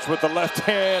finish with the left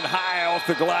hand high off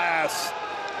the glass.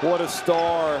 What a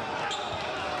star.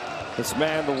 This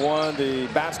man that won the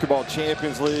Basketball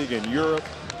Champions League in Europe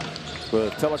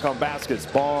with Telecom Baskets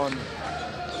Bonn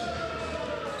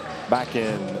back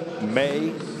in May.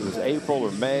 It was April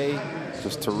or May.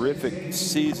 Just terrific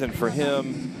season for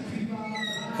him.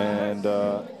 And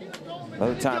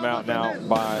another timeout now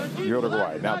by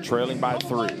Uruguay. Now trailing by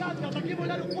 3.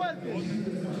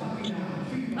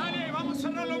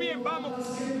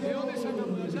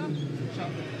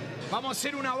 Vamos a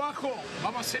hacer un abajo,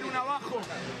 vamos a hacer un abajo.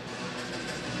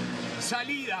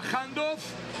 Salida, handoff,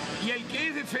 y el que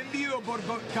es defendido por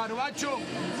Carpaccio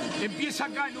empieza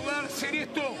acá, en lugar de hacer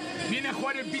esto, viene a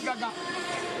jugar el pick acá.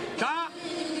 ¿Está?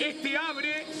 Este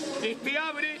abre,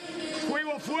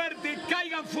 juego fuerte,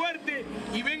 caigan fuerte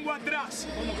y vengo atrás.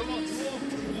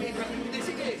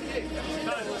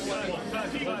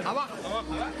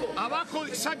 Abajo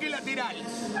de saque lateral.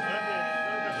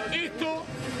 Esto,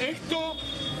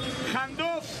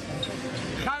 handoff,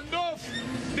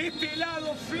 de este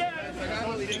lado, flare,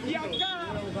 y acá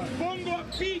pongo a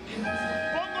pick,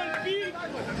 pongo el pick.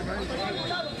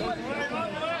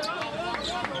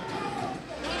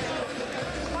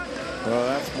 Well,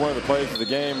 that's one of the plays of the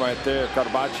game right there.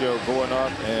 Carpaccio going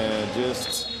up and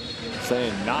just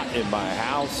saying, not in my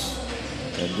house.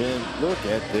 And then look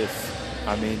at this.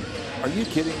 I mean, are you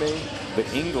kidding me? The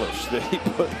English that he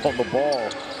put on the ball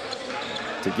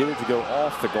to get it to go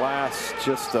off the glass.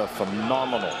 Just a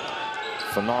phenomenal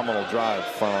drive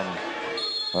from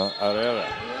Herrera.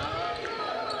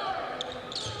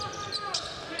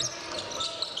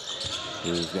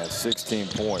 He's got 16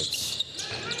 points.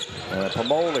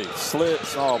 Pomoli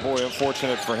slips. Oh boy,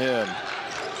 unfortunate for him.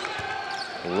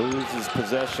 Loses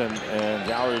possession, and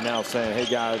Gallery now saying, hey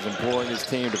guys, imploring his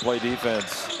team to play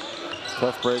defense.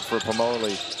 Tough break for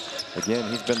Pomoli. Again,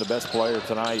 he's been the best player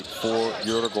tonight for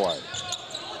Uruguay.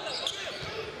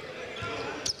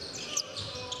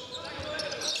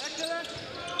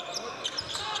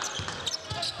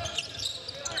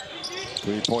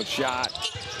 Three-point shot.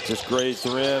 Just grazed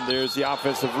the rim. There's the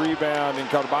offensive rebound, and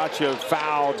Carpaccio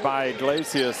fouled by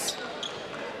Iglesias.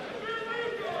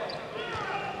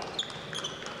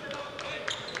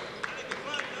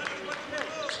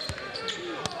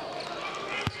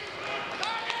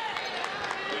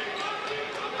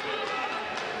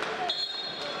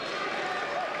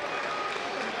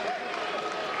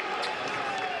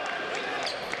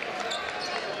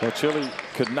 Well, Chile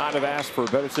could not have asked for a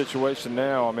better situation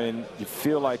now. I mean, you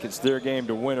feel like it's their game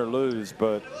to win or lose,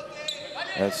 but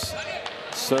that's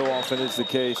so often is the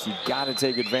case. You've got to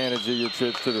take advantage of your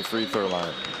trips to the free throw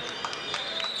line.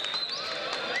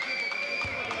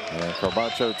 And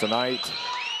Carbacho tonight,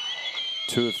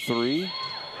 2 of 3.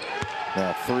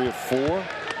 Now 3 of 4.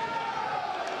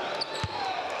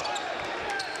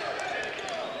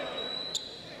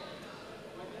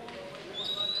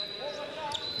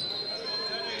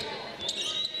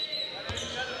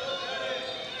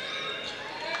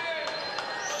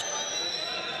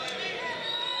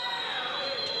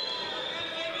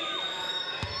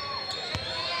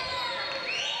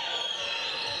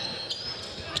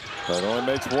 But only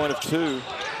makes 1 of 2.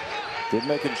 Did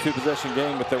make it a 2-possession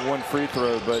game with that 1 free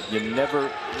throw, but you never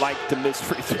like to miss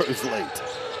free throws late.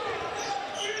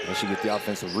 Unless you get the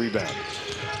offensive rebound.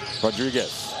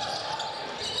 Rodriguez.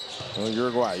 Well,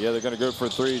 Uruguay, yeah, they're going to go for a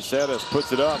 3. Ceres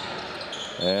puts it up.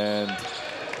 And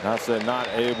Nasa not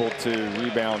able to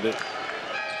rebound it.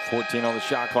 14 on the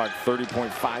shot clock,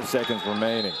 30.5 seconds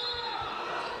remaining.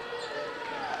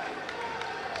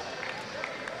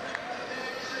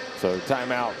 So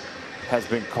timeout has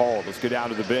been called. Let's go down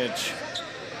to the bench.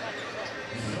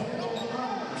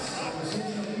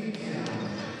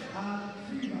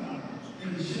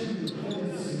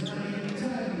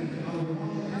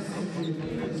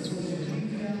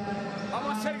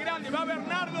 Vamos a ser grandes. Va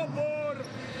Bernardo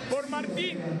por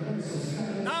Martín.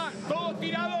 Todos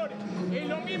tiradores. Es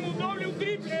lo mismo un doble, un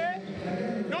triple.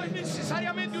 No es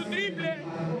necesariamente un triple.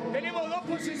 Tenemos 2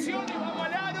 posesiones. Vamos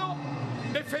al aro.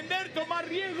 Defender, tomar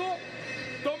riesgo.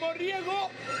 Tomo riesgo,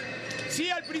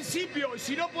 sí, al principio, y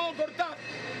si no puedo cortar.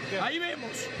 Ahí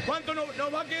vemos cuánto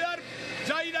nos va a quedar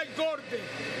ya ir al corte.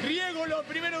 Riesgo los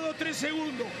primeros 2-3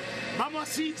 segundos. Vamos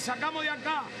así, sacamos de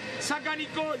acá, saca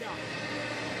Nicola.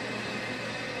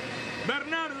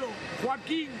 Bernardo,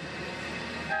 Joaquín.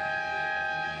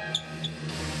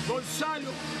 Gonzalo,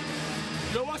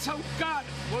 lo vas a buscar.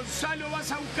 Gonzalo,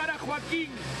 vas a buscar a Joaquín.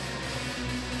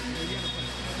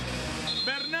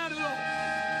 Bernardo.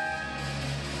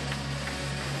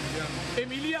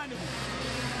 Emiliano,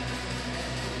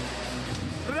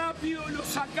 rápido lo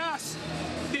sacás.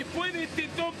 Después de este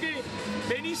toque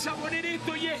venís a poner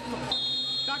esto y esto.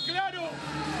 ¿Está claro?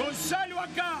 Gonzalo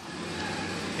acá,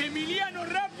 Emiliano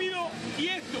rápido y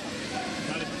esto.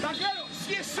 ¿Está claro?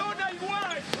 Si es zona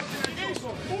igual, es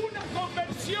una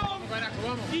conversión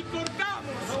y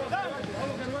cortamos.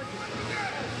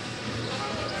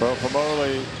 Well,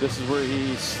 Pomole, this is where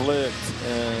he slipped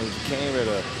and came at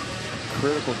a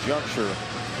critical juncture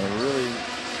and really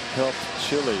helped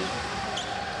Chile.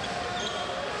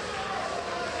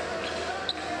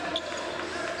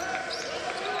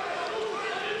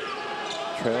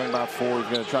 Trailing by 4, he's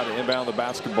going to try to inbound the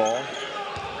basketball.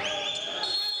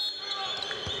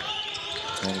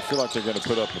 And you feel like they're going to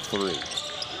put up a 3.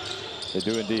 They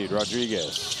do indeed.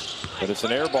 Rodriguez. But it's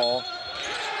an air ball.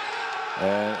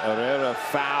 And Herrera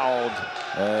fouled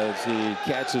as he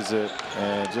catches it.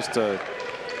 And just a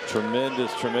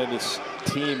tremendous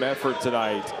team effort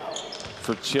tonight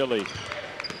for Chile.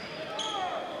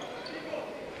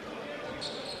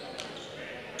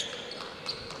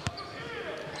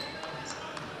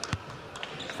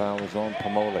 Foul was on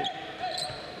Pomole.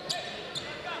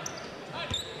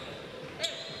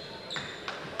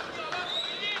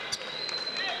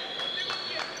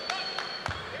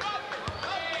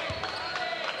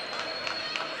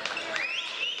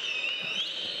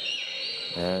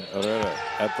 And Herrera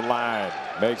at the line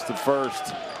makes the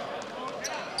first.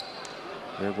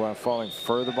 Uruguay falling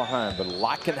further behind, but a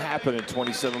lot can happen in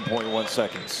 27.1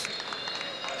 seconds.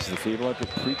 This is the FIBA Olympic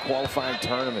pre-qualifying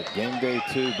tournament, game day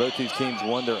 2. Both these teams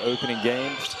won their opening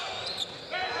games.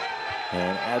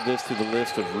 And add this to the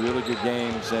list of really good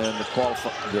games, and the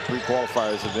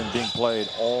pre-qualifiers have been being played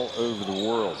all over the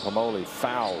world. Pomole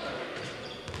fouled.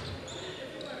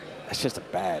 That's just a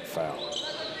bad foul.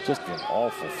 Just an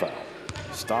awful foul.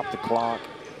 Stop the clock.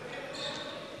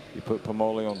 You put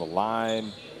Pomole on the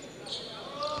line.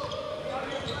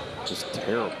 Just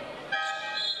terrible.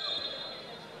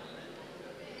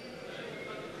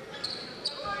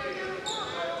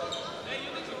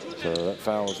 So that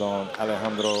foul was on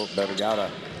Alejandro Vergara,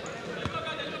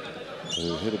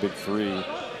 who hit a big 3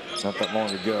 not that long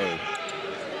ago.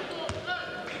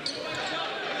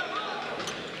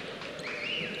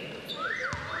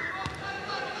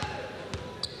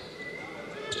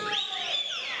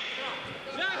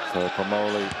 So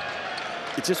Pomole,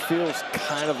 it just feels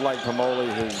kind of like Pomole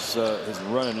is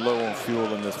running low on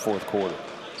fuel in this 4th quarter.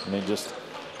 I mean, just,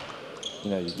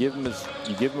 you know, you give him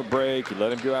a break, you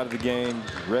let him go out of the game,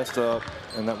 rest up,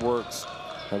 and that works.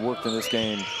 That worked in this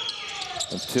game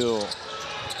until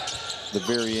the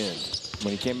very end.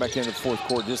 When he came back into the fourth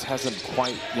quarter, just hasn't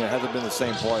quite, hasn't been the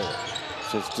same player.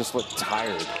 Just looked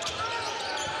tired.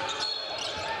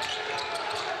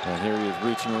 And here he is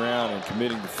reaching around and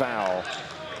committing the foul.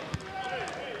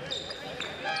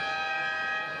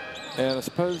 And I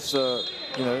suppose,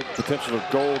 potential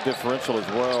of goal differential as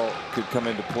well could come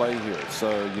into play here.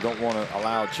 So you don't want to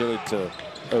allow Chile to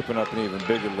open up an even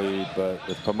bigger lead. But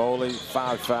with Pamoli,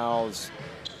 5 fouls.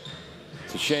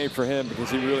 It's a shame for him because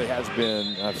he really has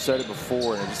been, I've said it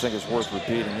before, and I just think it's worth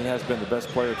repeating, he has been the best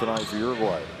player tonight for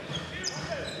Uruguay.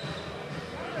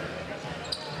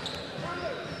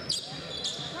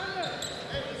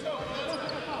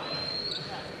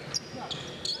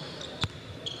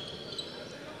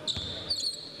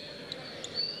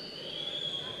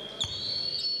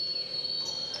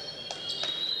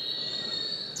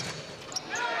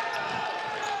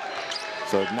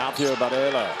 So Ignacio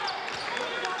Varela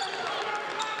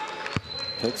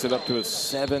takes it up to a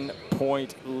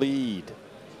 7-point lead.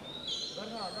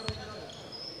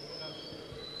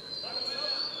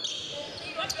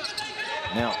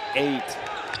 Now 8.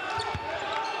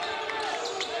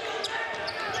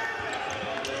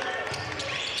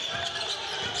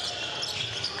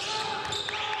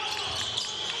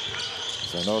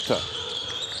 Zanota.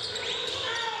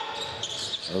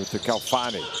 Over to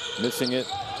Calfani. Missing it.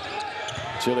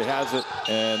 Chile has it,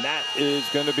 and that is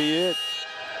going to be it.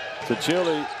 So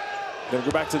Chile going to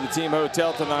go back to the team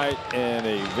hotel tonight in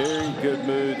a very good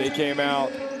mood. They came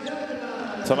out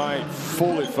tonight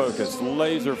fully focused,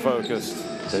 laser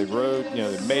focused. They rode,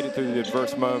 they made it through the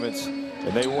adverse moments,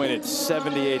 and they win it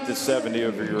 78-70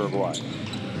 over Uruguay.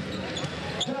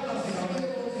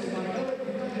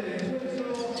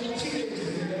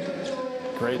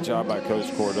 Great job by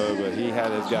Coach Cordoba. He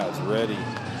had his guys ready.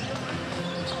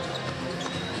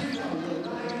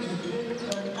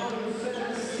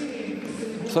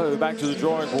 So back to the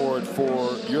drawing board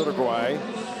for Uruguay.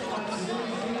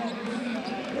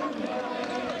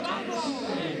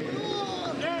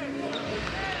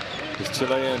 This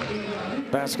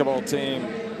Chilean basketball team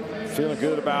feeling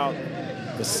good about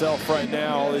itself right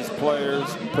now. All these players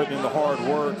putting in the hard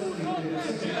work.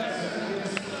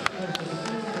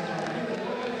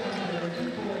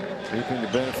 Reaping the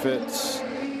benefits.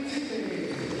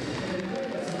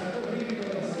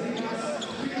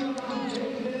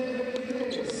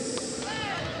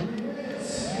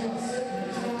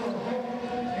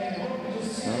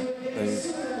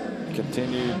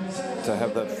 Continue to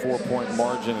have that 4-point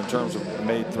margin in terms of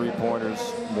made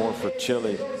 3-pointers, more for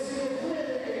Chile.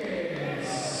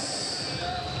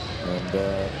 And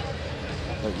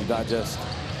let you digest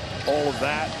all of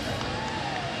that.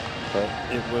 But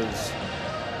it was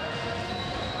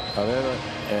Herrera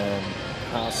and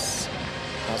Haas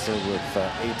with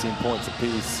 18 points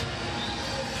apiece.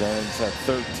 Jones had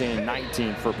 13,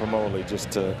 19 for Pamoli,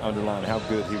 just to underline how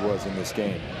good he was in this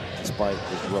game, despite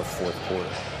his rough fourth quarter.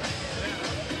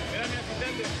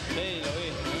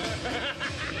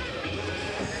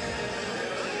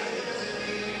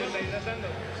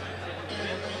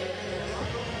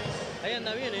 Ahí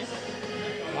anda bien,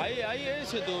 Ahí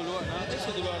ese es tu lugar, ese es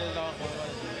tu lugar de trabajo.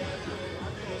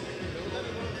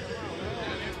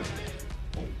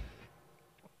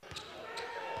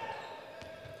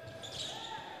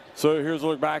 So here's a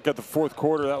look back at the fourth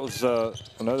quarter. That was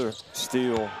another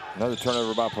steal, another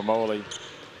turnover by Pamoli.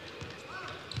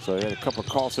 So he had a couple of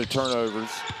costly turnovers.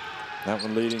 That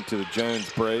one leading to the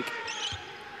Jones break.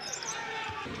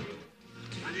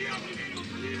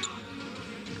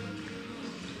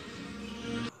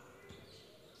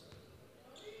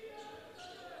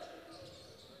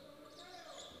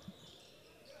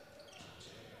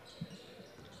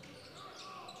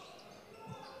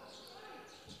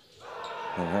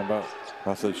 And how about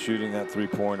also shooting that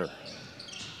 3-pointer?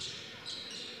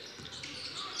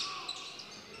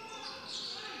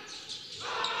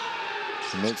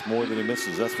 He makes more than he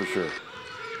misses, that's for sure.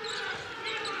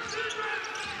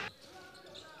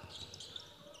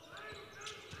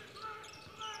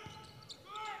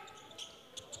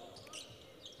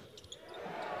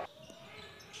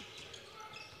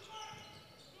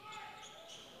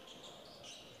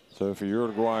 So for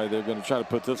Uruguay, they're going to try to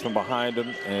put this one behind them,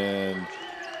 and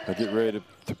they'll get ready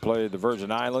to play the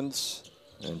Virgin Islands.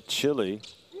 And Chile,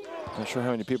 not sure how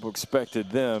many people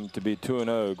expected them to be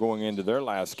 2-0 going into their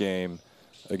last game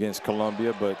against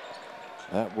Colombia, but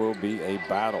that will be a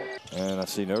battle. And I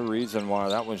see no reason why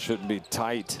that one shouldn't be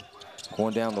tight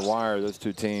going down the wire. Those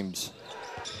two teams,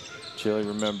 Chile,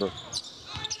 remember,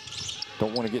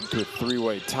 don't want to get into a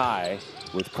 3-way tie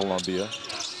with Colombia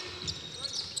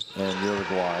and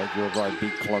Uruguay. Uruguay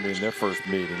beat Colombia in their first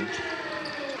meeting.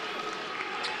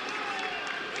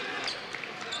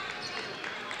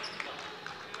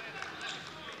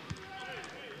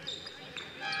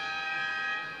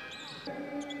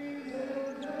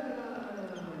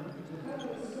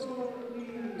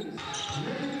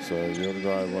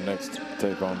 Uruguay will next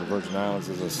take on the Virgin Islands,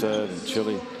 as I said, and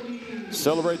Chile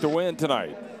celebrate the win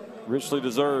tonight. Richly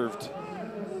deserved.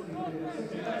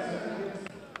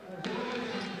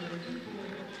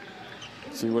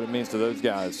 See what it means to those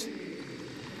guys.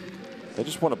 They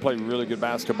just want to play really good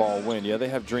basketball and win. Yeah, they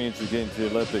have dreams of getting to the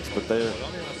Olympics, but they're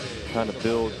trying to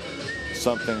build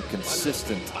something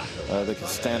consistent that can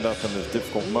stand up in those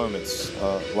difficult moments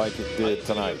like it did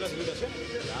tonight.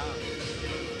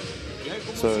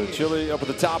 So Chile up at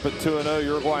the top at 2-0.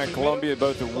 Uruguay and Colombia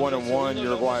both at 1-1.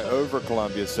 Uruguay over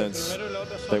Colombia since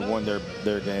they won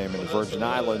their game. And the Virgin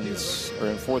Islands are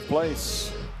in 4th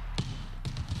place.